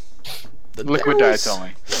 Liquid diets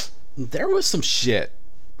only. There was some shit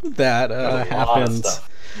that happened.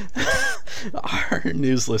 Our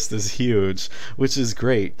news list is huge, which is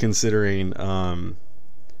great considering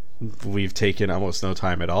we've taken almost no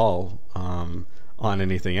time at all on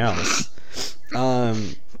anything else. A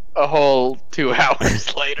whole 2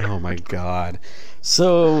 hours later. Oh my god.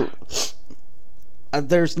 So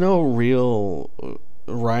there's no real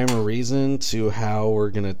rhyme or reason to how we're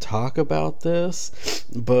gonna talk about this,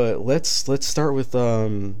 but let's start with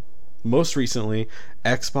most recently,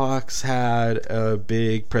 Xbox had a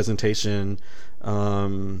big presentation,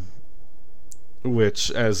 which,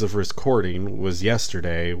 as of recording, was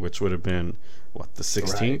yesterday, which would have been, the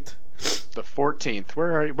 16th? Right. The 14th.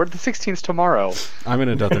 Where are you? We're the 16th tomorrow. I'm in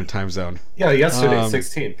a different time zone. Yeah, yesterday,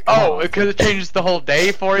 16th. Because it changes the whole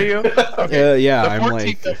day for you? Okay. Yeah, the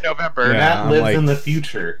 14th of November. Yeah, Matt lives in the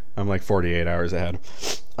future. I'm like 48 hours ahead.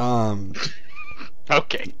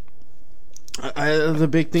 Okay. The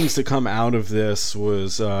big things to come out of this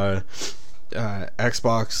was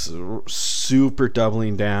Xbox super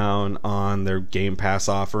doubling down on their Game Pass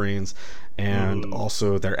offerings and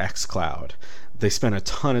also their xCloud. They spent a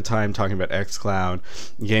ton of time talking about xCloud,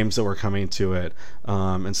 games that were coming to it,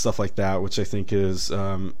 and stuff like that, which I think is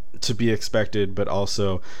to be expected, but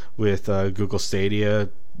also with Google Stadia,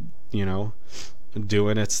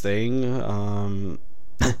 doing its thing,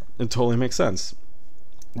 it totally makes sense.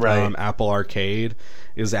 Right. Apple Arcade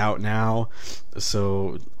is out now,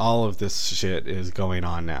 so all of this shit is going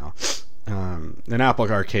on now. And Apple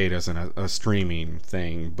Arcade isn't a streaming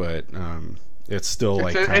thing, but it's still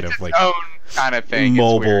it's its own kind of thing.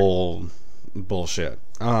 Mobile bullshit.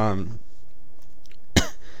 In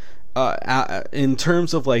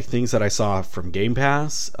terms of things that I saw from Game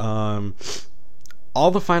Pass, all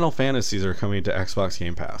the Final Fantasies are coming to Xbox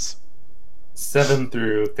Game Pass. 7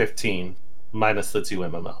 through 15. Minus the 2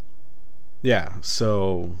 MMO. Yeah,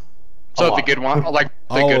 so the good one, the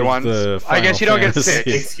good ones. I guess you don't get 6.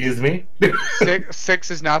 Excuse me.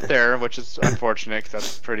 6 is not there, which is unfortunate because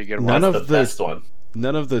that's a pretty good one. That's the best one.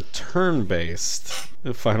 none of the turn-based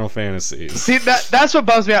Final Fantasies. See, that's what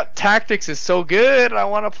bums me out. Tactics is so good. I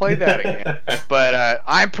want to play that again. But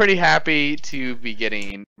I'm pretty happy to be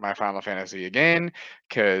getting my Final Fantasy again,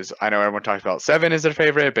 because I know everyone talks about 7 is their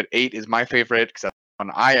favorite, but 8 is my favorite, because that's the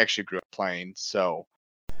one I actually grew up playing. So,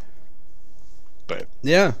 but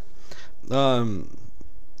yeah, I'm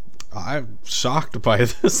shocked by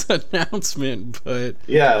this announcement, but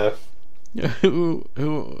Yeah, who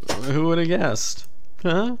would have guessed?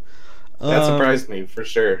 Huh? that surprised me for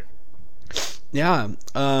sure. Yeah.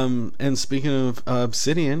 And speaking of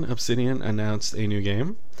Obsidian announced a new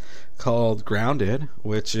game called Grounded,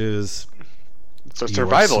 which is it's a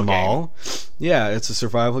survival game. Yeah, it's a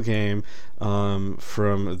survival game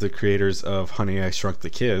from the creators of Honey, I Shrunk the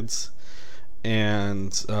Kids,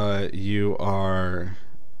 and you are.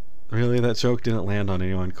 Really, that joke didn't land on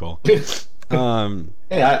anyone. Cool.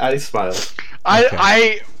 Hey, I smiled.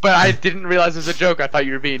 But I didn't realize it was a joke. I thought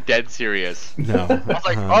you were being dead serious. No. I was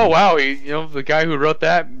like, oh wow, the guy who wrote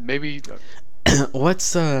that, maybe.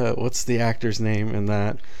 What's the actor's name in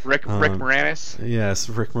that? Rick Moranis. Yes,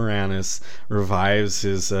 Rick Moranis revives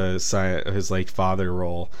his like father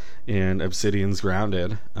role in Obsidian's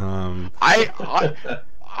Grounded. I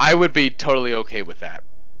would be totally okay with that.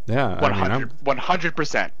 Yeah,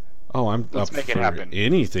 100%. Oh, I'm Let's up make it for happen.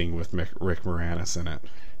 Anything with Rick Moranis in it.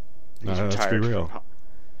 Let's be real.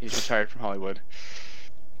 He's retired from Hollywood.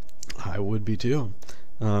 I would be too.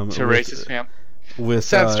 To raise his family. With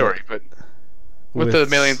sad story, but with the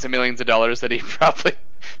millions and millions of dollars that he probably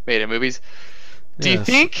made in movies. Do you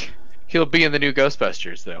think he'll be in the new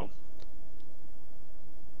Ghostbusters though?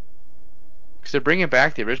 Because they're bringing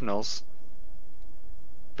back the originals.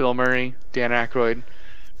 Bill Murray, Dan Aykroyd.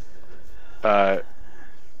 I'm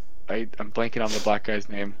blanking on the black guy's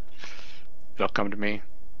name. It'll come to me.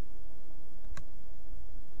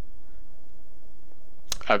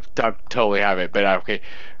 I totally have it, but okay.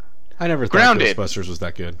 I never thought Grounded. Ghostbusters was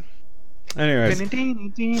that good. Anyways,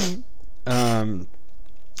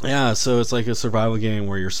 yeah, so it's like a survival game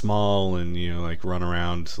where you're small and you like run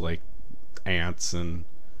around like ants and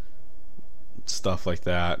stuff like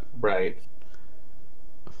that. Right.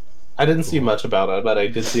 I didn't see much about it, but I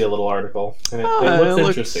did see a little article, and it looks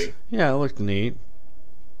interesting. Yeah, it looked neat.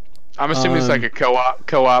 I'm assuming it's like a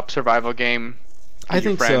co-op survival game. I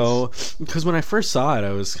think so, because when I first saw it,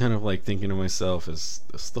 I was kind of like thinking to myself, "Is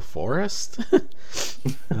this the forest?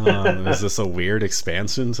 Is this a weird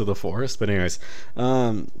expansion to the forest?" But anyways,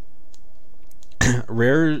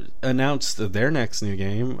 Rare announced their next new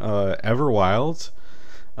game, Everwild.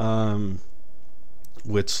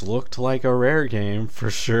 Which looked like a Rare game for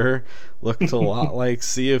sure. Looked a lot like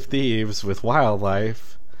Sea of Thieves with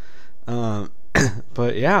wildlife.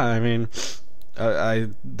 But yeah, I mean,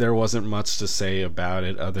 there wasn't much to say about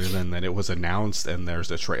it other than that it was announced and there's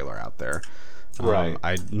a trailer out there. Right.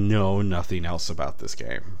 I know nothing else about this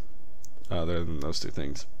game other than those two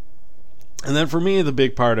things. And then for me, the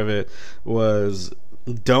big part of it was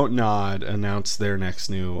Don't Nod announced their next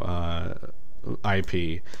new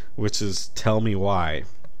IP, which is Tell Me Why,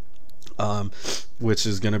 which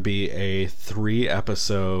is going to be a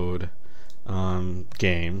 3-episode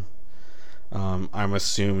game. I'm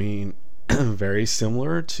assuming very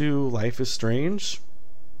similar to Life is Strange.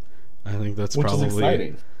 I think that's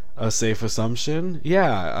probably a safe assumption.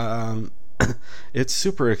 Yeah, it's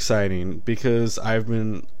super exciting because I've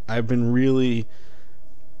been really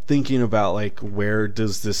thinking about like where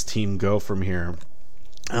does this team go from here.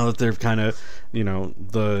 Now that they've kind of,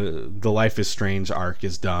 the Life is Strange arc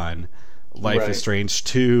is done. Life is Strange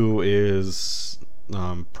 2 is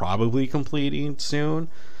probably completing soon.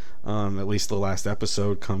 At least the last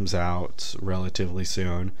episode comes out relatively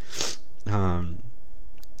soon. And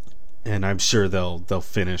I'm sure they'll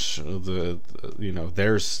finish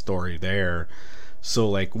their story there. So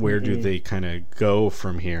like where do they kind of go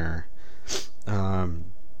from here? And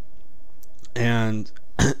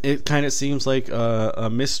it kind of seems like a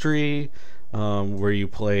mystery where you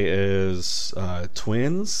play as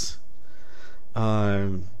twins.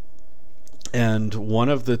 And one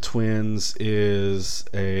of the twins is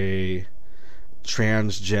a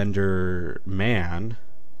transgender man,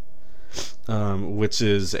 which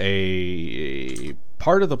is a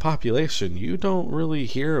part of the population you don't really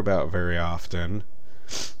hear about very often.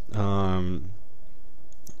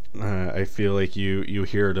 I feel like you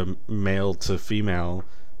hear it male to female,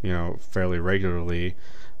 fairly regularly,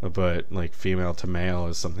 but like female to male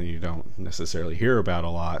is something you don't necessarily hear about a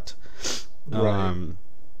lot. Right.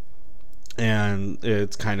 And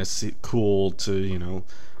it's kind of cool to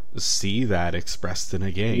see that expressed in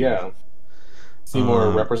a game. Yeah. See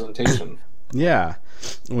more representation. Yeah,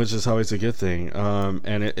 which is always a good thing.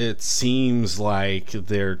 And it seems like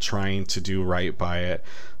they're trying to do right by it.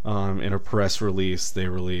 In a press release, they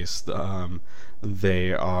released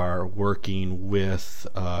they are working with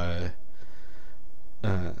an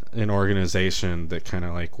organization that kind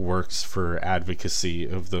of like works for advocacy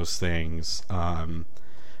of those things, and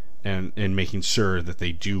making sure that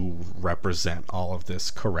they do represent all of this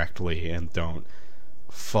correctly and don't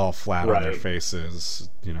fall flat on their Right. faces,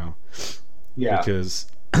 Yeah. because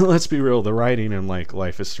let's be real, the writing in like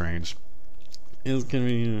Life is Strange is gonna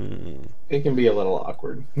be It can be a little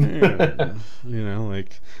awkward.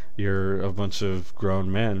 like you're a bunch of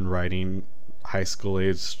grown men writing high school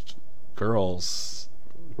aged girls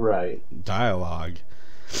Right. dialogue.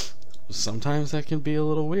 Sometimes that can be a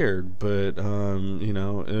little weird, but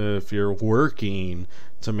if you're working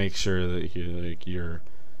to make sure that you're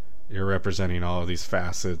representing all of these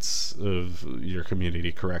facets of your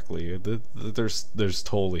community correctly, there's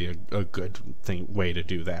totally a good way to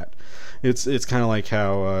do that. It's kind of like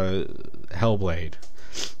how Hellblade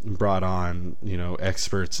brought on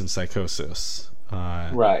experts in psychosis,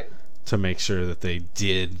 Right. to make sure that they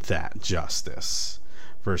did that justice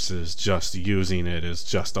versus just using it as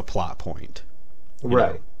just a plot point.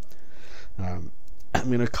 Right. I'm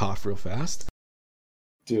gonna cough real fast.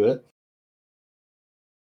 Do it.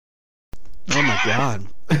 Oh my god.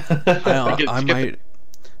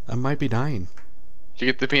 I might be dying. Did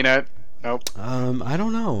you get the peanut? Nope. I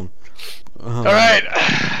don't know. All right.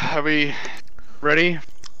 Are we ready?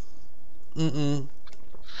 Mm-mm.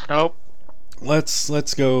 Nope.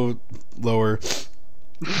 Let's go lower.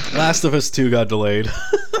 Last of Us 2 got delayed.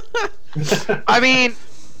 I mean,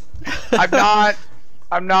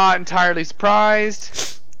 I'm not entirely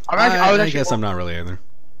surprised. I guess I'm not really either.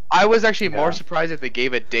 I was actually more Yeah. surprised that they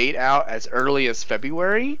gave a date out as early as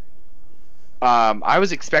February. I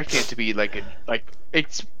was expecting it to be like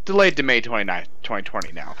it's delayed to May 29th,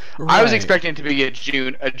 2020 now. I was Right. expecting it to be a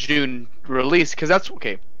June release because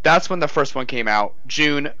that's when the first one came out,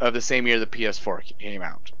 June of the same year the PS4 came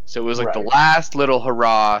out. So it was like the Right. last little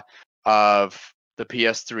hurrah of the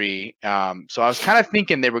PS3. So I was kind of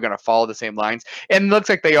thinking they were going to follow the same lines, and it looks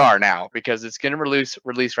like they are now because it's going to release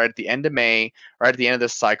right at the end of May, right at the end of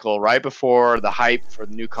this cycle, right before the hype for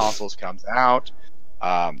the new consoles comes out.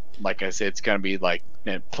 Like I said, it's going to be like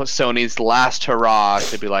Sony's last hurrah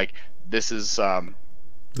to be like, this is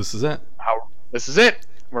This is it. this is it.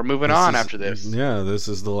 We're moving on after this. Yeah, this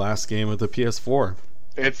is the last game of the PS4.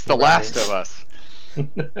 It's the last of us.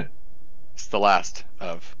 It's the last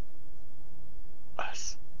of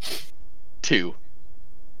us. 2.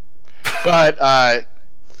 But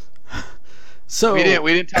So we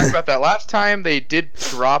didn't talk about that last time. They did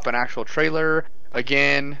drop an actual trailer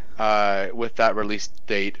again with that release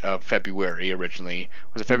date of February originally.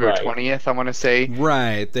 Was it February Right. 20th, I want to say?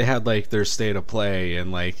 right, they had like their state of play,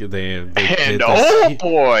 and like they And did oh this,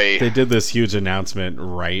 boy! they did this huge announcement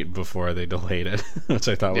right before they delayed it, which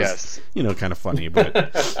I thought was Yes. kind of funny,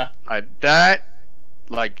 but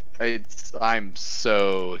I'm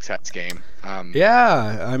so excited for this game.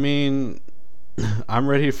 yeah, I mean, I'm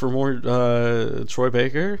ready for more Troy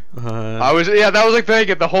Baker. That was like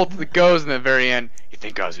the whole that goes in the very end. You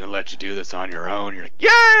think I was gonna let you do this on your own? You're like,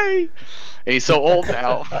 yay! And he's so old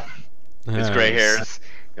now. His gray hairs.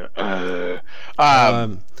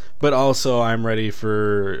 But also I'm ready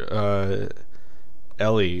for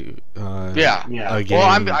Ellie. Yeah. Yeah. A game Well,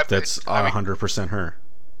 I'm that's 100% her.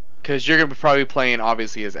 because you're gonna be probably playing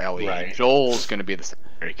obviously as Ellie. Right. Joel's gonna be the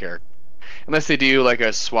secondary character, unless they do like a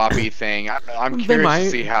swappy thing. I'm They curious might. to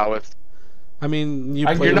see how it's. I mean,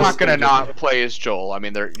 You're You're as, not gonna thinking- not play as Joel. I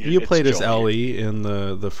mean, you it's played as Joel. Ellie in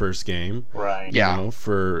the first game. Right. Yeah.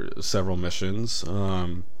 For several missions.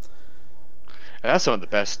 And that's some of the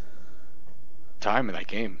best time in that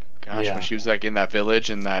game. Gosh, Yeah. when she was like in that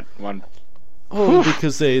village and that one. Oh,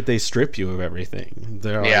 because they strip you of everything.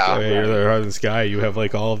 They're like, Yeah. hey, you're this guy. You have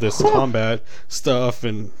like all of this combat stuff,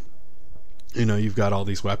 and you've got all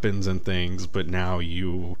these weapons and things, but now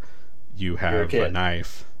you You're a have a kid.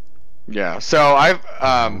 knife. Yeah, so I've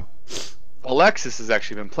Alexis has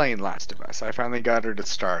actually been playing Last of Us. I finally got her to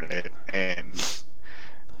start it, and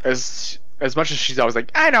as much as she's always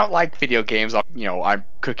like, I don't like video games. I'm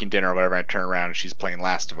cooking dinner or whatever. I turn around and she's playing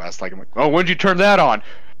Last of Us. Like, I'm like, oh, when did you turn that on?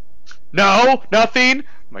 No, nothing.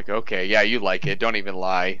 I'm like, okay, yeah, you like it. Don't even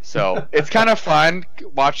lie. So it's kind of fun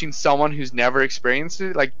watching someone who's never experienced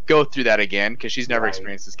it, like, go through that again, because she's never Right.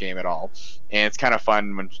 experienced this game at all. And it's kind of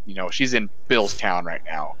fun when she's in Bill's town right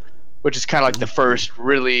now, which is kind of like the first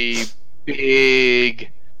really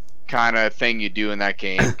big kind of thing you do in that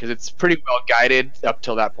game, because it's pretty well guided up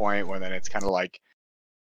till that point, where then it's kind of like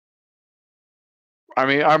I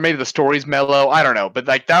mean, or maybe the story's mellow. I don't know, but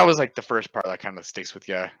like that was like the first part that kind of sticks with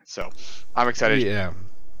you. So I'm excited. Yeah.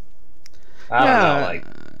 I don't know, like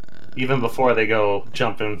even before they go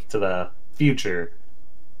jump into the future,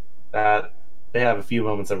 that they have a few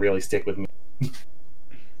moments that really stick with me.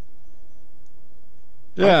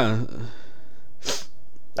 Yeah.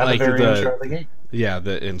 At Like the very the- intro of the game. Yeah,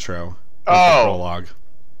 the intro. Oh. The prologue.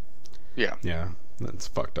 Yeah. Yeah, that's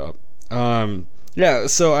fucked up. Yeah,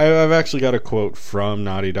 so I've actually got a quote from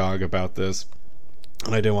Naughty Dog about this,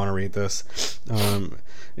 and I did want to read this.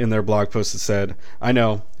 In their blog post, it said, "I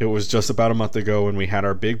know, it was just about a month ago when we had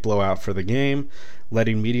our big blowout for the game,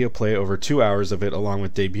 letting media play over 2 hours of it along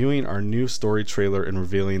with debuting our new story trailer and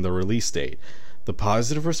revealing the release date. The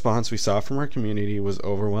positive response we saw from our community was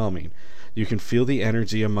overwhelming. You can feel the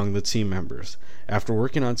energy among the team members. After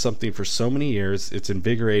working on something for so many years, it's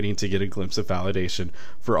invigorating to get a glimpse of validation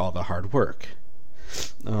for all the hard work."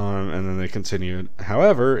 And then they continued,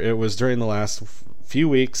 "However, it was during the last few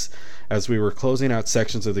weeks, as we were closing out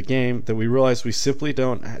sections of the game, that we realized we simply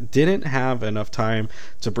didn't have enough time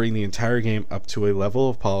to bring the entire game up to a level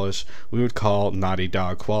of polish we would call Naughty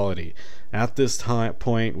Dog quality. At this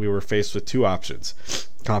point, we were faced with two options: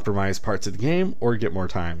 compromise parts of the game or get more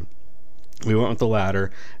time. We went with the latter,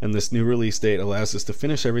 and this new release date allows us to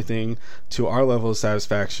finish everything to our level of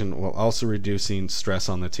satisfaction while also reducing stress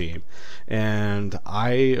on the team." And I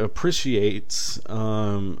appreciate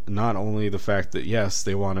not only the fact that, yes,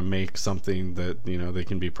 they want to make something that, you know, they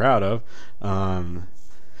can be proud of,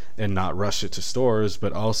 and not rush it to stores,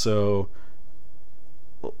 but also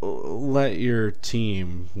let your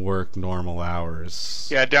team work normal hours.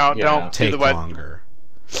 Yeah, don't Take do the longer.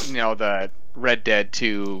 You know, the Red Dead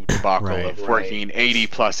 2 debacle Right. of working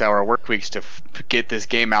 80+ hour work weeks to get this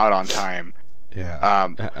game out on time. Yeah.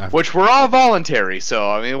 Which were all voluntary,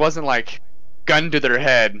 so I mean it wasn't like gun to their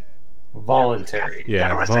head. Voluntary.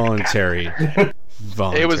 Yeah, voluntary.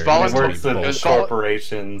 Voluntary. It was It voluntary. works in It was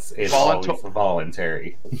corporations. It's always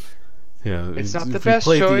voluntary. Yeah, It's not if the we best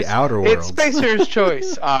played choice. The Outer It's Worlds. Spacer's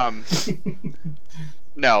choice.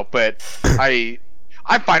 No, but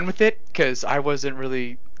I'm fine with it because I wasn't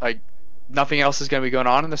really like nothing else is going to be going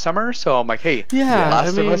on in the summer, so I'm like, hey, Yeah,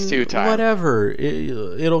 Last of Us 2 time. whatever.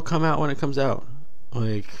 It'll come out when it comes out.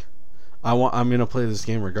 Like, I'm gonna play this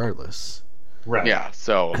game regardless. Right. Yeah,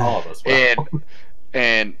 so All of us will.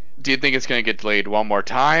 and do you think it's going to get delayed one more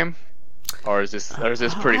time, or is this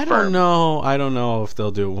pretty I firm? I don't know if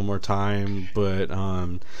they'll do it one more time, but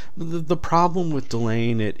the problem with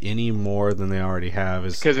delaying it any more than they already have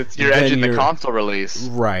is Because you're then edging the you're- console release.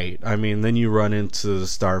 Right. I mean, then you run into the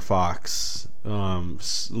Star Fox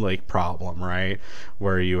like problem, right?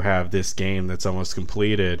 Where you have this game that's almost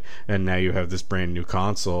completed, and now you have this brand new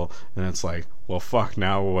console, and it's like, well, fuck.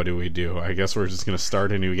 Now what do we do? I guess we're just gonna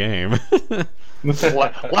start a new game.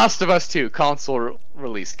 Last of Us 2 console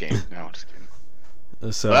release game. No, just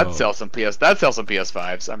kidding. So That sells some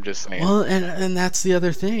PS5s. I'm just saying. Well, and that's the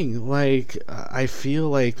other thing. Like, I feel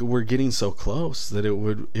like we're getting so close that it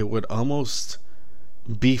would almost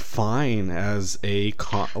be fine as a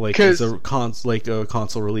console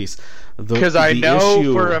release. Because I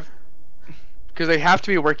know because they have to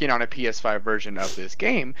be working on a PS5 version of this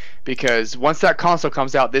game, because once that console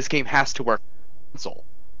comes out, this game has to work on console.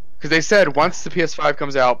 Because they said once the PS5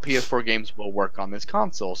 comes out, PS4 games will work on this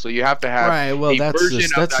console. So you have to have a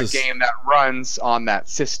version of that game that runs on that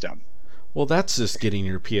system. Well, that's just getting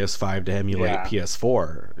your PS5 to emulate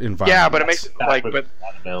PS4 environment. Yeah, but it makes it like,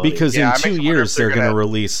 because Yeah, in it makes 2 me wonder years if they're they're going to gonna-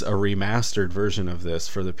 release a remastered version of this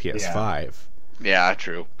for the PS5. Yeah,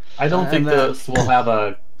 true. I don't think And this will have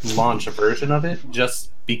a launch version of it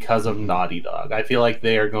just because of Naughty Dog. I feel like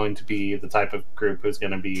they are going to be the type of group who's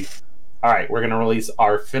going to be, all right, we're going to release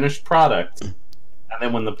our finished product, and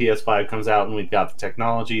then when the PS5 comes out and we've got the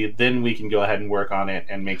technology, then we can go ahead and work on it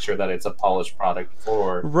and make sure that it's a polished product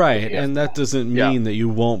for Right, the and PS5. that doesn't mean that you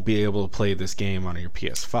won't be able to play this game on your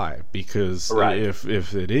PS5, because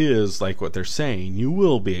if it is like what they're saying, you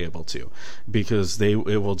will be able to, because it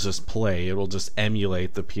will just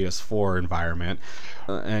emulate the PS4 environment,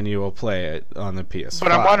 and you will play it on the PS5.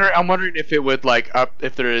 But I'm wondering if it would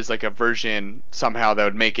if there is like a version somehow that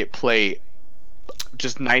would make it play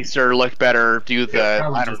just nicer, look better, do the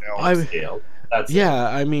I don't know. Scale.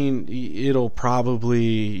 I mean, it'll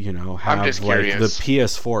probably, have just like the curious.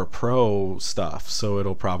 PS4 Pro stuff, so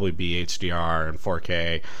it'll probably be HDR and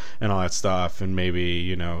 4K and all that stuff, and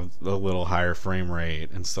maybe, a little higher frame rate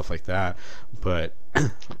and stuff like that. But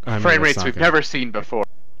Frame rates we've never seen before.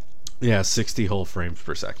 Yeah, 60 whole frames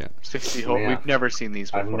per second. 60 whole. Yeah. We've never seen these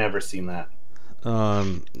before. I've never seen that.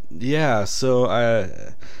 Yeah, so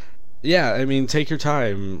Yeah, I mean, take your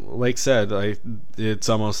time. Like said, it's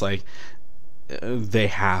almost like they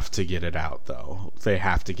have to get it out, though. They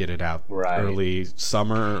have to get it out early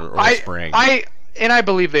summer or spring. I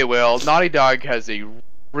believe they will. Naughty Dog has a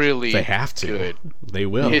really they have to. Good they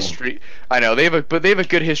will history. I know they have a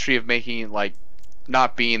good history of making like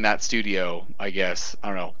not being that studio. I guess I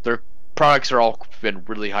don't know. Their products are all been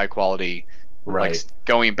really high quality. Right. Like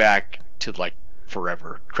going back to like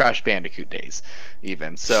forever, Crash Bandicoot days,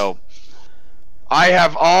 even. So I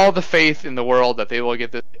have all the faith in the world that they will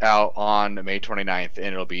get this out on May 29th, and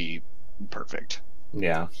it'll be perfect.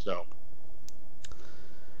 Yeah. So,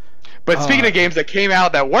 but speaking of games that came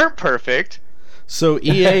out that weren't perfect, so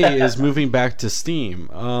EA is moving back to Steam.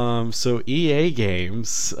 So EA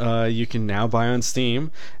games you can now buy on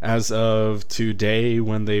Steam as of today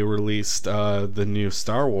when they released the new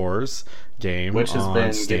Star Wars game which has on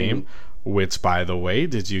been Steam. Which, by the way,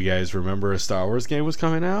 did you guys remember a Star Wars game was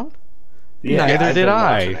coming out? Yeah, neither did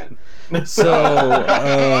I. So,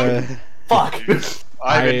 I've fuck.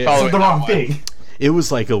 been following the wrong thing. It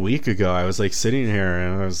was like a week ago. I was like sitting here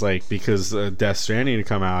and I was like, because Death Stranding had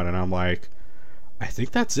come out, and I'm like, I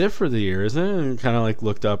think that's it for the year, isn't it? And kind of like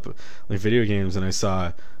looked up like video games, and I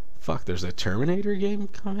saw, fuck, there's a Terminator game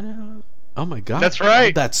coming out. Oh my god, that's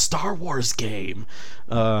right. That Star Wars game.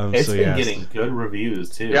 It's been getting good reviews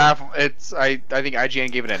too. Yeah, it's. I think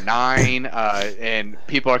IGN gave it a 9, and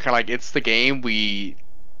people are kind of like, it's the game we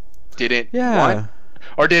didn't want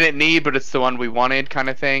or didn't need, but it's the one we wanted, kind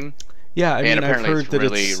of thing. Yeah, I mean, I've heard it's that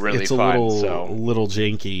really, it's really a fun, little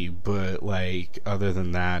janky, but like other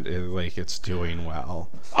than that, it's doing well.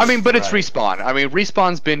 I mean, but it's Respawn. I mean,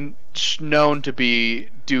 Respawn's been known to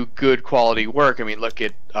do good quality work. I mean, look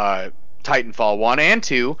at Titanfall 1 and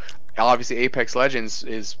 2. Obviously, Apex Legends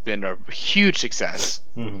has been a huge success,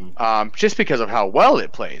 just because of how well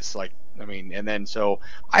it plays. Like, I mean, and then so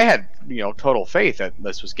I had total faith that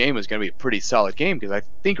this game was going to be a pretty solid game, because I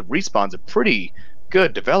think Respawn's a pretty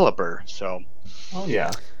good developer. So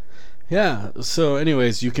yeah. So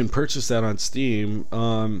anyways, you can purchase that on Steam,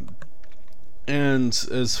 and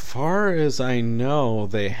as far as I know,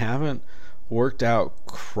 they haven't worked out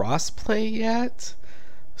crossplay yet,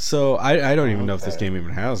 so I don't even know if this game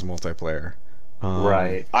even has multiplayer.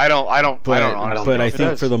 Right. I don't know. But I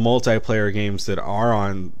think for the multiplayer games that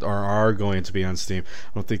are going to be on Steam,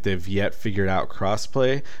 I don't think they've yet figured out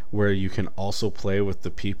crossplay, where you can also play with the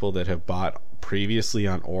people that have bought previously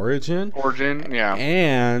on Origin. Yeah.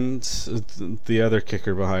 And the other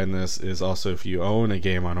kicker behind this is also, if you own a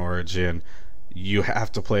game on Origin, you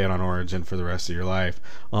have to play it on Origin for the rest of your life,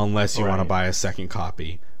 unless you want to buy a second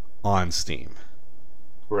copy on Steam.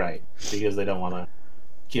 Right. Because they don't want to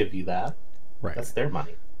give you that. Right. That's their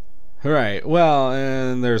money. Right. Well,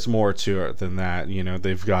 and there's more to it than that.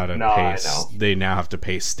 They've got to pay. They now have to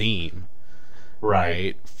pay Steam,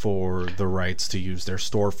 right, for the rights to use their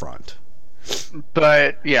storefront.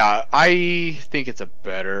 But yeah, I think it's a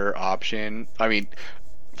better option. I mean,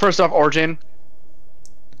 first off, Origin,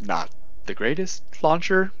 not the greatest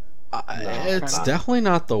launcher. It's definitely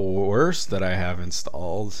not the worst that I have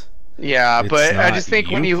installed. Yeah, but I just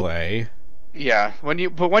think when you play. Yeah,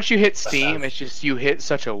 but once you hit Steam, it's just you hit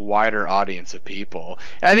such a wider audience of people.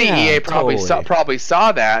 And I think EA probably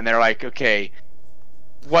saw that, and they're like, okay,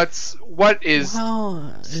 what is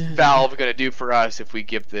Valve going to do for us if we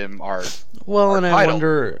give them our and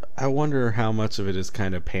title? I wonder how much of it is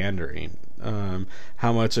kind of pandering.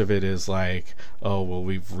 How much of it is like, oh well,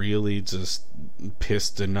 we've really just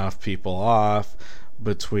pissed enough people off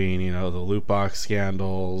between the loot box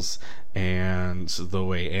scandals and the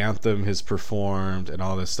way Anthem has performed and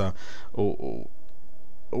all this stuff.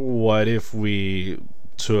 What if we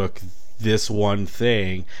took this one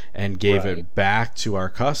thing and gave it back to our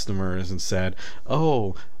customers and said,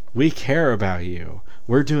 oh, we care about you,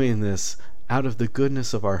 we're doing this out of the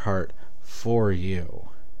goodness of our heart for you,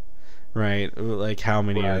 right? Like, how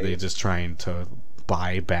many are they just trying to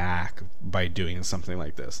buy back by doing something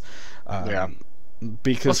like this?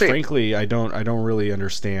 Because frankly, I don't really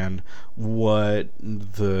understand what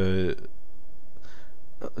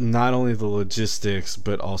not only the logistics,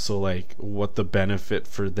 but also like what the benefit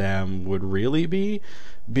for them would really be,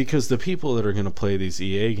 because the people that are going to play these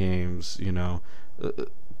EA games,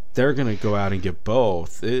 they're going to go out and get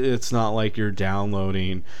both. It's not like you're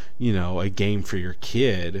downloading, a game for your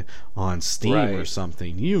kid on Steam or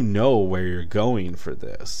something. You know where you're going for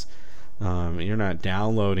this. You're not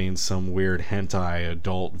downloading some weird hentai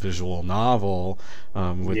adult visual novel,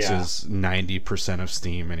 which is 90% of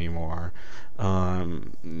Steam anymore.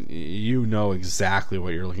 You know exactly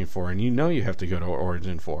what you're looking for, and you have to go to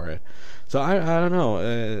Origin for it. So I don't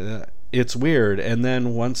know. it's weird. And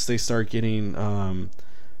then once they start getting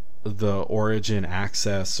the Origin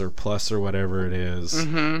Access or Plus or whatever it is,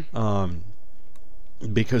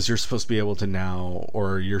 because you're supposed to be able to now,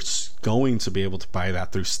 or you're going to be able to buy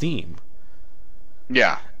that through Steam.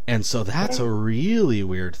 Yeah. And so that's a really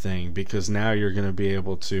weird thing, because now you're going to be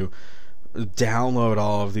able to download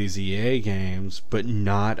all of these EA games but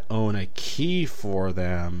not own a key for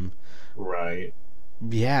them. Right.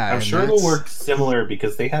 Yeah. I'm sure it'll work similar,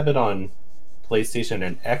 because they have it on PlayStation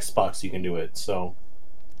and Xbox. You can do it, so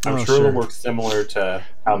I'm sure it'll work similar to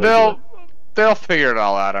how they do it. They'll figure it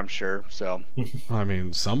all out, I'm sure. So I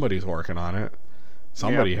mean, somebody's working on it.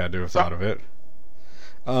 Somebody had to have thought of it.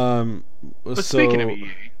 But speaking of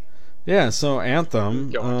EA, yeah, so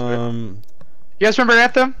Anthem. You guys remember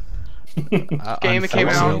Anthem? Game that came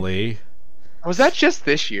out. Was that just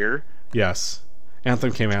this year? Yes,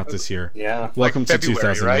 Anthem came out this year. Yeah. Welcome like to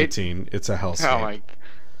February, 2018. Right? It's a hellscape. Oh my!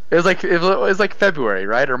 It was like February,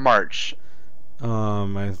 right, or March?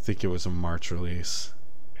 I think it was a March release.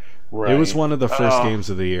 Right. It was one of the first games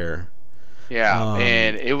of the year. Yeah,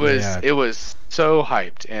 and it was so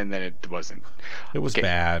hyped, and then it wasn't. It was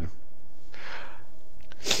bad.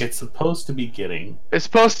 It's supposed to be getting. It's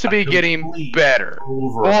supposed to be getting better.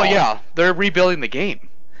 Overall. Well, yeah, they're rebuilding the game.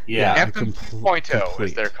 Yeah, Anthem 2.0,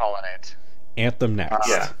 as they're calling it. Anthem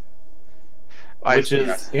Next. Which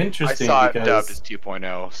is interesting. I saw because... it dubbed as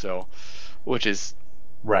 2.0, so which is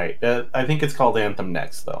right. I think it's called Anthem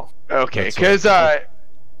Next, though. Okay, because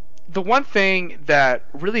the one thing that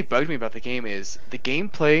really bugged me about the game is the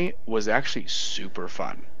gameplay was actually super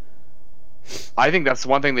fun. I think that's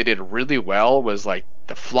one thing they did really well, was like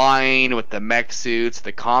the flying with the mech suits.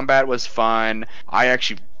 The combat was fun. I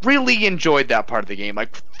actually really enjoyed that part of the game.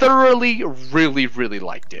 Like, thoroughly, really, really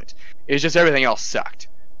liked it. It's just everything else sucked.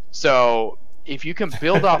 So if you can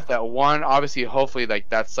build off that one, obviously, hopefully, like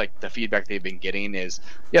that's like the feedback they've been getting is,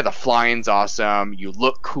 yeah, the flying's awesome. You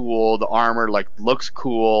look cool. The armor like looks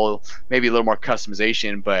cool. Maybe a little more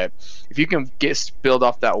customization, but if you can build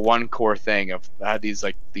off that one core thing of these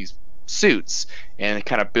suits and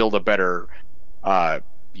kind of build a better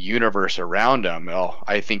universe around them.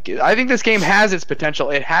 I think this game has its potential.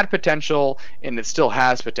 It had potential, and it still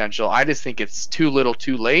has potential. I just think it's too little,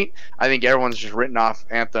 too late. I think everyone's just written off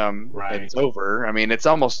Anthem. Right. And it's over. I mean, it's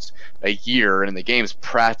almost a year, and the game's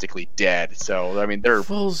practically dead. So, I mean, they're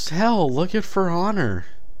well as hell. Look at For Honor.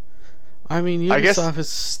 I mean, Ubisoft is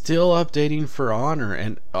still updating For Honor,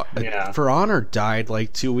 and For Honor died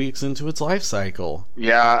like 2 weeks into its life cycle.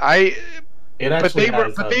 Yeah, but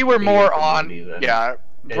they were more on.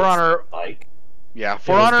 For Honor,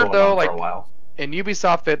 For Honor though, like in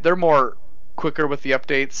Ubisoft, that they're more quicker with the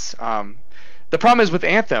updates. The problem is with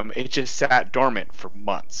Anthem, it just sat dormant for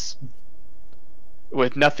months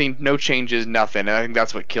with nothing, no changes, nothing. And I think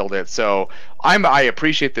that's what killed it. So I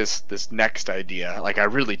appreciate this next idea, like I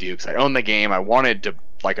really do, because I own the game. I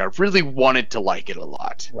really wanted to like it a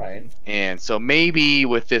lot. Right. And so maybe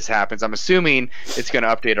with this happens, I'm assuming it's going to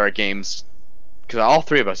update our games. Because all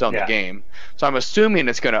three of us own the game, so I'm assuming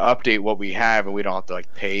it's going to update what we have, and we don't have to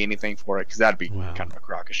like pay anything for it, because that'd be kind of a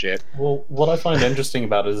crock of shit. Well, what I find interesting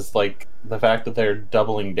about it is like the fact that they're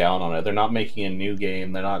doubling down on it. They're not making a new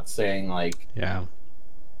game. They're not saying like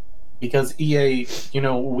because EA,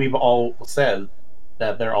 we've all said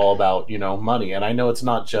that they're all about money, and I know it's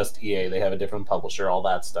not just EA. They have a different publisher, all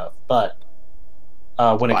that stuff. But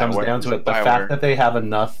when it comes down to it, the fact that they have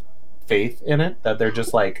enough faith in it that they're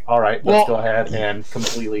just like, all right, let's go ahead and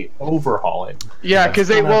completely overhaul it. Yeah, because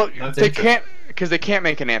they can't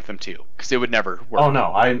make an Anthem 2, because it would never work. Oh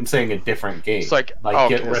no, I'm saying a different game. It's like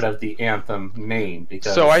get rid of the Anthem name,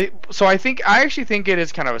 because I actually think it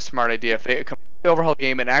is kind of a smart idea if they overhaul the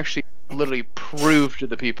game and actually literally prove to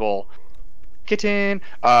the people, kitten,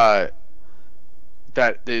 that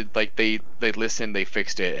they listened, they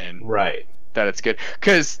fixed it, and that it's good.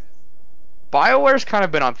 Because BioWare's kind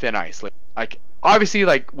of been on thin ice. Like obviously,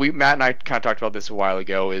 like Matt and I kind of talked about this a while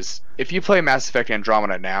ago, is if you play Mass Effect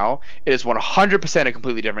Andromeda now, it is 100% a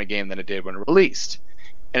completely different game than it did when it released.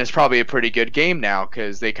 And it's probably a pretty good game now,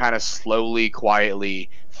 because they kind of slowly, quietly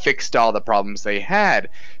fixed all the problems they had.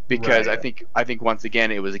 Because I think once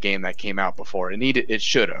again, it was a game that came out before it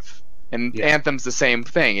should have. And Anthem's the same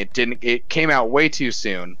thing. It came out way too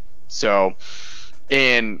soon. So,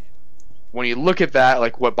 and when you look at that,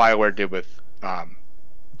 like what BioWare did with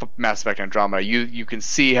Mass Effect Andromeda, you can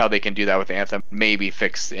see how they can do that with Anthem, maybe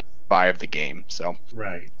fix and revive the game. So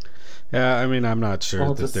yeah, I mean, I'm not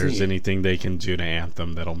sure that there's anything they can do to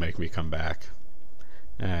Anthem that'll make me come back.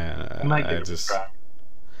 I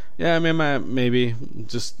mean, maybe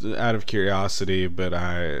just out of curiosity, but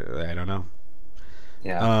I don't know.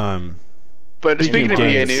 Yeah. But speaking of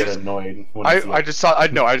EA news, annoyed when I just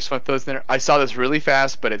want those there. I saw this really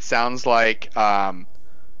fast, but it sounds like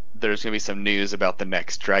there's gonna be some news about the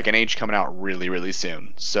next Dragon Age coming out really, really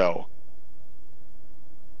soon. So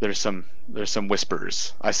there's some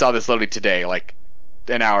whispers. I saw this literally today, like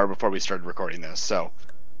an hour before we started recording this. So,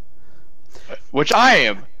 which I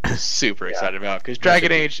am super excited about, because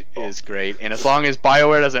Dragon Age is great, and as long as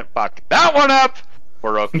BioWare doesn't fuck that one up,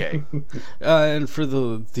 we're okay. And for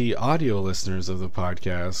the audio listeners of the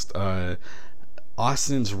podcast,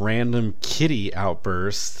 Austin's random kitty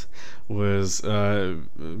outburst was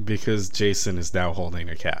because Jason is now holding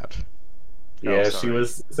a cat. Yeah, she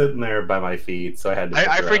was sitting there by my feet, so I had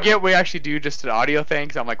to. I forget we actually do just an audio thing,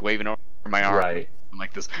 because I'm like waving over my arm. Right. I'm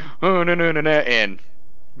like this, oh, no, and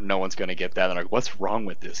no one's going to get that. I'm like, what's wrong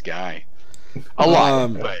with this guy? A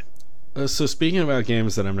lot, but... So speaking about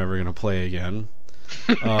games that I'm never going to play again,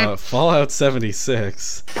 Fallout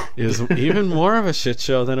 76 is even more of a shit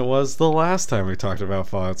show than it was the last time we talked about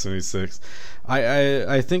Fallout 76.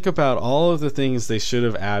 I think about all of the things they should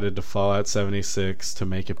have added to Fallout 76 to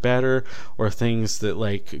make it better, or things that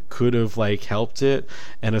like could have like helped it,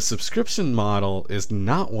 and a subscription model is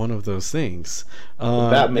not one of those things.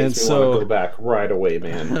 That makes me want to go back right away,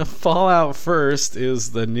 man. Fallout First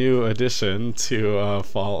is the new addition to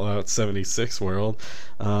Fallout 76 world,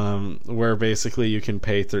 where basically you can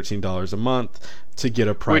pay $13 a month to get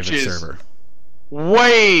a private server.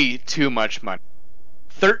 Way too much money.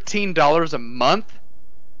 $13 a month?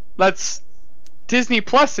 That's Disney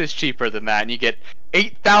Plus is cheaper than that, and you get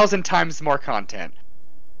 8,000 times more content.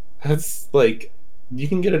 That's like, you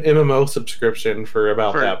can get an MMO subscription for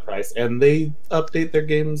about that price, and they update their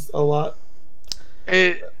games a lot.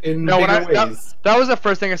 Ways. That was the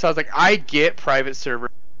first thing I saw. I was like, I get private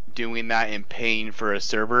server doing that and paying for a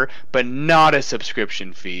server, but not a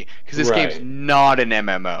subscription fee, because this game's not an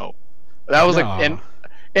MMO. That was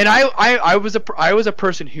And I was a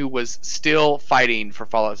person who was still fighting for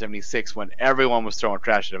Fallout 76 when everyone was throwing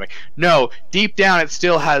trash at it. Like, no, deep down it's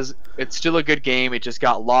still a good game. It just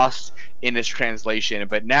got lost in its translation.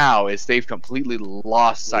 But now they've completely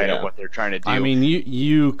lost sight of what they're trying to do. I mean,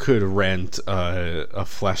 you could rent a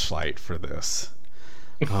fleshlight for this.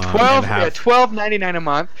 $12.99 a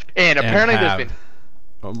month, and apparently there's been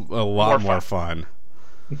a lot more fun.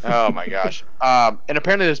 Oh my gosh! And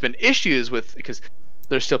apparently there's been issues because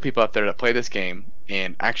there's still people out there that play this game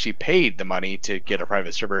and actually paid the money to get a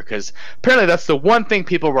private server, because apparently that's the one thing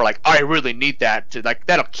people were like, I really need that to, like,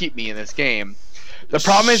 that'll keep me in this game. The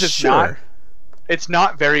problem is it's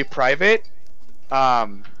not very private,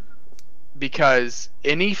 because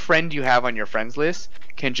any friend you have on your friends list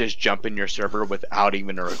can just jump in your server without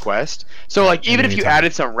even a request. So like, even if you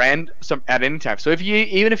added some at any time, so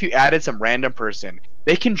even if you added some random person,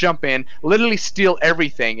 they can jump in, literally steal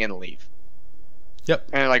everything and leave. Yep.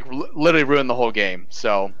 And like literally ruin the whole game.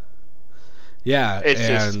 So yeah,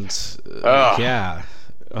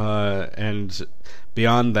 and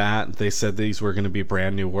beyond that, they said these were going to be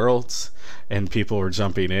brand new worlds, and people were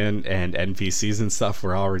jumping in, and NPCs and stuff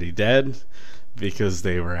were already dead because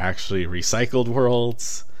they were actually recycled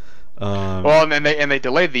worlds. Well, and they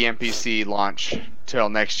delayed the NPC launch till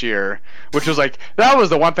next year, which was like, that was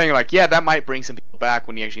the one thing, like, yeah, that might bring some people back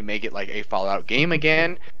when you actually make it like a Fallout game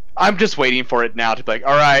again. I'm just waiting for it now to be like,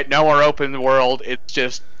 all right, no more open world. It's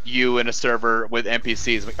just you in a server with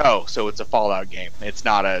NPCs. Like, oh, so it's a Fallout game. It's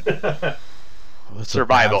not a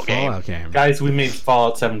survival game. Guys, we made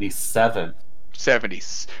Fallout 77.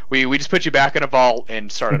 70s. We just put you back in a vault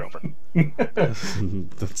and started over.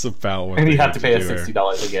 That's about what. And you have to pay us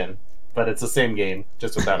 $60 again, but it's the same game,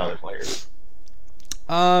 just without other players.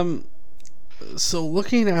 So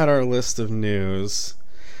looking at our list of news,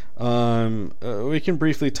 we can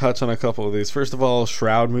briefly touch on a couple of these. First of all,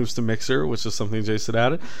 Shroud moves to Mixer, which is something Jason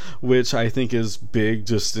added, which I think is big,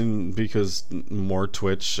 because more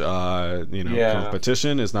Twitch,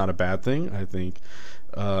 competition is not a bad thing. I think.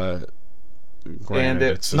 And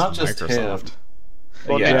it's not just Microsoft. Him.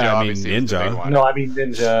 Well, Yeah, I mean Ninja. No, I mean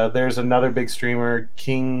Ninja. There's another big streamer,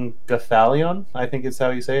 King Gathalion, I think is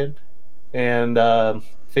how you say it, and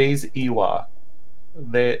FaZe Iwa.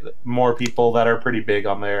 More people that are pretty big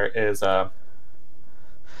on there is they're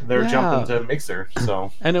jumping to Mixer.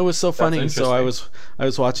 So, and it was so funny. So I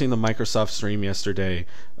was watching the Microsoft stream yesterday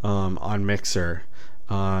on Mixer.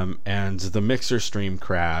 And the Mixer stream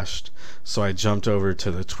crashed, so I jumped over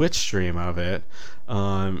to the Twitch stream of it,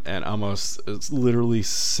 and it's literally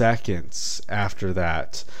seconds after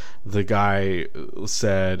that, the guy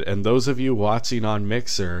said, and those of you watching on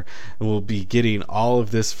Mixer will be getting all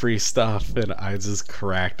of this free stuff, and I just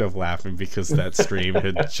cracked up laughing because that stream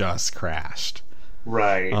had just crashed.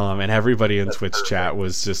 Right. And everybody in That's Twitch perfect. chat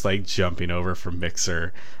was just like jumping over from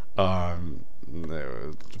Mixer. It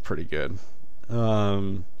was pretty good.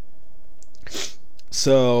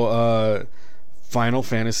 So Final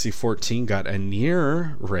Fantasy 14 got a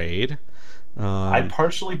near raid. I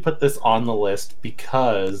partially put this on the list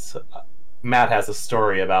because Matt has a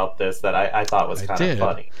story about this that I thought was I kind of did.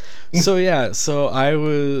 funny. So I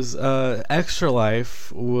was Extra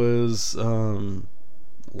Life was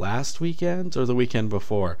last weekend or the weekend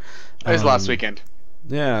before. It was last weekend.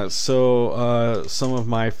 Yeah, so some of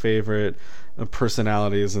my favorite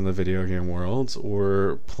personalities in the video game world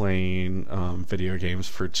were playing video games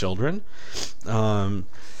for children.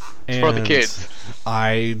 It's for the kids.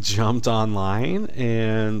 I jumped online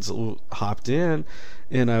and hopped in,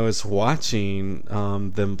 and I was watching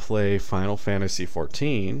them play Final Fantasy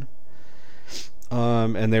 14,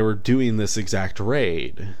 and they were doing this exact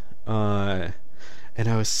raid. And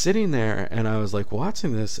I was sitting there and I was like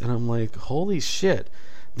watching this and I'm like, holy shit,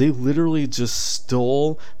 they literally just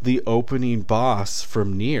stole the opening boss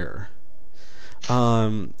from Nier.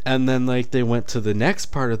 And then like they went to the next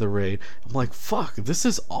part of the raid. I'm like, fuck, this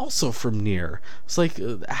is also from Nier. It's like,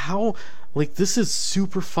 how, like, this is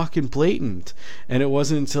super fucking blatant. And it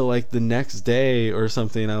wasn't until like the next day or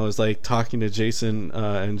something I was like talking to Jason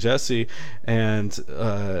and Jesse, and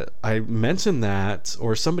I mentioned that,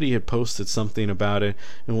 or somebody had posted something about it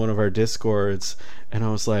in one of our discords, and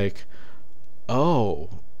I was like,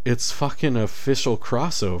 oh, it's fucking official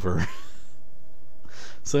crossover.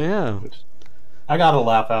 So yeah, I got a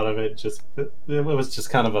laugh out of it. Just it was just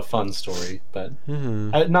kind of a fun story, but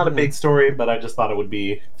not a big story. But I just thought it would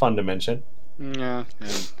be fun to mention. Yeah,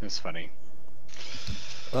 it's funny.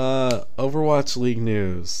 Overwatch League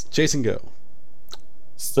news. Jason, go.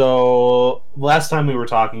 So last time we were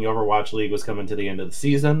talking, Overwatch League was coming to the end of the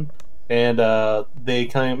season, and they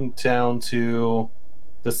came down to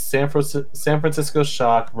the San Francisco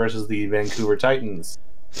Shock versus the Vancouver Titans,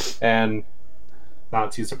 and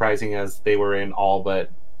not too surprising as they were in all but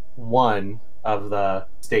one of the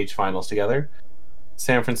stage finals together.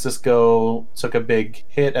 San Francisco took a big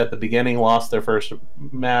hit at the beginning, lost their first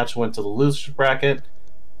match, went to the losers bracket,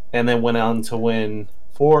 and then went on to win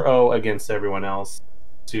 4-0 against everyone else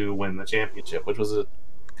to win the championship, which was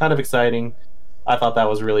kind of exciting. I thought that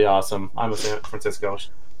was really awesome. I'm a San Francisco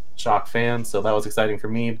Shock fan, so that was exciting for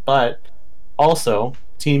me. But also,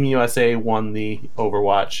 Team USA won the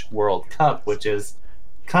Overwatch World Cup, which is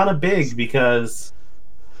kind of big because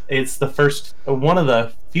it's the first, one of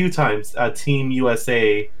the few times a Team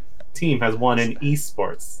USA team has won in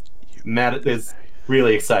esports. Matt is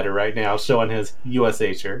really excited right now, showing his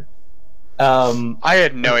USA shirt. I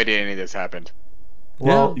had no idea any of this happened.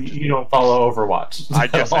 Well, you don't follow Overwatch. I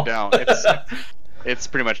guess I don't. It's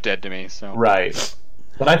pretty much dead to me. So right.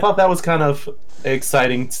 But I thought that was kind of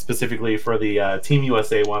exciting, specifically for the Team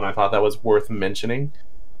USA one. I thought that was worth mentioning.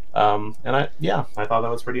 And I thought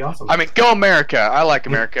that was pretty awesome. I mean, go America! I like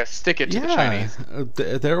America. Stick it to the Chinese.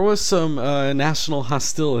 There was some national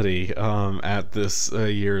hostility at this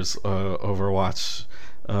year's Overwatch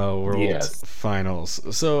World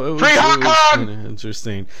Finals. So it was, Free Hong Kong!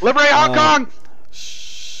 Interesting. Liberate Hong Kong!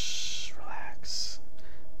 Shh, relax.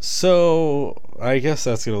 So I guess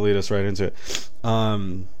that's going to lead us right into it.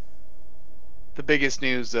 The biggest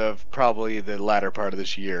news of probably the latter part of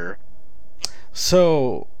this year.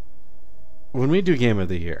 So when we do Game of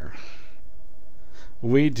the Year,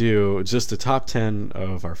 we do just the top 10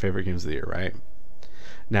 of our favorite games of the year, right?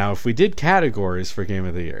 Now, if we did categories for Game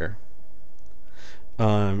of the Year,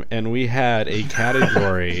 and we had a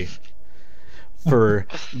category for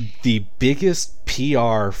the biggest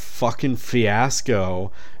PR fucking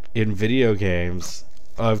fiasco in video games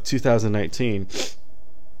of 2019,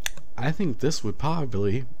 I think this would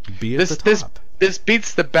probably be at the top. This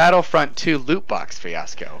beats the Battlefront 2 loot box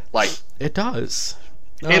fiasco. Like, it does.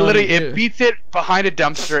 It beats it behind a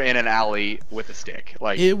dumpster in an alley with a stick.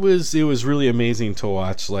 Like, it was really amazing to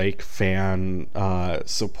watch, like, fan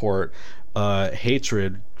support,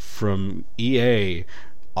 hatred from EA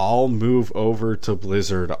all move over to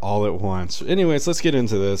Blizzard all at once. Anyways, let's get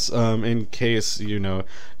into this. In case you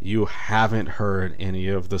haven't heard any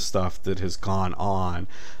of the stuff that has gone on.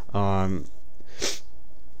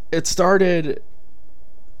 It started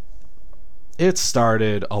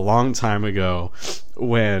a long time ago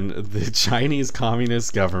when the Chinese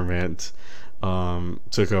Communist government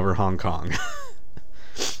took over Hong Kong.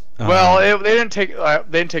 Well, they didn't take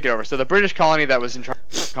it over. So the British colony that was in charge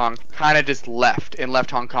of Hong Kong kind of just left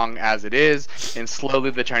Hong Kong as it is, and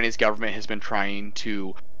slowly the Chinese government has been trying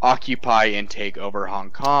to occupy and take over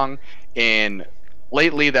Hong Kong. And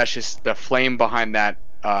lately, that's just the flame behind that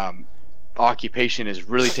occupation is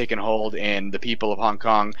really taking hold, and the people of Hong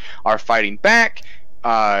Kong are fighting back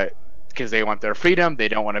because they want their freedom. They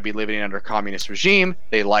don't want to be living under a communist regime.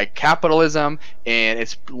 They like capitalism, and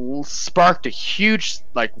it's sparked a huge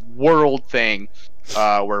like world thing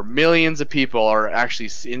where millions of people are actually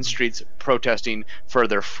in streets protesting for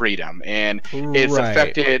their freedom, and it's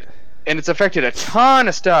affected a ton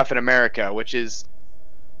of stuff in America, which is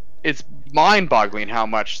it's mind-boggling how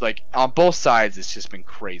much, like, on both sides it's just been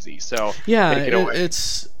crazy. So yeah,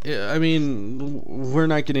 it's I mean, we're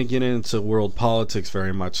not going to get into world politics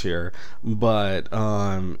very much here, but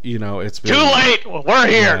you know, it's been too late. We're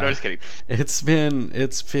here. Yeah, no, just kidding. It's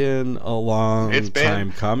been a long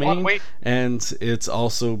time coming, and it's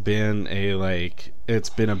also been it's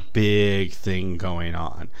been a big thing going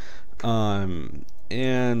on,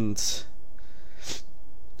 and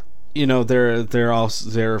you know,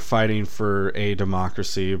 they're fighting for a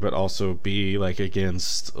democracy, but also be like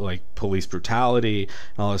against like police brutality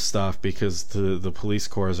and all this stuff, because the police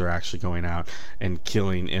corps are actually going out and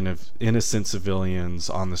killing innocent civilians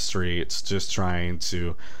on the streets, just trying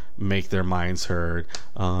to make their minds heard.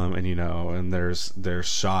 And you know, and there's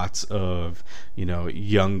shots of, you know,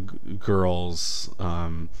 young girls,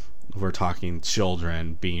 we're talking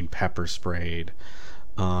children, being pepper sprayed,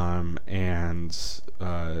 and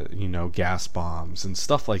you know, gas bombs and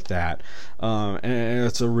stuff like that, and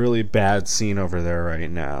it's a really bad scene over there right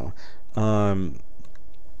now.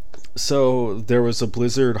 So there was a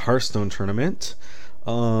Blizzard Hearthstone tournament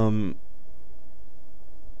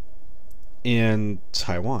in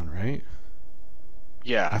Taiwan, right?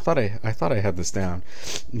 Yeah, I thought I had this down,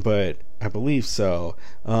 but I believe so.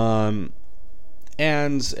 And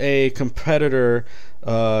a competitor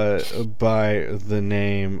by the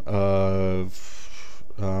name of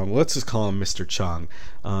let's just call him Mr. Chung.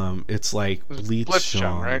 It's like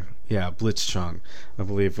Blitzchung, right? Yeah, Blitzchung, I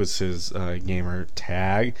believe was his gamer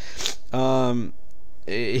tag.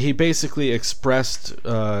 He basically expressed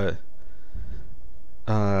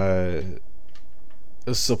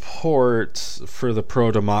support for the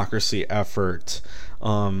pro-democracy effort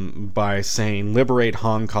by saying "Liberate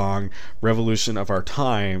Hong Kong, revolution of our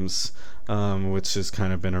times," which has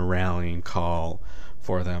kind of been a rallying call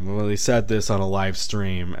for them. Well, he said this on a live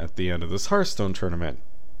stream at the end of this Hearthstone tournament.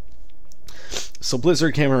 So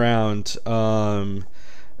Blizzard came around.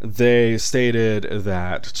 They stated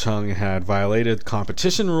that Chung had violated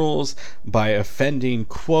competition rules by offending,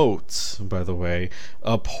 quotes, by the way,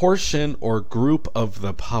 a portion or group of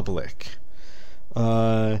the public.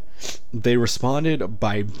 They responded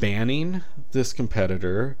by banning this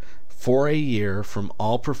competitor for a year from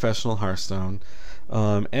all professional Hearthstone,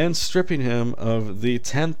 and stripping him of the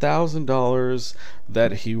 $10,000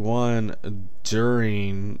 that he won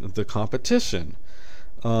during the competition.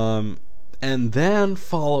 And then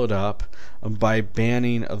followed up by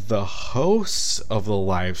banning the hosts of the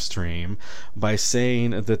live stream by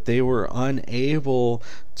saying that they were unable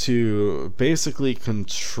to basically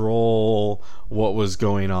control what was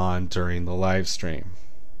going on during the live stream.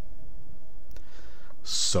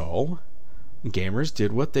 So, gamers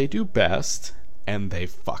did what they do best, and they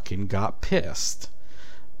fucking got pissed.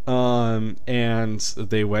 And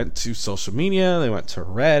they went to social media, they went to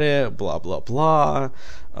Reddit, blah blah blah,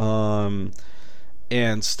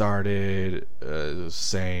 and started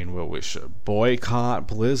saying, well, we should boycott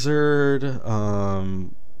Blizzard,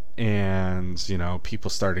 and you know, people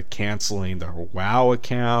started canceling their WoW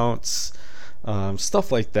accounts,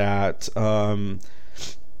 stuff like that.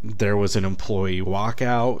 There was an employee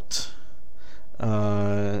walkout,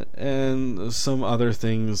 and some other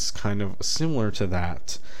things kind of similar to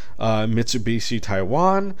that. Mitsubishi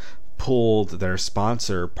Taiwan pulled their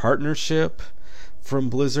sponsor partnership from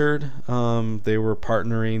Blizzard. They were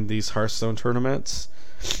partnering these Hearthstone tournaments.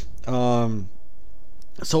 So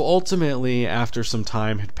ultimately, after some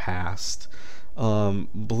time had passed,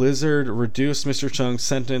 Blizzard reduced Mr. Chung's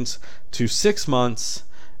sentence to 6 months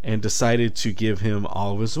and decided to give him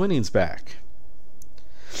all of his winnings back.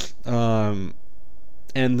 And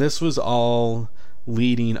this was all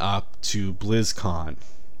leading up to BlizzCon.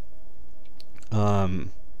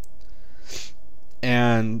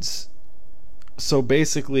 And so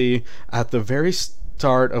basically, at the very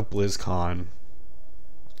start of BlizzCon,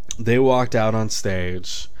 they walked out on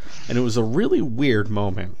stage, and it was a really weird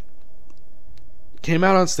moment. Came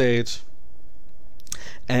out on stage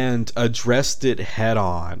and addressed it head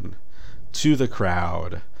on to the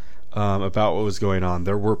crowd, about what was going on.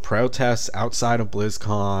 There were protests outside of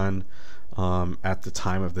BlizzCon at the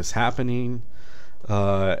time of this happening,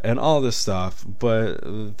 and all this stuff,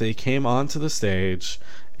 but they came onto the stage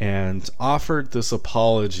and offered this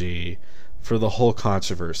apology for the whole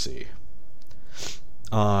controversy.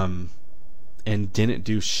 and didn't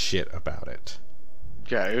do shit about it.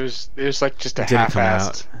 Yeah, it was like just a Didn't come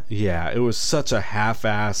half-assed. out. Yeah, it was such a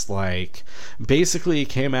half-assed, like, basically he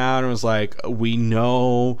came out and was like, we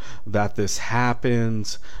know that this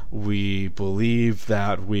happened. We believe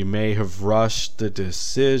that we may have rushed the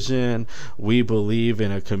decision. We believe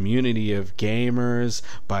in a community of gamers.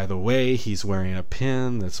 By the way, he's wearing a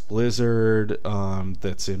pin that's Blizzard,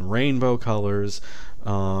 that's in rainbow colors.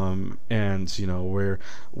 And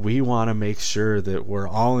we want to make sure that we're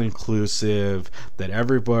all inclusive, that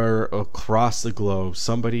everywhere across the globe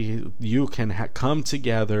you can come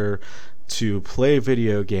together to play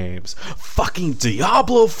video games. Fucking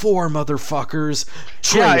Diablo 4, motherfuckers.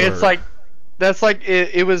 Trailer. Yeah, it's like that's like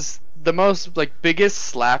it was the most like biggest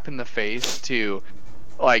slap in the face to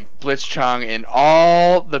like Blitzchung and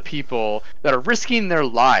all the people that are risking their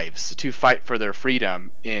lives to fight for their freedom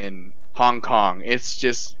in Hong Kong. It's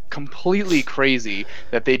just completely crazy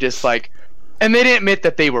that they just like, and they didn't admit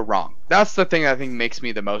that they were wrong. That's the thing I think makes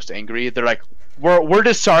me the most angry. They're like, we're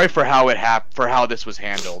just sorry for how it happened, for how this was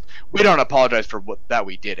handled. We don't apologize for that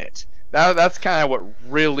we did it. That's kind of what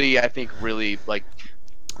really I think really like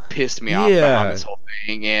pissed me off about this whole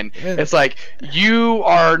thing. And it's like, you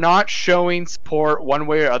are not showing support one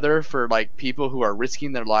way or other for like people who are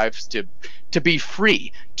risking their lives to be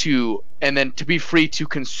free to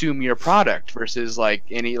consume your product versus like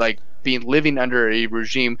any like being living under a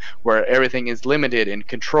regime where everything is limited and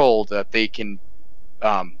controlled that they can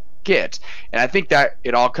get. And I think that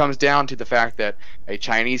it all comes down to the fact that a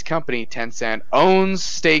Chinese company, Tencent, owns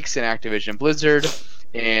stakes in Activision Blizzard,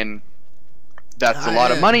 and that's a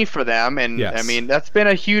lot of money for them. And yes. I mean, that's been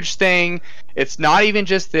a huge thing. It's not even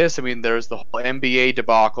just this. I mean, there's the whole NBA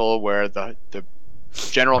debacle where the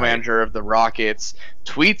general manager of the Rockets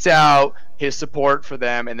tweets out his support for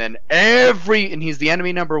them, and then and he's the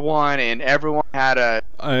enemy number one, and everyone had a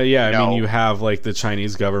I mean, you have like the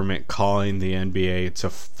Chinese government calling the NBA to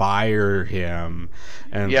fire him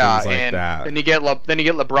and things like that. Then you get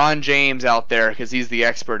LeBron James out there because he's the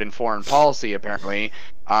expert in foreign policy apparently,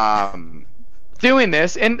 doing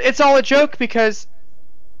this, and it's all a joke because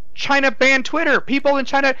China banned Twitter. People in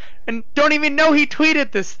China and don't even know he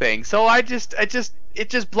tweeted this thing. So it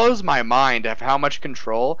just blows my mind of how much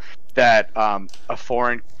control that a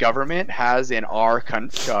foreign government has in our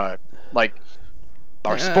like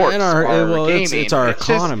our sports, our gaming. It's our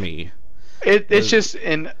economy. It's just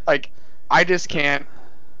in like I just can't.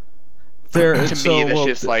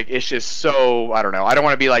 It's just so I don't know. I don't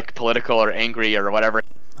want to be like political or angry or whatever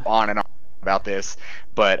on and on about this,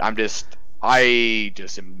 but I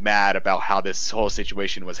just am mad about how this whole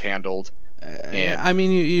situation was handled. I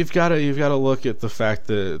mean, you've got to look at the fact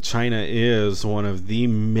that China is one of the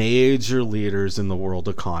major leaders in the world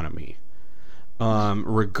economy,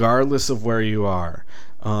 regardless of where you are.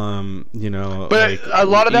 But like, a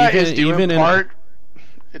lot of that is due in part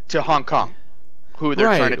to Hong Kong, who they're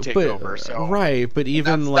trying to take over. So but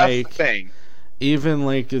even that's the thing. Even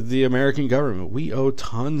like the American government, we owe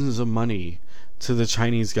tons of money to the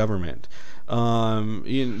Chinese government.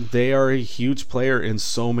 They are a huge player in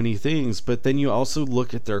so many things, but then you also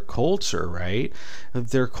look at their culture, right?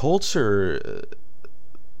 Their culture,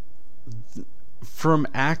 from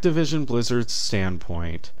Activision Blizzard's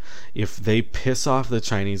standpoint, if they piss off the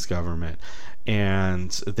Chinese government and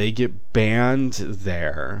they get banned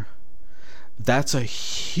there, that's a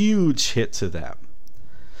huge hit to them.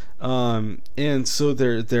 And so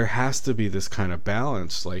there has to be this kind of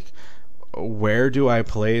balance, like, where do I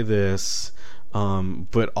play this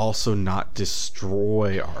but also not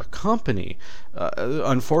destroy our company?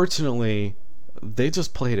 Unfortunately, they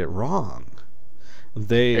just played it wrong.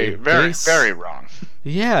 Very wrong.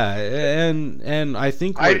 Yeah, and I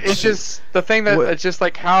think it's just the thing that it's just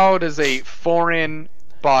like, how does a foreign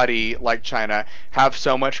body like China have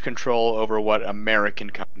so much control over what American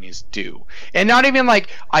companies do? And not even like,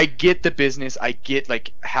 I get the business, I get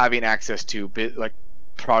like having access to like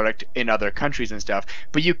product in other countries and stuff,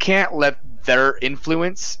 but you can't let their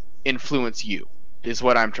influence you, is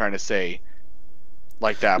what I'm trying to say.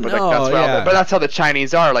 Like that, but that's how the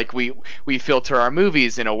Chinese are. Like we filter our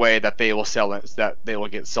movies in a way that they will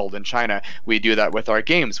get sold in China. We do that with our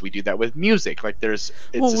games. We do that with music. Like do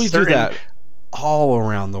that all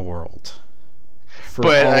around the world for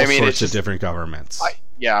sorts of different governments.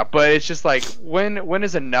 But it's just like, when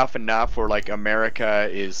is enough where like America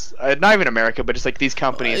is not even America, but just like these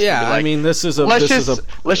companies. Like, I mean, this is a private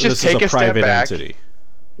entity.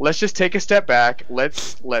 Let's just take a step back.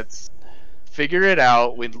 Let's figure it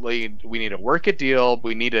out. We need to work a deal.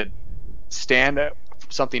 We need to stand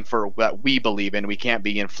something for that we believe in. We can't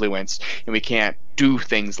be influenced, and we can't do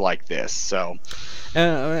things like this. So,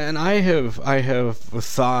 and I have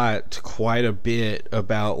thought quite a bit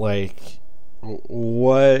about like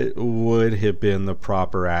what would have been the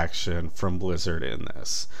proper action from Blizzard in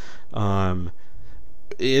this.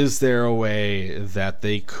 Is there a way that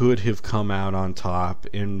they could have come out on top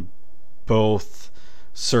in both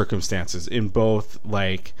circumstances? In both,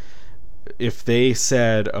 like, if they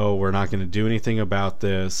said, oh, we're not going to do anything about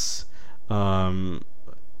this, and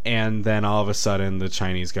then all of a sudden the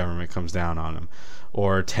Chinese government comes down on them,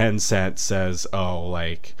 or Tencent says, oh,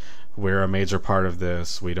 like, we're a major part of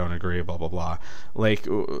this, we don't agree, blah blah blah. Like,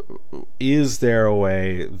 is there a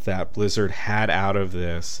way that Blizzard had out of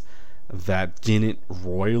this that didn't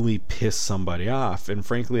royally piss somebody off? And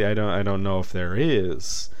frankly, I don't know if there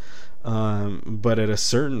is. But at a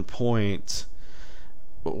certain point,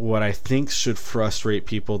 what I think should frustrate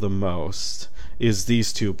people the most is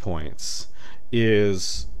these 2 points.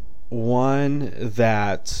 Is one,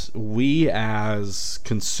 that we as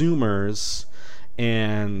consumers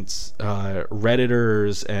and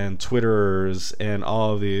Redditors and Twitterers and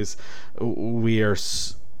all of these, we are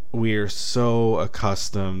so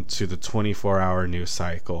accustomed to the 24-hour news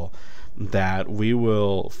cycle that we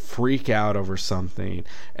will freak out over something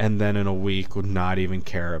and then in a week would not even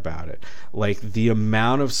care about it. Like the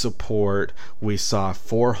amount of support we saw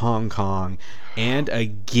for Hong Kong and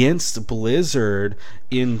against Blizzard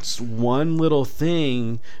in one little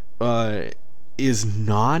thing is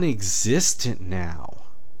non-existent now.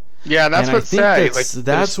 Yeah, that's and what's sad.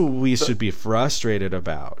 That's what we should be frustrated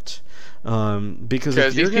about. Because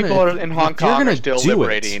if these people in Hong Kong are still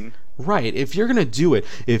liberating. Right, if you're gonna do it,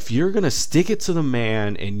 if you're gonna stick it to the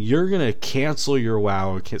man and you're gonna cancel your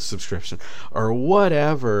WoW subscription or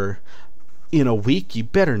whatever in a week, you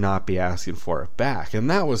better not be asking for it back. And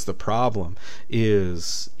that was the problem.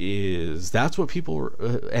 Is that's what people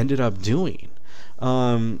ended up doing.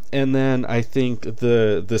 And then I think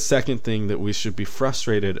the second thing that we should be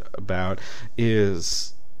frustrated about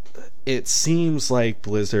is it seems like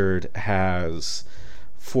Blizzard has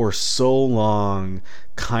for so long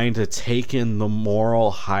kind of taken the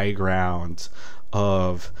moral high ground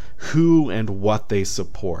of who and what they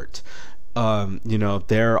support.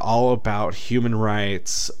 They're all about human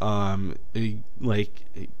rights, like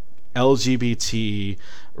LGBT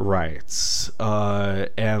rights,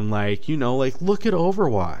 and look at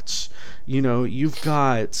Overwatch. You've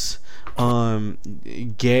got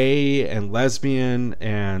gay and lesbian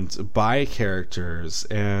and bi characters,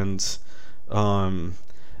 and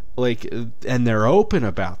and they're open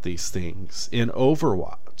about these things in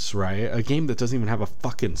Overwatch, right? A game that doesn't even have a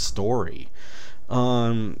fucking story.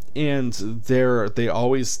 And they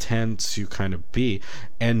always tend to kind of be,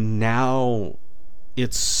 and now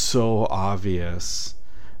it's so obvious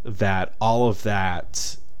that all of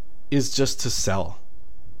that is just to sell.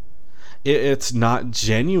 It's not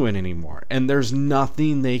genuine anymore, and there's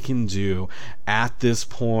nothing they can do at this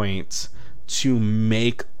point to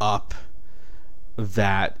make up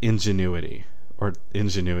that ingenuity, or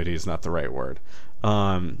ingenuity is not the right word,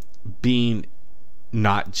 being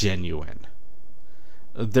not genuine.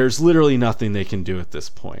 There's literally nothing they can do at this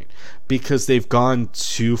point because they've gone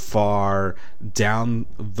too far down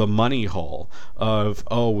the money hole of,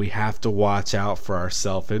 oh, we have to watch out for our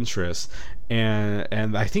self-interest,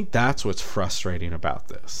 and I think that's what's frustrating about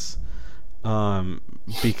this,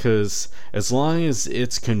 because as long as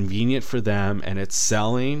it's convenient for them and it's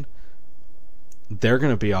selling, they're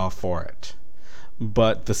going to be all for it.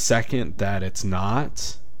 But the second that it's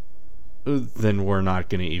not, then we're not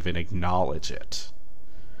going to even acknowledge it.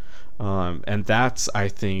 And that's, I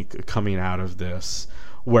think, coming out of this,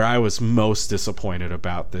 where I was most disappointed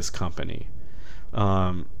about this company.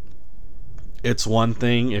 It's one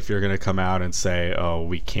thing if you're going to come out and say, oh,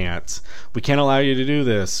 we can't allow you to do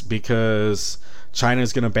this because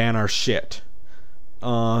China's going to ban our shit.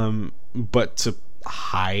 But to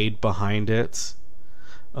hide behind it,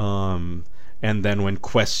 and then when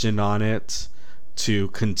questioned on it, to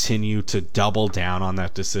continue to double down on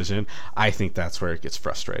that decision, I think that's where it gets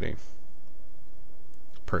frustrating,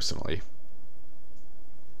 personally.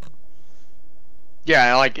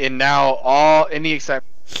 Yeah, and now all any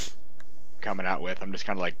excitement coming out with, I'm just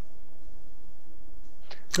kind of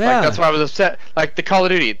that's why I was upset. Like the Call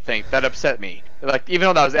of Duty thing, that upset me. Like, even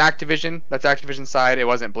though that was Activision, that's Activision side, it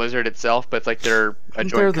wasn't Blizzard itself, but it's like they're a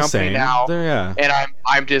joint company now. And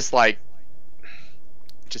I'm just I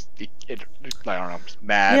don't know, I'm just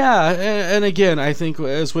mad. Yeah, and again, I think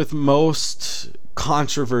as with most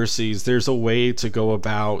controversies, there's a way to go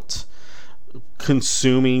about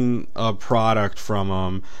consuming a product from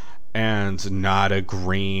them and not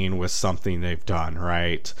agreeing with something they've done,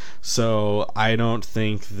 right? So I don't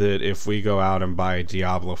think that if we go out and buy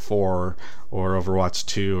Diablo 4 or Overwatch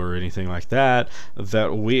 2 or anything like that,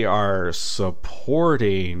 that we are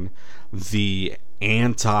supporting the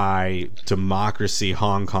anti-democracy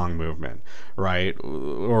Hong Kong movement, right?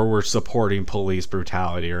 Or we're supporting police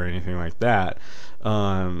brutality or anything like that.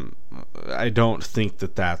 I don't think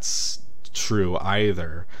that that's true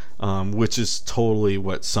either, which is totally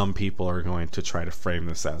what some people are going to try to frame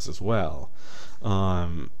this as well.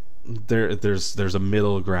 There's a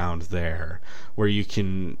middle ground there where you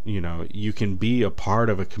can be a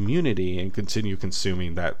part of a community and continue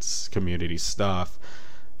consuming that community stuff,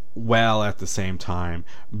 while at the same time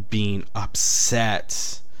being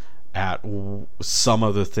upset at some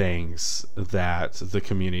of the things that the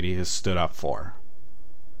community has stood up for.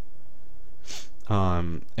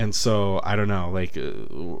 And so I don't know, like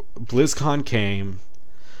BlizzCon came,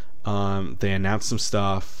 they announced some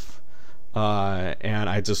stuff, and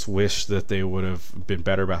I just wish that they would have been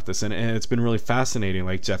better about this. And it's been really fascinating,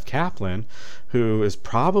 like Jeff Kaplan, who is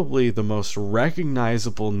probably the most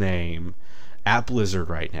recognizable name at Blizzard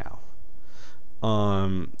right now.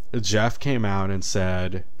 Jeff came out and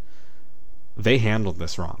said they handled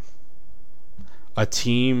this wrong. A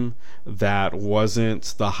team that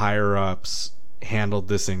wasn't the higher ups handled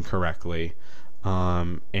this incorrectly,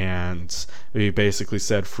 and he basically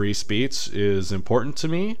said free speech is important to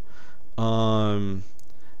me, and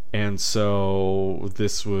so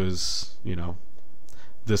this was the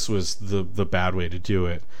bad way to do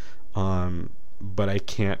it. But I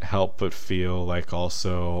can't help but feel like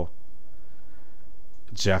also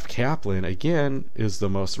Jeff Kaplan, again, is the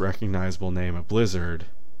most recognizable name at Blizzard.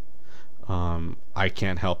 I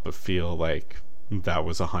can't help but feel like that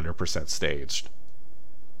was 100% staged.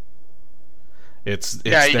 It's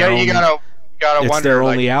you gotta it's wonder. They're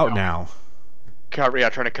only out now. Trying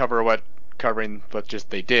to covering what just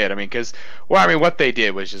they did. I mean, what they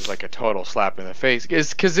did was just like a total slap in the face.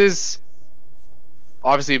 Because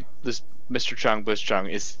obviously this Mr. Chung, Bliss Chung,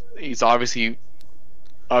 he's obviously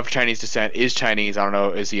of Chinese descent, is Chinese. I don't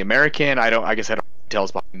know, is he American? I guess I don't know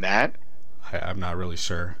details behind that. I'm not really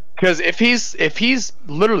sure. Because if he's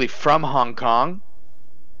literally from Hong Kong,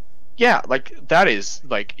 yeah, like that is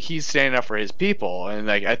like he's standing up for his people, and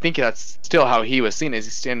like I think that's still how he was seen, is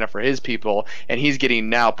he's standing up for his people, and he's getting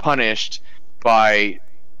now punished by,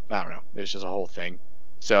 I don't know, it's just a whole thing.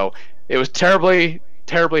 So it was terribly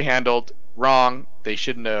handled, wrong. They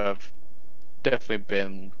shouldn't have definitely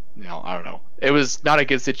been, I don't know. It was not a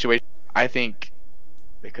good situation. I think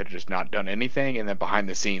they could have just not done anything, and then behind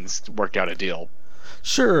the scenes worked out a deal.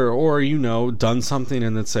 Sure, or done something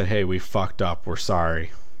and then said, "Hey, we fucked up. We're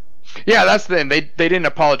sorry." Yeah, that's the thing. They didn't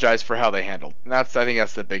apologize for how they handled. And I think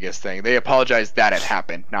that's the biggest thing. They apologized that it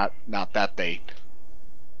happened, not that they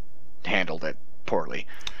handled it poorly.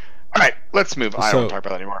 All right, let's move. I don't want to talk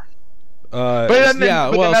about that anymore.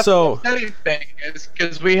 The upsetting thing is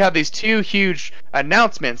because we have these two huge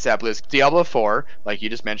announcements at Blizz, Diablo 4, like you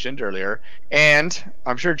just mentioned earlier, and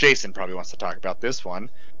I'm sure Jason probably wants to talk about this one.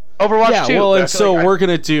 Overwatch 2. Well, and so we're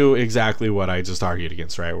going to do exactly what I just argued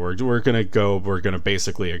against, right? We're going to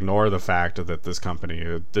basically ignore the fact that this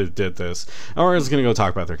company did this, and we're just going to go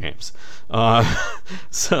talk about their games. But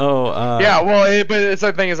it's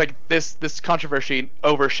the thing is, like, this controversy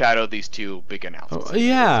overshadowed these two big announcements.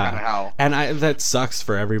 Yeah. And that sucks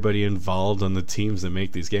for everybody involved on the teams that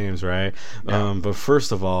make these games, right? Yeah. But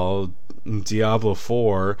first of all, Diablo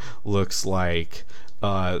 4 looks like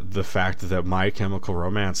the fact that My Chemical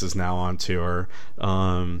Romance is now on tour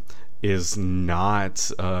is not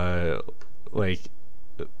like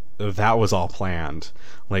that was all planned.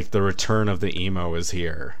 Like the return of the emo is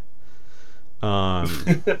here.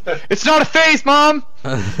 It's not a phase, Mom.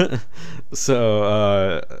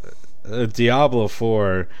 So Diablo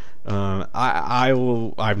 4.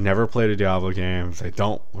 I've never played a Diablo game. They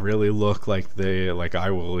don't really look like I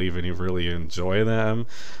will even really enjoy them,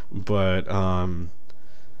 but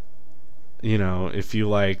if you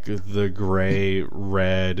like the gray,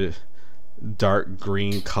 red, dark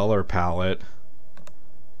green color palette,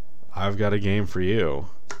 I've got a game for you.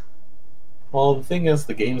 Well, the thing is,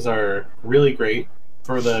 the games are really great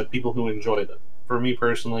for the people who enjoy them. For me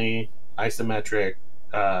personally, isometric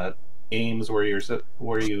games where you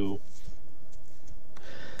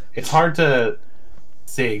it's hard to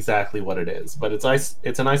say exactly what it is, but it's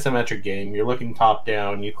an isometric game. You're looking top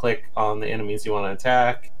down, you click on the enemies you want to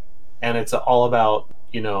attack, and it's all about,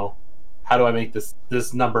 how do I make this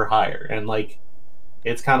number higher? And like,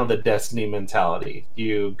 it's kind of the Destiny mentality.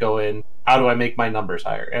 You go in, how do I make my numbers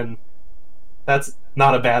higher? And that's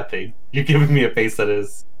not a bad thing. You're giving me a face that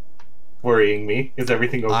is worrying me. Is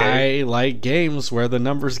everything okay? I like games where the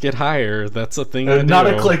numbers get higher. That's a thing I do. Not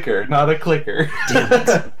a clicker. Not a clicker. Damn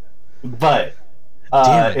it. But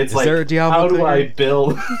Damn it. it's Is like, there a Diablo how do clicker? I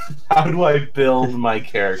build? How do I build my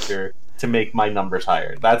character to make my numbers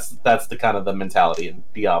higher? That's the kind of the mentality in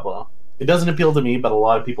Diablo. It doesn't appeal to me, but a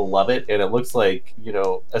lot of people love it, and it looks like,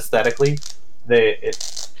 aesthetically,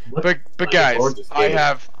 But guys, I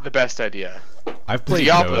have the best idea. I've played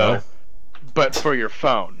Diablo, Dota. but for your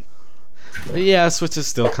phone. Yeah, Switch is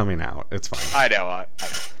still coming out. It's fine. I know.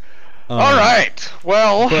 All right.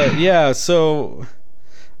 Well. But yeah, so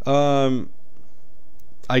I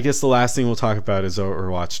guess the last thing we'll talk about is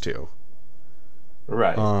Overwatch 2.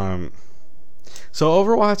 Right. So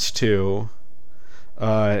Overwatch 2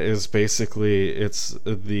 is basically it's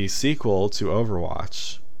the sequel to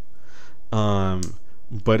Overwatch.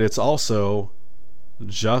 But it's also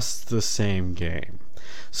just the same game.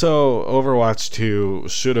 So Overwatch 2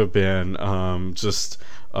 should have been just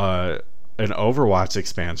an Overwatch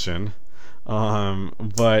expansion,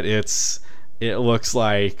 but it looks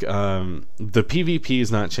like the PvP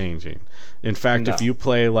is not changing. In fact, No. if you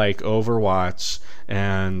play like Overwatch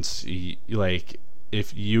and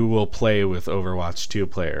if you will play with Overwatch 2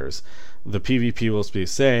 players, the PvP will be the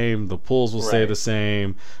same, the pools will stay the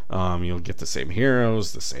same, you'll get the same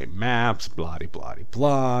heroes, the same maps, blah blah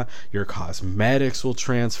blah. Your cosmetics will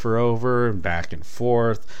transfer over and back and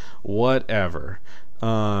forth, whatever.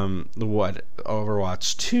 What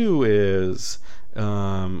Overwatch 2 is,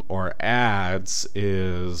 or adds,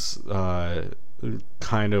 is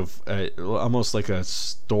kind of almost like a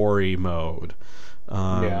story mode.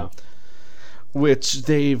 Which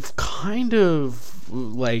they've kind of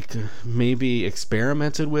like maybe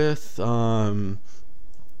experimented with, and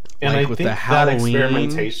like I with think the Halloween. that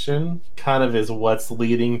experimentation kind of is what's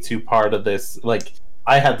leading to part of this. Like,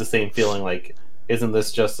 I had the same feeling, like, isn't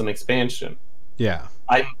this just an expansion? Yeah.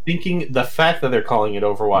 I'm thinking the fact that they're calling it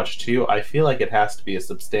Overwatch 2, I feel like it has to be a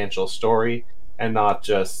substantial story and not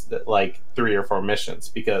just like 3 or 4 missions,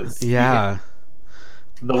 because the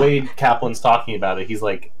way Kaplan's talking about it, he's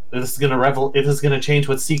like, this is gonna change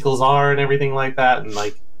what sequels are and everything like that, and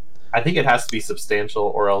like, I think it has to be substantial,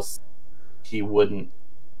 or else he wouldn't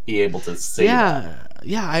be able to say that.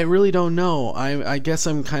 Yeah, I really don't know. I guess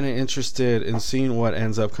I'm kind of interested in seeing what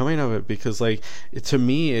ends up coming of it, because like to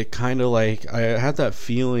me it kind of like, I had that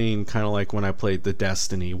feeling kind of like when I played the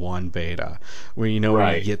Destiny 1 beta, where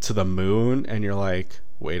when you get to the moon and you're like,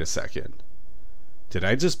 wait a second, did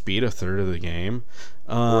I just beat a third of the game?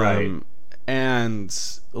 Right. And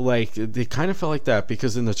like they kind of felt like that,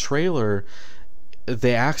 because in the trailer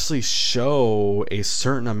they actually show a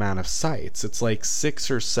certain amount of sites. It's like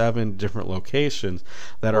 6 or 7 different locations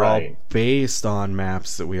that are all based on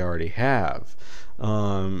maps that we already have.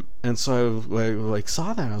 And so I like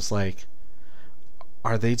saw that, I was like,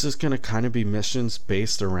 are they just going to kind of be missions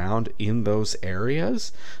based around in those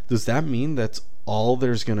areas? Does that mean that's all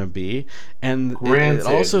there's going to be? And Granted, it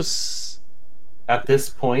also at this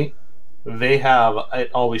point,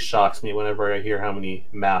 it always shocks me whenever I hear how many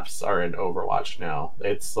maps are in Overwatch now.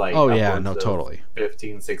 It's like, totally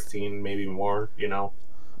 15, 16, maybe more,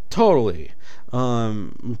 Totally.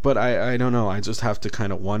 But I don't know, I just have to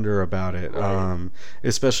kind of wonder about it,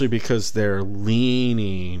 especially because they're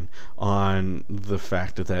leaning on the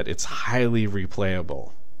fact that it's highly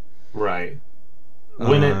replayable. Right.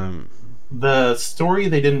 The story,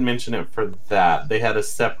 they didn't mention it for that. They had a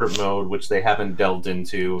separate mode which they haven't delved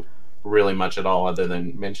into really much at all, other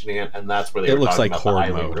than mentioning it, and that's where they were talking about the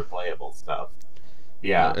highly replayable stuff.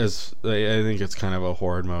 Yeah, I think it's kind of a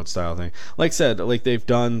horde mode style thing. Like I said, like they've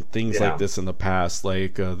done things like this in the past,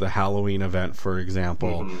 like the Halloween event, for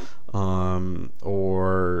example,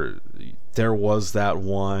 or there was that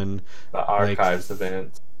one, the Archives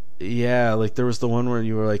event. Yeah, like there was the one where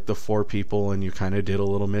you were like the 4 people and you kind of did a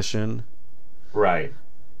little mission. Right.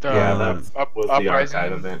 That was the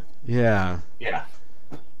Archive event. Yeah. Yeah.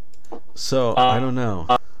 So I don't know.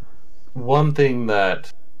 One thing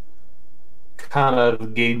that kind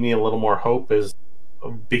of gave me a little more hope is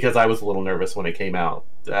because I was a little nervous when it came out.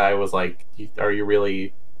 I was like, are you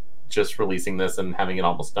really just releasing this and having it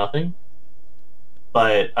almost nothing?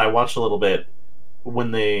 But I watched a little bit.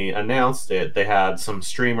 When they announced it, they had some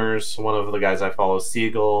streamers. One of the guys I follow,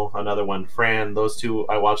 Siegel, another one, Fran. Those two,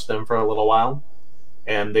 I watched them for a little while,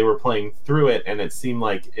 and they were playing through it, and it seemed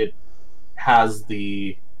like it has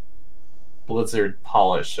the Blizzard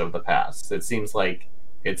polish of the past. It seems like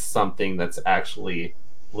it's something that's actually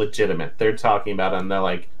legitimate. They're talking about it, and they're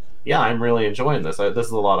like, yeah, I'm really enjoying this. This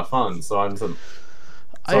is a lot of fun. So I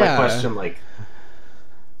question, like,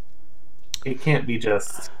 it can't be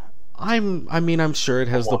just I'm sure it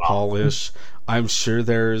has the One-off. polish. I'm sure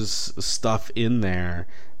there's stuff in there.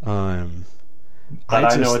 But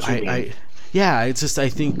I know what you mean. I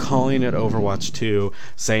think calling it Overwatch 2,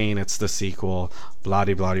 saying it's the sequel, blah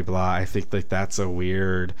de blah de blah, I think like that's a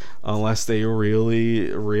weird, unless they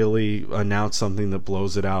really announce something that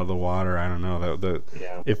blows it out of the water. I don't know.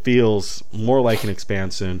 Yeah. It feels more like an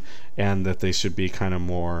expansion, and that they should be kind of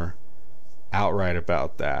more outright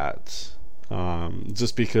about that.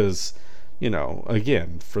 Just because,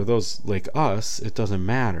 again, for those like us, it doesn't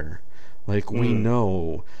matter. Like, we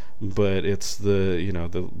know, but it's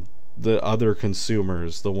the other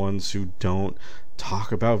consumers, the ones who don't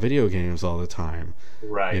talk about video games all the time.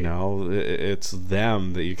 Right. It's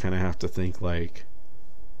them that you kind of have to think like,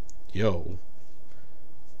 yo,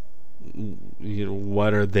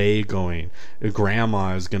 what are they going?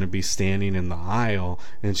 Grandma is going to be standing in the aisle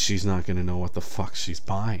and she's not going to know what the fuck she's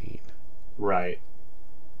buying. Right.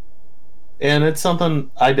 And it's something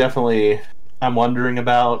I'm wondering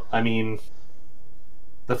about. I mean,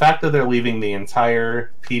 the fact that they're leaving the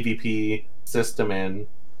entire PvP system in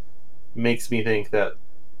makes me think that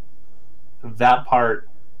part,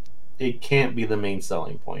 it can't be the main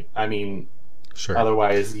selling point. I mean, sure.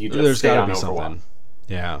 Otherwise you just There's stay gotta on be Overwatch. Something.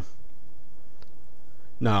 Yeah.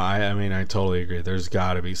 No, I mean, I totally agree. There's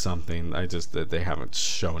got to be something. That they haven't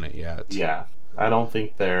shown it yet. Yeah. I don't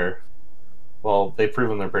think they've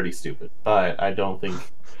proven they're pretty stupid, but I don't think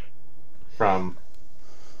from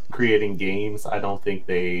creating games, I don't think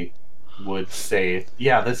they would say,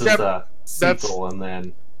 yeah, this is a sequel, and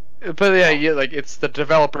then... But yeah, like, it's the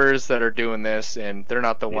developers that are doing this, and they're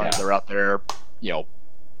not the ones that are out there,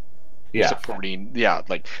 supporting. Yeah,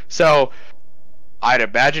 like, so I'd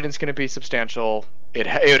imagine it's going to be substantial. It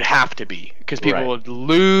would have to be, because people would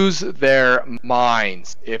lose their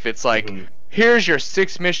minds if it's like, here's your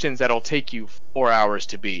 6 missions that'll take you 4 hours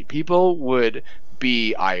to beat. People would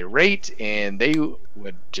be irate, and they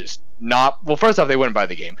would just not... Well, first off, they wouldn't buy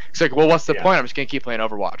the game. It's like, well, what's the point? I'm just going to keep playing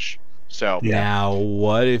Overwatch. So now,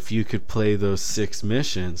 what if you could play those 6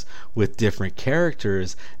 missions with different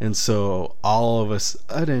characters, and so all of a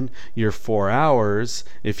sudden your 4 hours,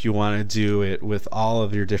 if you want to do it with all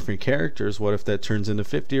of your different characters, what if that turns into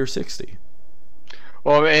 50 or 60?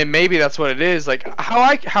 Well, and maybe that's what it is. Like, how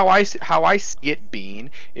I see it being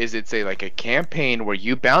is, it's a campaign where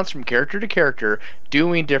you bounce from character to character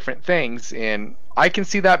doing different things, and I can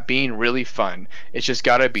see that being really fun. It's just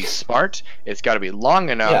got to be smart. It's got to be long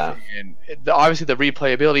enough, and obviously the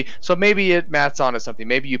replayability. So maybe Matt's onto something.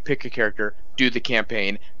 Maybe you pick a character, do the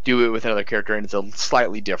campaign, do it with another character, and it's a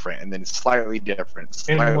slightly different, and then slightly different,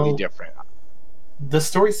 different. The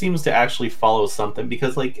story seems to actually follow something,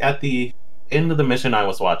 because like at the end of the mission I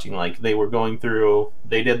was watching, like they were going through,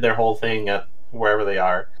 they did their whole thing at wherever they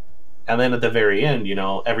are, and then at the very end,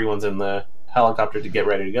 everyone's in the helicopter to get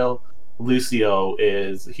ready to go. Lucio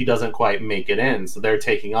he doesn't quite make it in, so they're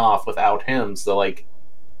taking off without him. So like,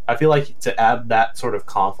 I feel like to add that sort of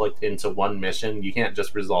conflict into one mission, you can't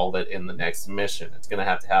just resolve it in the next mission. It's going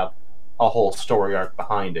to have a whole story arc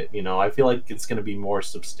behind it. I feel like it's going to be more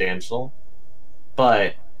substantial,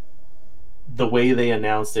 but the way they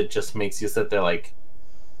announced it just makes you sit there like,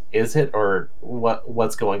 is it, or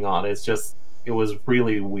what's going on? It was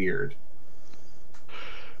really weird.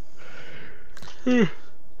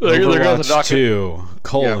 Overwatch 2,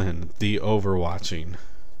 the Overwatching.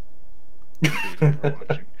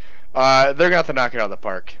 They're gonna have to knock it out of the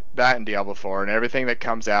park. That and Diablo 4 and everything that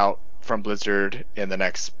comes out from Blizzard in the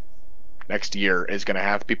next year is gonna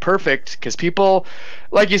have to be perfect, because people,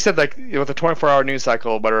 like you said, like with the 24-hour news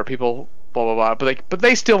cycle, whatever, people blah blah blah, but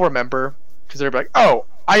they still remember, because they're like, oh,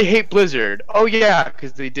 I hate Blizzard. Oh yeah,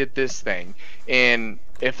 because they did this thing. And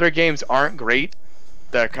if their games aren't great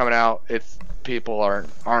that are coming out, people are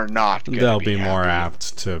not gonna they'll be more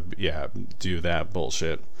apt to do that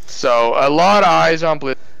bullshit. So a lot of eyes on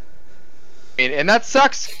Blizzard, and that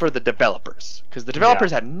sucks for the developers, because the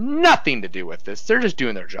developers had nothing to do with this. They're just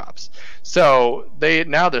doing their jobs. So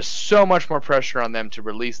there's so much more pressure on them to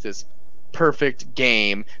release this perfect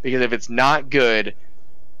game, because if it's not good,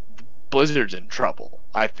 Blizzard's in trouble.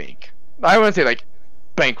 I think I wouldn't say like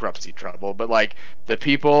bankruptcy trouble, but like the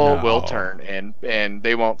people will turn, and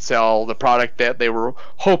they won't sell the product that they were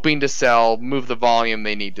hoping to sell, move the volume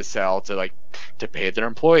they need to sell to pay their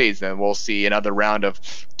employees. Then we'll see another round of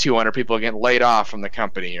 200 people getting laid off from the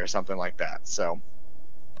company or something like that. So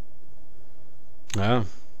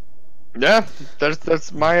yeah,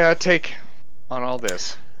 that's my take on all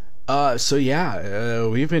this. So yeah,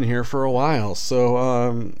 we've been here for a while.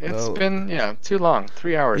 So It's been too long.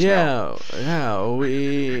 3 hours now.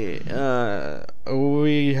 We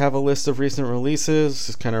have a list of recent releases.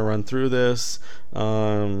 Just kind of run through this. A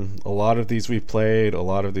lot of these we've played. A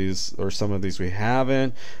lot of these, or some of these, we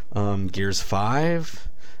haven't. Gears 5.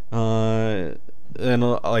 And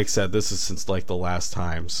like I said, this is since like the last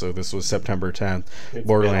time. So this was September 10th. It's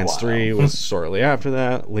Borderlands been a while. 3 was shortly after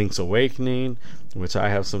that. Link's Awakening, which I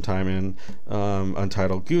have some time in.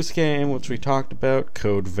 Untitled Goose Game, which we talked about.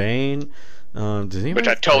 Code Vein. Did anybody Which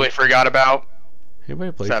I totally forgot about.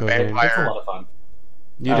 Anybody play It's that Code Vein? vampire. It's a lot of fun.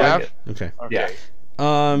 You I did? like it. Okay. Yeah.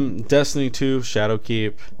 Destiny 2,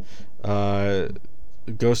 Shadowkeep.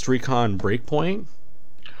 Ghost Recon Breakpoint.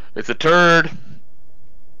 It's a turd.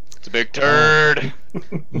 It's a big turd.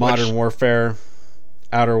 Modern Warfare.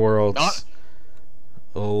 Outer Worlds.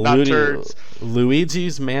 Not turds.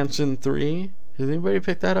 Luigi's Mansion 3. Has anybody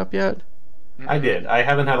picked that up yet? I did. I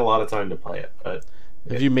haven't had a lot of time to play it, but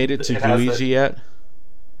Have you made it to it has Luigi yet?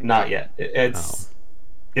 not yet. It's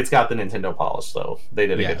got the Nintendo polish, though. They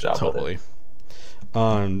did a good job totally. with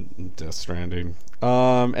it. Death Stranding.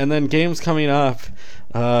 And then games coming up.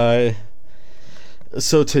 So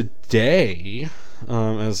today,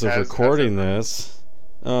 as of recording this,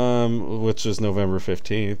 which is November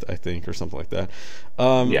 15th, I think, or something like that.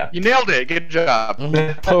 Yeah. You nailed it. Good job.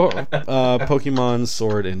 Pokemon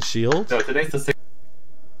Sword and Shield. So today's the 6th.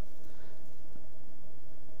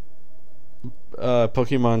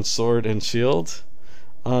 Pokemon Sword and Shield.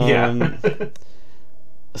 Yeah.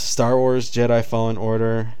 Star Wars Jedi Fallen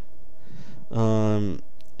Order. And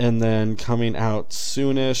then coming out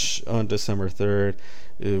soonish on December 3rd,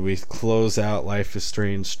 we close out Life is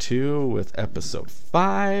Strange 2 with episode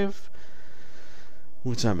 5,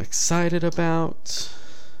 which I'm excited about.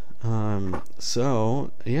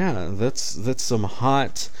 So yeah, that's some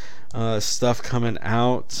hot stuff coming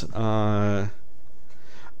out.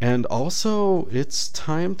 And also, it's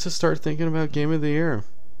time to start thinking about Game of the Year.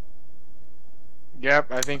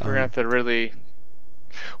 Yep, I think we're gonna have to really.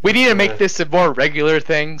 We need to make this a more regular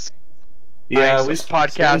things. Yeah, These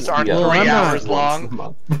podcasts aren't 3 hours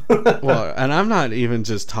long. Well, and I'm not even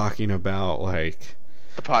just talking about like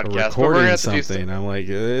The podcast, but we're recording gonna have to something. I'm like,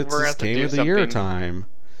 it's we're gonna just have to Game do of the Year something. time.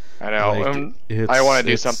 I know. Like, I want to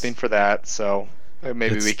do it's- something for that, so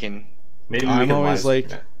maybe we can. Maybe we I'm can always live-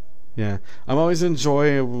 like, yeah, I'm always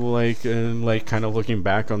enjoying like kind of looking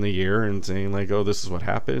back on the year and saying like, oh, this is what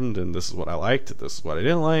happened and this is what I liked, this is what I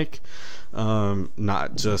didn't like.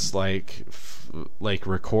 Not just like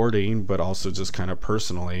recording, but also just kind of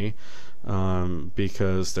personally,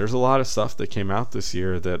 because there's a lot of stuff that came out this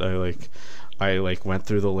year that I went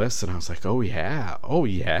through the list and I was like, oh yeah,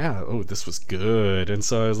 this was good. And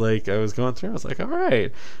so I was going through, I was like, all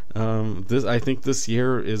right, I think this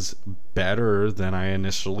year is better than I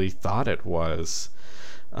initially thought it was.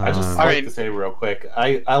 I just like to say real quick,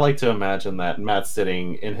 I like to imagine that Matt's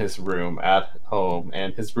sitting in his room at home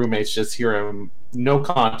and his roommates just hear him, no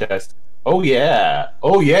contest, oh yeah,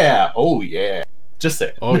 oh yeah, oh yeah. Just say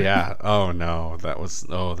it. Oh yeah. Oh no, that was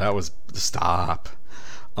stop.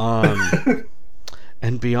 And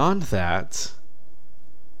beyond that,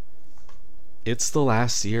 it's the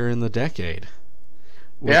last year in the decade.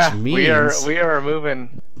 Which means we are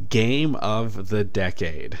moving. Game of the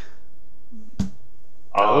Decade.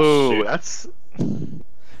 Oh, shoot. That's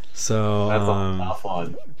So That's a tough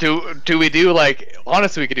one. do we do like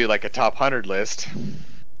honestly we could do like a top 100 list.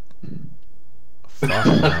 fuck no.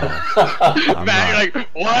 I'm Matt, you're like,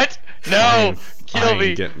 what? No, kill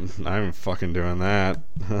me. I'm fucking doing that.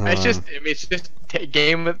 It's just 10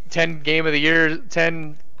 game of the year,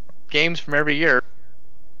 10 games from every year.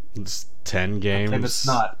 It's 10 games. And it's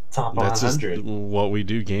not top That's 100. just what we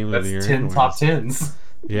do. Game of That's the Year. 10 anyways. top 10s.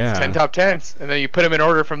 Yeah. 10 top 10s, and then you put them in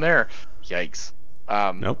order from there. Yikes.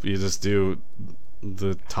 Nope. You just do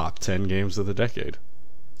the top 10 games of the decade.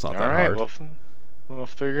 It's not All that right, hard. we'll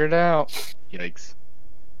figure it out. Yikes.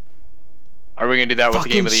 Are we gonna do that with the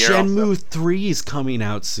Fucking game of the year? Shenmue Also? 3 is coming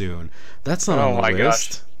out soon. That's not Oh on the my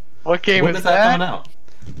list. What game When is is that coming out?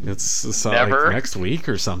 It's Never. like next week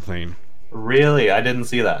or something. Really? I didn't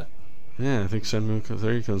see that. Yeah, I think Shenmue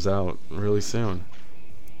 3 comes out really soon.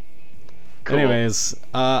 Cool. Anyways,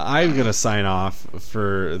 I'm gonna sign off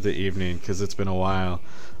for the evening because it's been a while,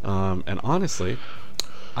 and honestly,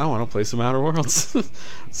 I want to play some Outer Worlds.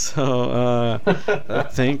 So,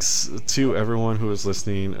 thanks to everyone who was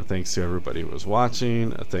listening. Thanks to everybody who was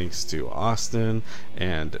watching. Thanks to Austin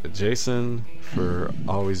and Jason for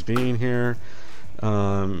always being here.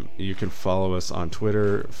 You can follow us on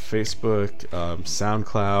Twitter, Facebook,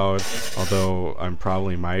 SoundCloud, although I'm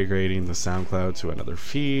probably migrating the SoundCloud to another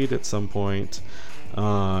feed at some point.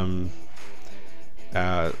 All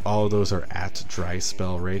of those are at Dry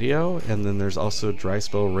Spell Radio, and then there's also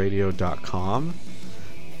dryspellradio.com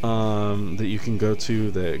that you can go to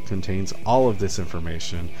that contains all of this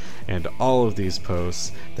information and all of these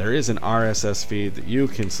posts. There is an RSS feed that you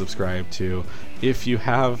can subscribe to if you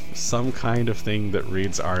have some kind of thing that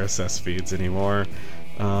reads RSS feeds anymore.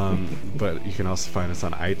 But you can also find us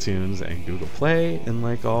on iTunes and Google Play and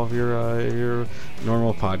like all of your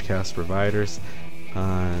normal podcast providers.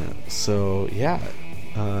 So yeah,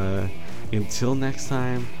 until next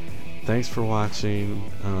time, thanks for watching.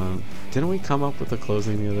 Didn't we come up with a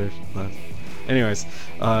closing the other? Anyways,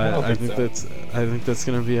 I think that's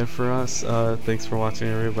gonna be it for us. Thanks for watching,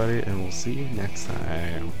 everybody, and we'll see you next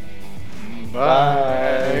time.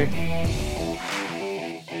 Bye.